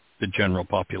from the general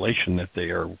population that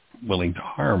they are willing to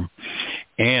harm.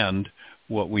 And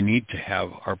what we need to have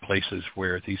are places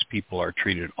where these people are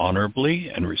treated honorably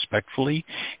and respectfully,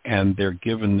 and they're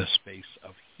given the space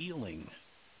of healing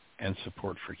and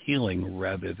support for healing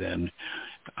rather than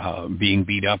being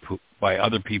beat up by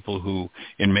other people who,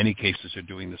 in many cases, are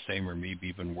doing the same or maybe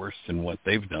even worse than what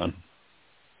they've done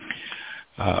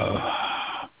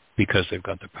because they've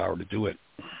got the power to do it.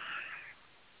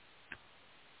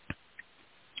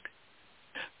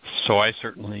 So I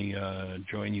certainly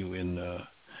join you in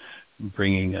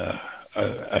bringing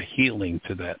a healing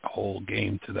to that whole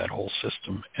game, to that whole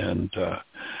system, and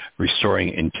restoring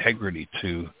integrity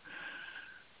to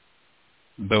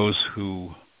those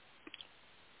who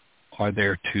are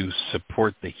there to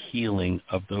support the healing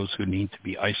of those who need to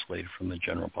be isolated from the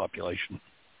general population.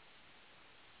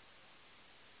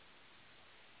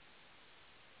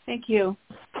 Thank you.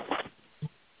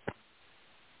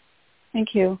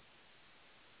 Thank you.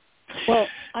 Well,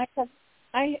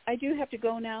 I do have to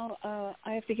go now.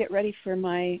 I have to get ready for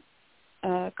my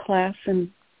class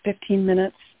in 15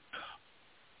 minutes.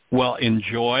 Well,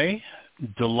 enjoy.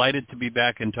 Delighted to be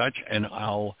back in touch, and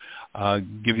I'll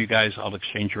give you guys, I'll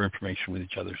exchange your information with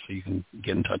each other so you can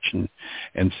get in touch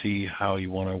and see how you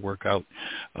want to work out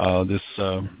this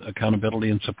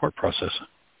accountability and support process.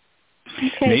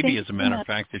 Okay, maybe, as a matter of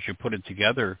fact, as you put it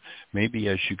together, maybe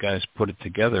as you guys put it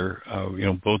together,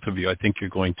 both of you, I think you're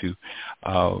going to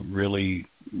really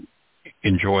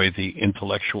enjoy the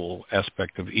intellectual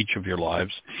aspect of each of your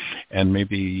lives, and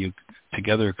maybe you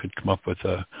together could come up with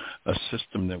a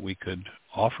system that we could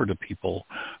offer to people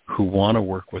who want to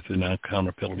work with an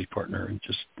accountability partner, and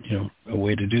just, a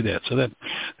way to do that. So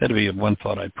that'd be one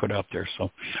thought I'd put out there.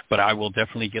 So, but I will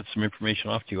definitely get some information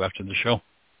off to you after the show.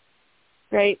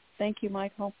 Great. Thank you,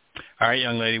 Michael. All right,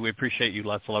 young lady, we appreciate you.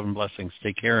 Lots of love and blessings.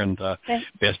 Take care, and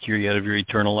best year yet of your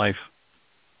eternal life.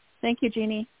 Thank you,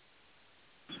 Jeanie.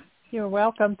 You're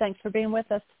welcome. Thanks for being with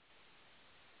us.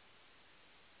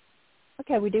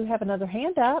 Okay, we do have another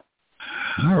hand up.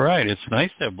 All right. It's nice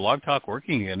to have Blog Talk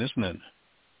working again, isn't it?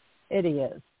 It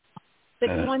is.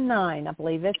 619, I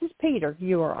believe. This is Peter.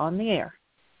 You are on the air.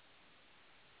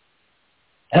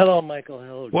 Hello, Michael.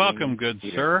 Hello, Jeanie. Welcome, good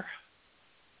Peter. sir.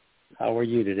 How are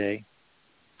you today?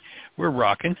 We're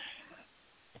rocking.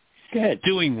 Good.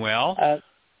 Doing well.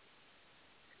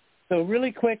 So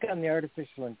really quick on the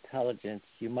artificial intelligence,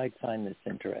 you might find this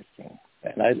interesting.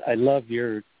 And I love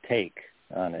your take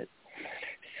on it.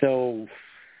 So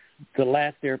the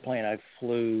last airplane I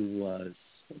flew was,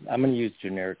 I'm going to use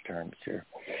generic terms here,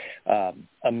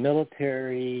 a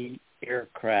military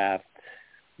aircraft,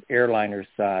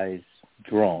 airliner-size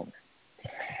drone.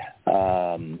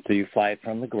 So you fly it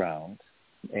from the ground,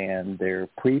 and they're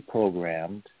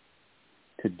pre-programmed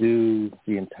to do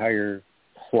the entire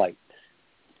flight.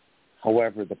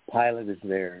 However, the pilot is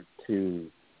there to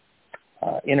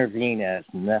intervene as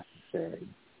necessary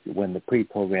when the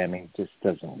pre-programming just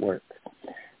doesn't work.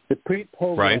 The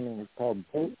pre-programming is called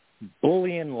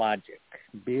Boolean logic,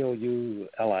 Boulian,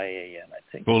 I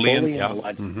think. Boolean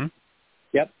logic. Mm-hmm.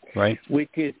 Yep. Right. Which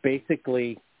is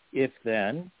basically if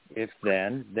then,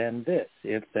 then this.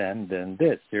 If then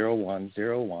this. 0, 1,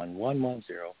 0, 1, 1, 1,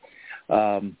 0.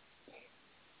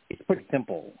 It's pretty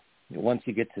simple. Once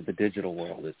you get to the digital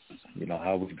world, it's,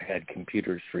 how we've had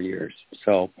computers for years.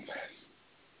 So,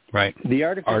 right. The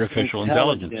artificial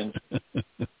intelligence.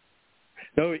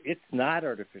 No, it's not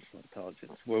artificial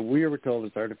intelligence. What we were told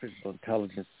is artificial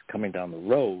intelligence coming down the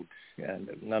road, and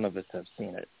none of us have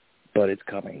seen it, but it's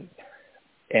coming.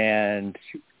 And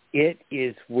it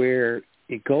is where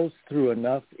it goes through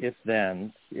enough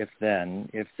if-thens, if then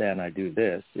I do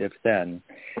this, if then,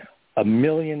 a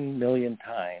million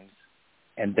times,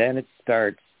 and then it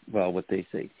starts, what they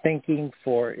say, thinking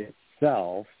for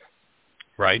itself,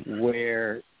 right?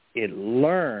 Where it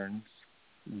learns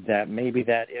that maybe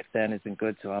that if-then isn't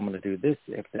good, so I'm going to do this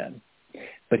if-then.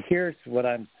 But here's what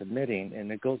I'm submitting,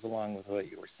 and it goes along with what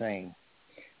you were saying.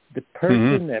 The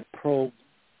person that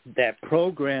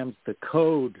programs the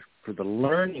code for the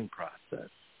learning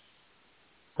process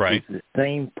is the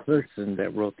same person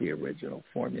that wrote the original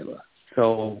formula.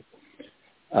 So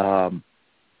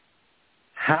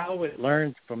how it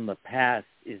learns from the past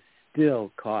is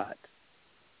still caught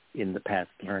in the past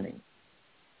learning,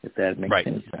 if that makes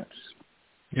any sense.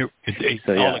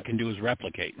 All it can do is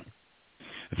replicate.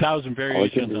 1,000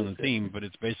 variations on the theme, but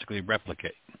it's basically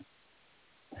replicate.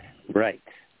 Right.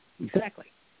 Exactly.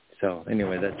 So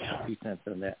anyway, that's 2 cents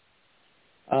on that.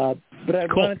 But I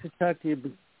wanted to talk to you,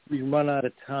 but we run out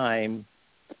of time.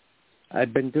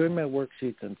 I've been doing my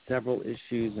worksheets on several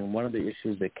issues, and one of the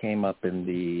issues that came up in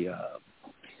the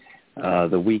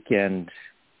weekend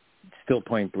still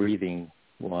point breathing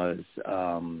was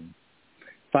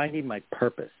finding my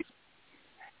purpose.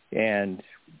 And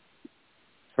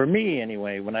for me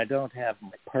anyway, when I don't have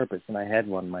my purpose, and I had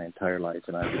one my entire life,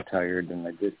 and I retired, and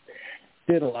I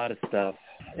did a lot of stuff,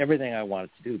 everything I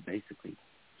wanted to do, basically.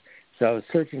 So I was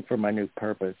searching for my new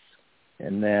purpose,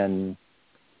 and then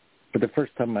for the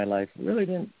first time in my life, I really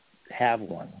didn't have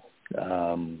one.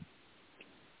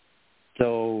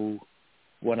 So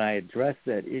when I addressed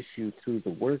that issue through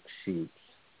the worksheets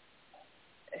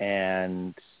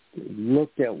and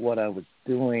looked at what I was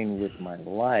doing with my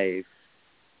life,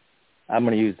 I'm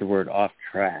going to use the word off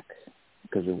track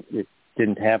because it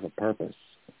didn't have a purpose.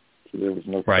 So there was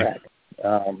no track.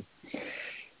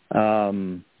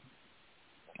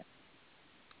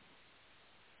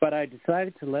 But I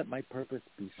decided to let my purpose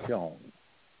be shown,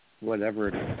 whatever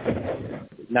it is.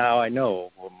 Now I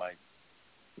know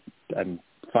I'm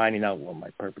finding out what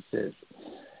my purpose is.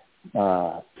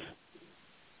 But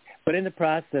in the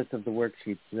process of the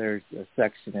worksheets, there's a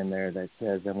section in there that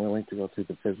says, I'm willing to go through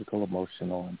the physical,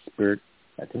 emotional, and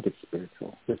I think it's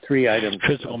spiritual. The three items.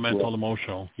 Physical, mental,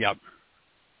 emotional. Yep.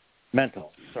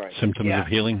 Mental, sorry. Symptoms of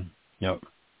healing. Yep.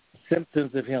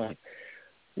 Symptoms of healing.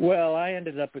 Well, I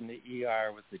ended up in the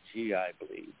ER with the GI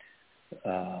bleed.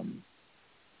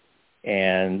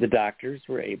 And the doctors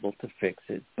were able to fix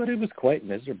it, but it was quite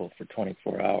miserable for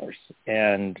 24 hours.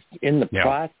 And in the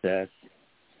process,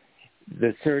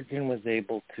 the surgeon was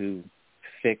able to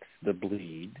fix the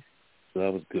bleed, so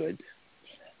that was good.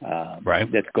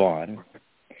 That's gone.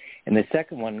 And the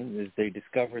second one is they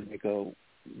go,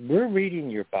 we're reading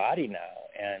your body now,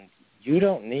 and you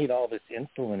don't need all this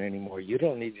insulin anymore. You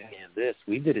don't need any of this.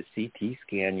 We did a CT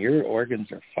scan. Your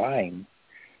organs are fine.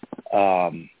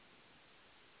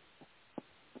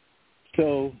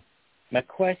 So my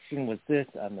question was this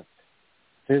on the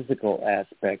physical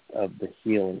aspect of the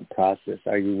healing process.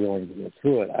 Are you willing to go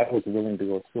through it? I was willing to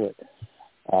go through it.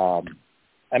 I was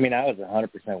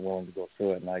 100% willing to go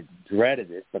through it, and I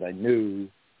dreaded it, but I knew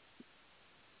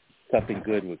something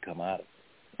good would come out of it.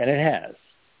 And it has.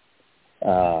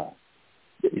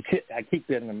 I keep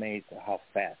getting amazed at how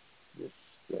fast this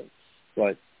goes.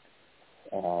 But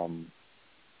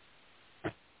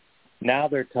now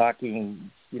they're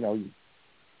talking,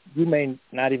 you may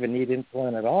not even need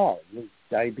insulin at all. Your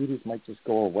diabetes might just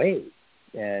go away.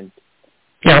 And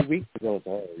 2 weeks ago,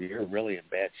 you're really in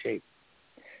bad shape.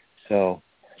 So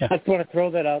I just want to throw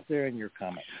that out there in your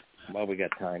comments while we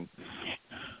got time.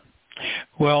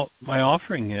 Well, my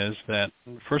offering is that,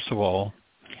 first of all,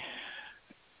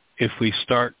 if we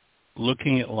start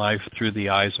looking at life through the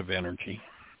eyes of energy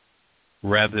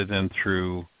rather than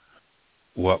through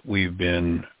what we've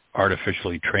been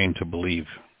artificially trained to believe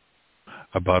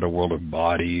about a world of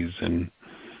bodies and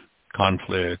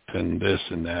conflict and this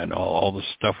and that, and all the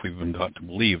stuff we've been taught to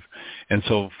believe. And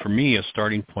so for me, a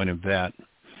starting point of that,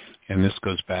 and this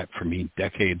goes back for me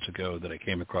decades ago that I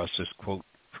came across this quote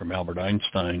from Albert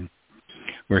Einstein,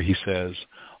 where he says,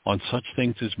 on such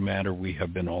things as matter we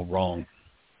have been all wrong.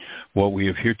 What we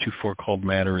have heretofore called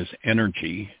matter is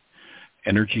energy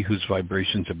whose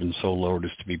vibrations have been so lowered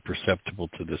as to be perceptible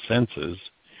to the senses.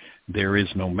 There is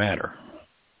no matter.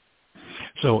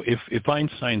 So if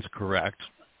Einstein's correct,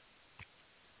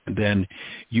 then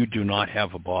you do not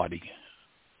have a body.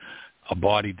 A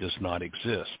body does not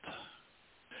exist.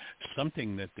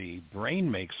 Something that the brain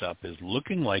makes up is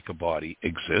looking like a body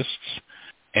exists,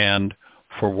 and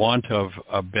for want of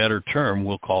a better term,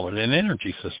 we'll call it an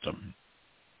energy system.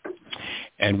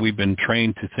 And we've been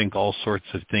trained to think all sorts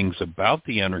of things about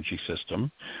the energy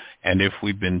system, and if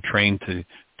we've been trained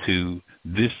to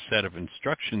this set of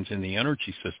instructions in the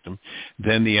energy system,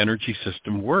 then the energy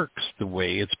system works the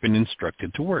way it's been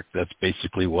instructed to work. That's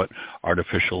basically what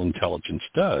artificial intelligence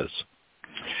does.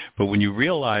 But when you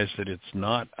realize that it's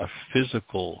not a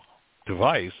physical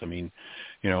device, the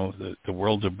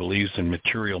world that believes in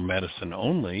material medicine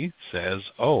only says,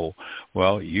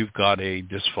 you've got a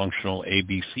dysfunctional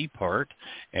ABC part,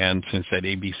 and since that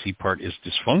ABC part is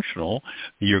dysfunctional,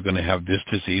 you're going to have this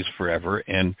disease forever,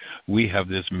 and we have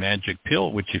this magic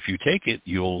pill, which if you take it,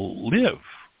 you'll live.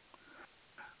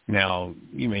 Now,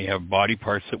 you may have body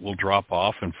parts that will drop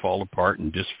off and fall apart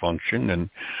and dysfunction, and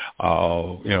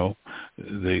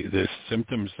the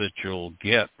symptoms that you'll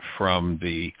get from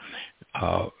the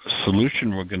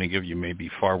solution we're going to give you may be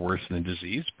far worse than the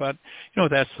disease, but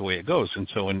that's the way it goes. And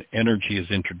so an energy is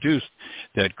introduced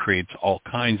that creates all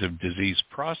kinds of disease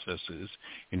processes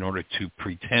in order to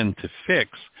pretend to fix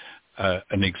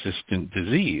an existent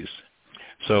disease.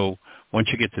 So once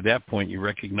you get to that point, you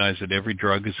recognize that every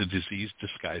drug is a disease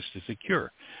disguised as a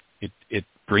cure. It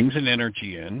brings an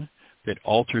energy in that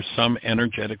alters some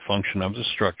energetic function of the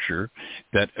structure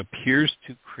that appears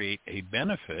to create a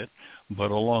benefit,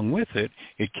 but along with it,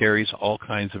 it carries all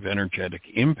kinds of energetic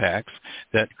impacts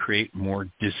that create more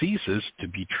diseases to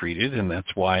be treated, and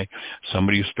that's why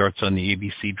somebody who starts on the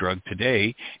ABC drug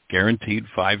today, guaranteed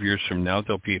 5 years from now,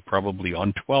 they'll be probably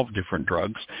on 12 different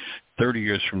drugs. 30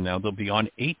 years from now, they'll be on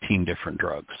 18 different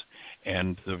drugs.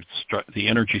 And the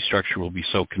energy structure will be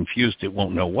so confused it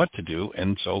won't know what to do,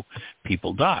 and so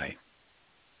people die.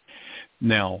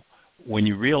 Now, when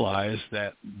you realize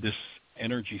that this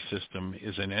energy system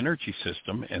is an energy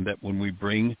system, and that when we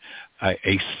bring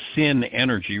a sin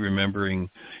energy,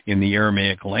 remembering in the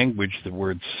Aramaic language the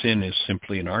word sin is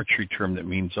simply an archery term that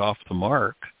means off the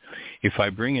mark, if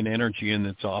I bring an energy in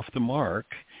that's off the mark,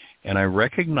 and I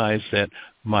recognize that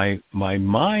my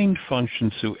mind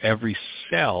functions through every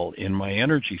cell in my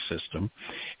energy system,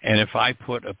 and if I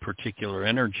put a particular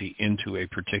energy into a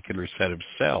particular set of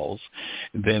cells,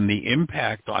 then the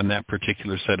impact on that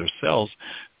particular set of cells,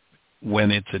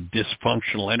 when it's a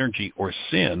dysfunctional energy or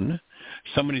sin,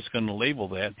 somebody's going to label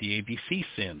that the ABC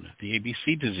sin, the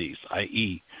ABC disease,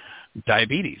 i.e.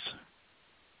 diabetes.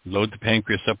 Load the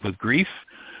pancreas up with grief,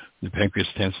 the pancreas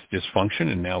tends to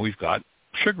dysfunction, and now we've got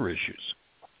sugar issues.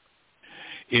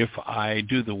 If I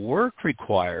do the work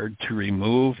required to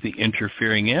remove the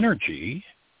interfering energy,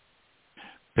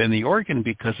 then the organ,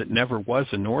 because it never was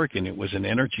an organ, it was an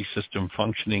energy system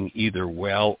functioning either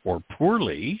well or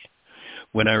poorly,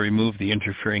 when I remove the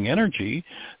interfering energy,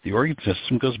 the organ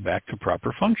system goes back to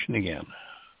proper function again.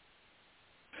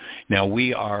 Now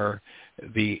we are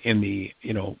in the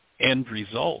end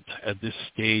result at this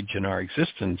stage in our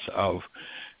existence of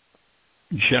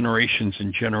generations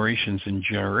and generations and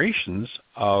generations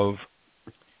of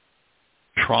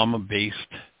trauma-based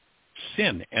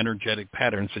sin, energetic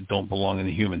patterns that don't belong in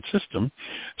the human system.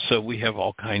 So we have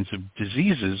all kinds of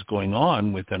diseases going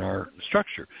on within our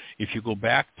structure. If you go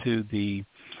back to the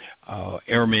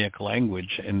Aramaic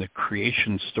language and the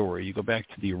creation story, you go back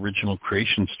to the original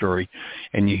creation story,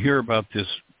 and you hear about this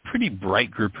pretty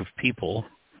bright group of people,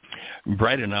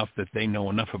 bright enough that they know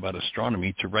enough about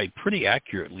astronomy to write pretty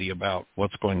accurately about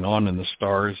what's going on in the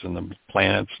stars and the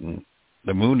planets and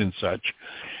the moon and such.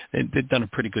 They've done a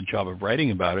pretty good job of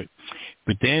writing about it.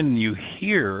 But then you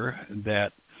hear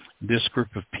that this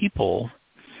group of people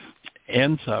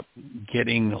ends up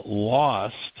getting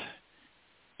lost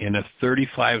in a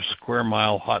 35 square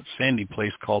mile hot sandy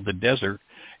place called the desert,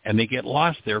 and they get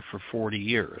lost there for 40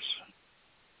 years.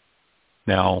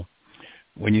 Now,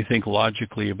 when you think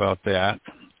logically about that,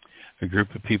 a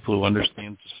group of people who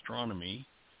understands astronomy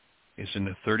is in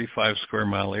a 35 square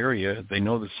mile area. They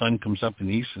know the sun comes up in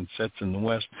the east and sets in the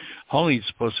west. How long is it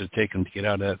supposed to take them to get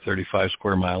out of that 35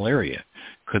 square mile area?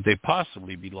 Could they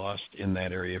possibly be lost in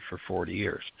that area for 40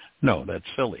 years? No, that's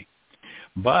silly.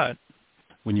 But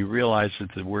when you realize that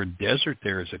the word desert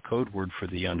there is a code word for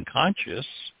the unconscious,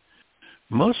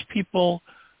 most people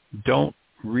don't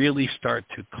really start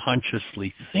to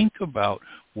consciously think about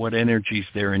what energies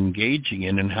they're engaging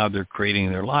in and how they're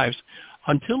creating their lives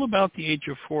until about the age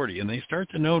of 40. And they start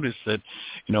to notice that,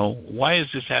 why is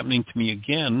this happening to me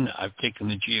again? I've taken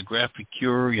the geographic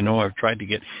cure, I try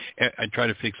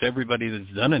to fix everybody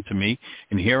that's done it to me,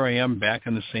 and here I am back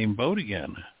in the same boat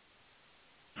again.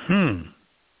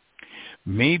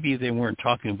 Maybe they weren't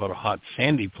talking about a hot,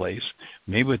 sandy place.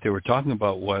 Maybe what they were talking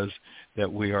about was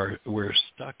that we're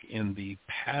stuck in the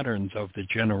patterns of the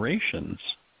generations.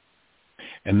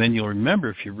 And then you'll remember,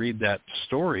 if you read that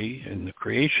story in the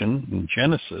creation, in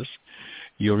Genesis,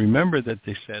 you'll remember that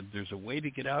they said there's a way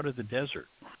to get out of the desert.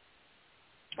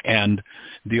 And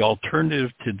the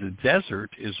alternative to the desert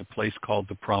is a place called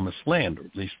the Promised Land, or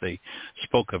at least they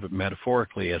spoke of it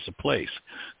metaphorically as a place.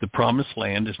 The Promised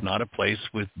Land is not a place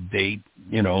with date,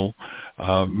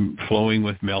 flowing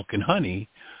with milk and honey.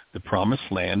 The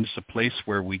Promised Land is a place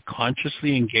where we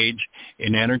consciously engage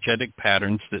in energetic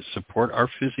patterns that support our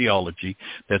physiology,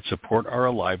 that support our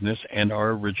aliveness and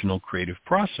our original creative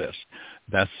process.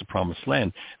 That's the Promised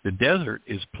Land. The desert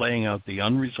is playing out the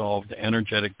unresolved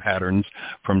energetic patterns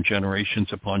from generations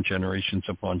upon generations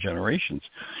upon generations.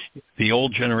 The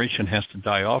old generation has to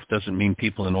die off doesn't mean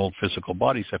people in old physical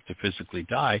bodies have to physically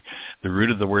die. The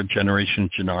root of the word generation,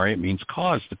 generare, it means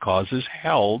cause. The cause is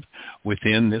held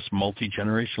within this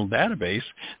multi-generational database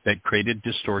that created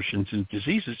distortions and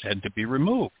diseases had to be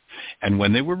removed. And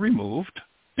when they were removed,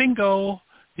 bingo,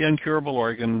 the incurable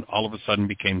organ all of a sudden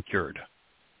became cured.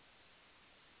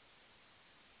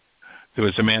 There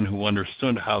was a man who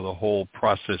understood how the whole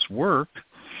process worked,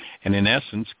 And in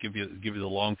essence, give you the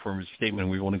long form of the statement.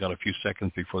 We've only got a few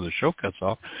seconds before the show cuts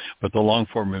off, but the long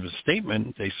form of the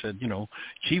statement, they said,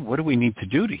 gee, what do we need to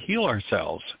do to heal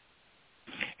ourselves?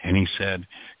 And he said,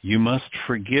 you must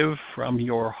forgive from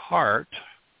your heart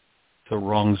the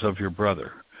wrongs of your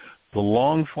brother. The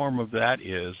long form of that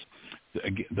is,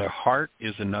 the heart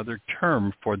is another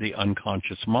term for the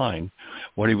unconscious mind.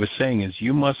 What he was saying is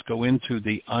you must go into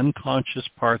the unconscious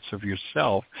parts of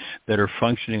yourself that are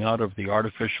functioning out of the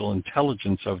artificial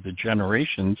intelligence of the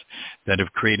generations that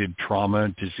have created trauma,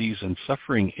 disease, and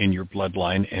suffering in your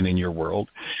bloodline and in your world.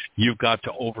 You've got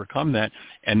to overcome that.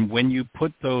 And when you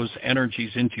put those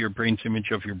energies into your brain's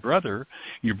image of your brother's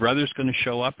going to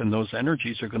show up, and those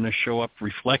energies are going to show up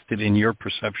reflected in your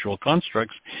perceptual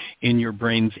constructs in your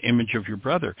brain's image of your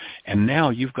brother. And now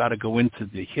you've got to go into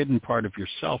the hidden part of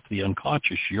yourself, the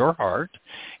unconscious, your heart,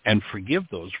 and forgive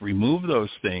those, remove those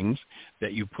things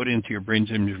that you put into your brain's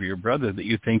image of your brother that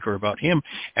you think are about him.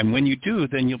 And when you do,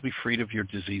 then you'll be freed of your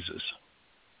diseases.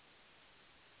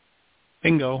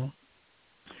 Bingo.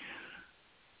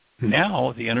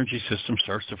 Now the energy system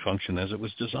starts to function as it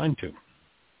was designed to.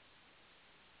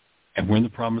 And we're in the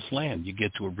promised land. You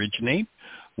get to originate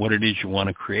what it is you want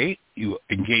to create. You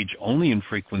engage only in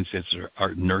frequencies that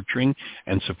are nurturing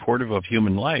and supportive of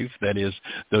human life. That is,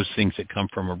 those things that come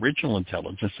from original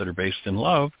intelligence that are based in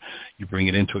love. You bring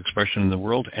it into expression in the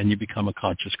world, and you become a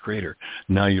conscious creator.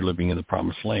 Now you're living in the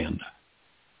promised land.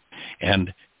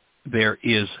 And there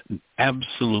is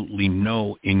absolutely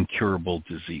no incurable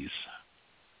disease,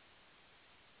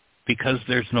 because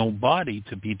there's no body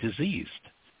to be diseased.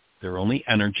 They're only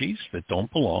energies that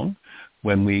don't belong.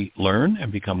 When we learn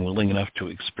and become willing enough to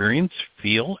experience,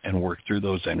 feel, and work through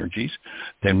those energies,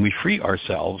 then we free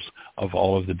ourselves of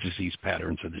all of the disease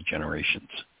patterns of the generations.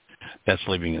 That's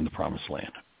living in the promised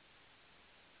land.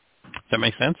 Does that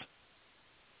make sense?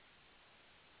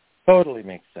 Totally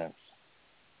makes sense.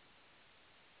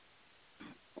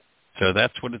 So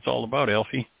that's what it's all about,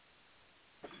 Elfie.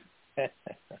 It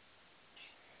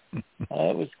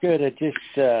was good. It just...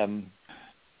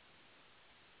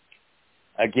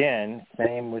 Again,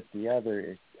 same with the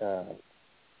other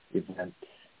event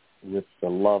with the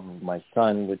love of my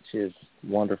son, which is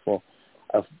wonderful.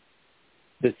 Of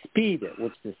the speed at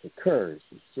which this occurs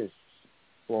is just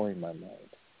blowing my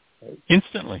mind.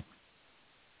 Instantly.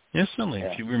 Yeah.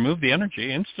 If you remove the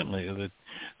energy, instantly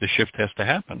the shift has to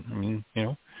happen. I mean,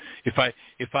 if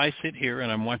I sit here and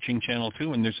I'm watching Channel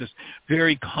 2 and there's this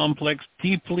very complex,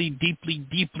 deeply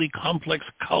complex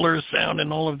color, sound,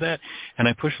 and all of that, and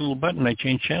I push a little button and I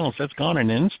change channels, that's gone in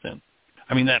an instant.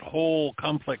 I mean, that whole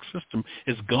complex system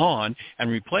is gone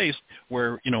and replaced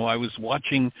where, I was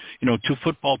watching, 2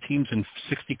 football teams and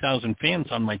 60,000 fans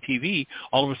on my TV.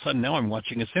 All of a sudden now I'm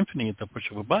watching a symphony at the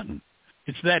push of a button.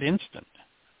 It's that instant.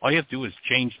 All you have to do is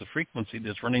change the frequency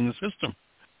that's running the system.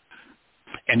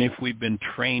 And if we've been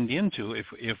trained into,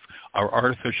 if our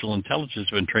artificial intelligence has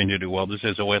been trained to do, well, this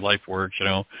is the way life works,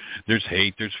 there's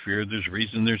hate, there's fear, there's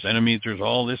reason, there's enemies, there's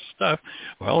all this stuff.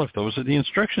 Well, if those are the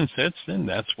instruction sets, then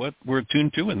that's what we're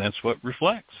attuned to, and that's what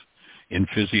reflects in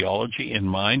physiology, in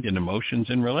mind, in emotions,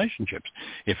 in relationships.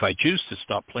 If I choose to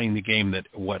stop playing the game that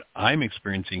what I'm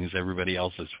experiencing is everybody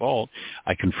else's fault,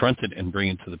 I confront it and bring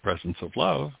it to the presence of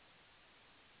love,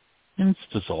 and it's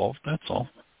dissolved, that's all.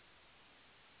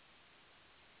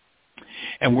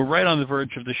 And we're right on the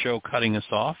verge of the show cutting us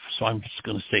off, so I'm just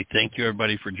going to say thank you,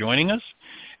 everybody, for joining us.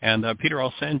 And, Peter,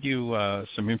 I'll send you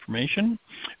some information.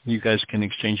 You guys can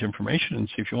exchange information and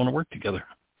see if you want to work together.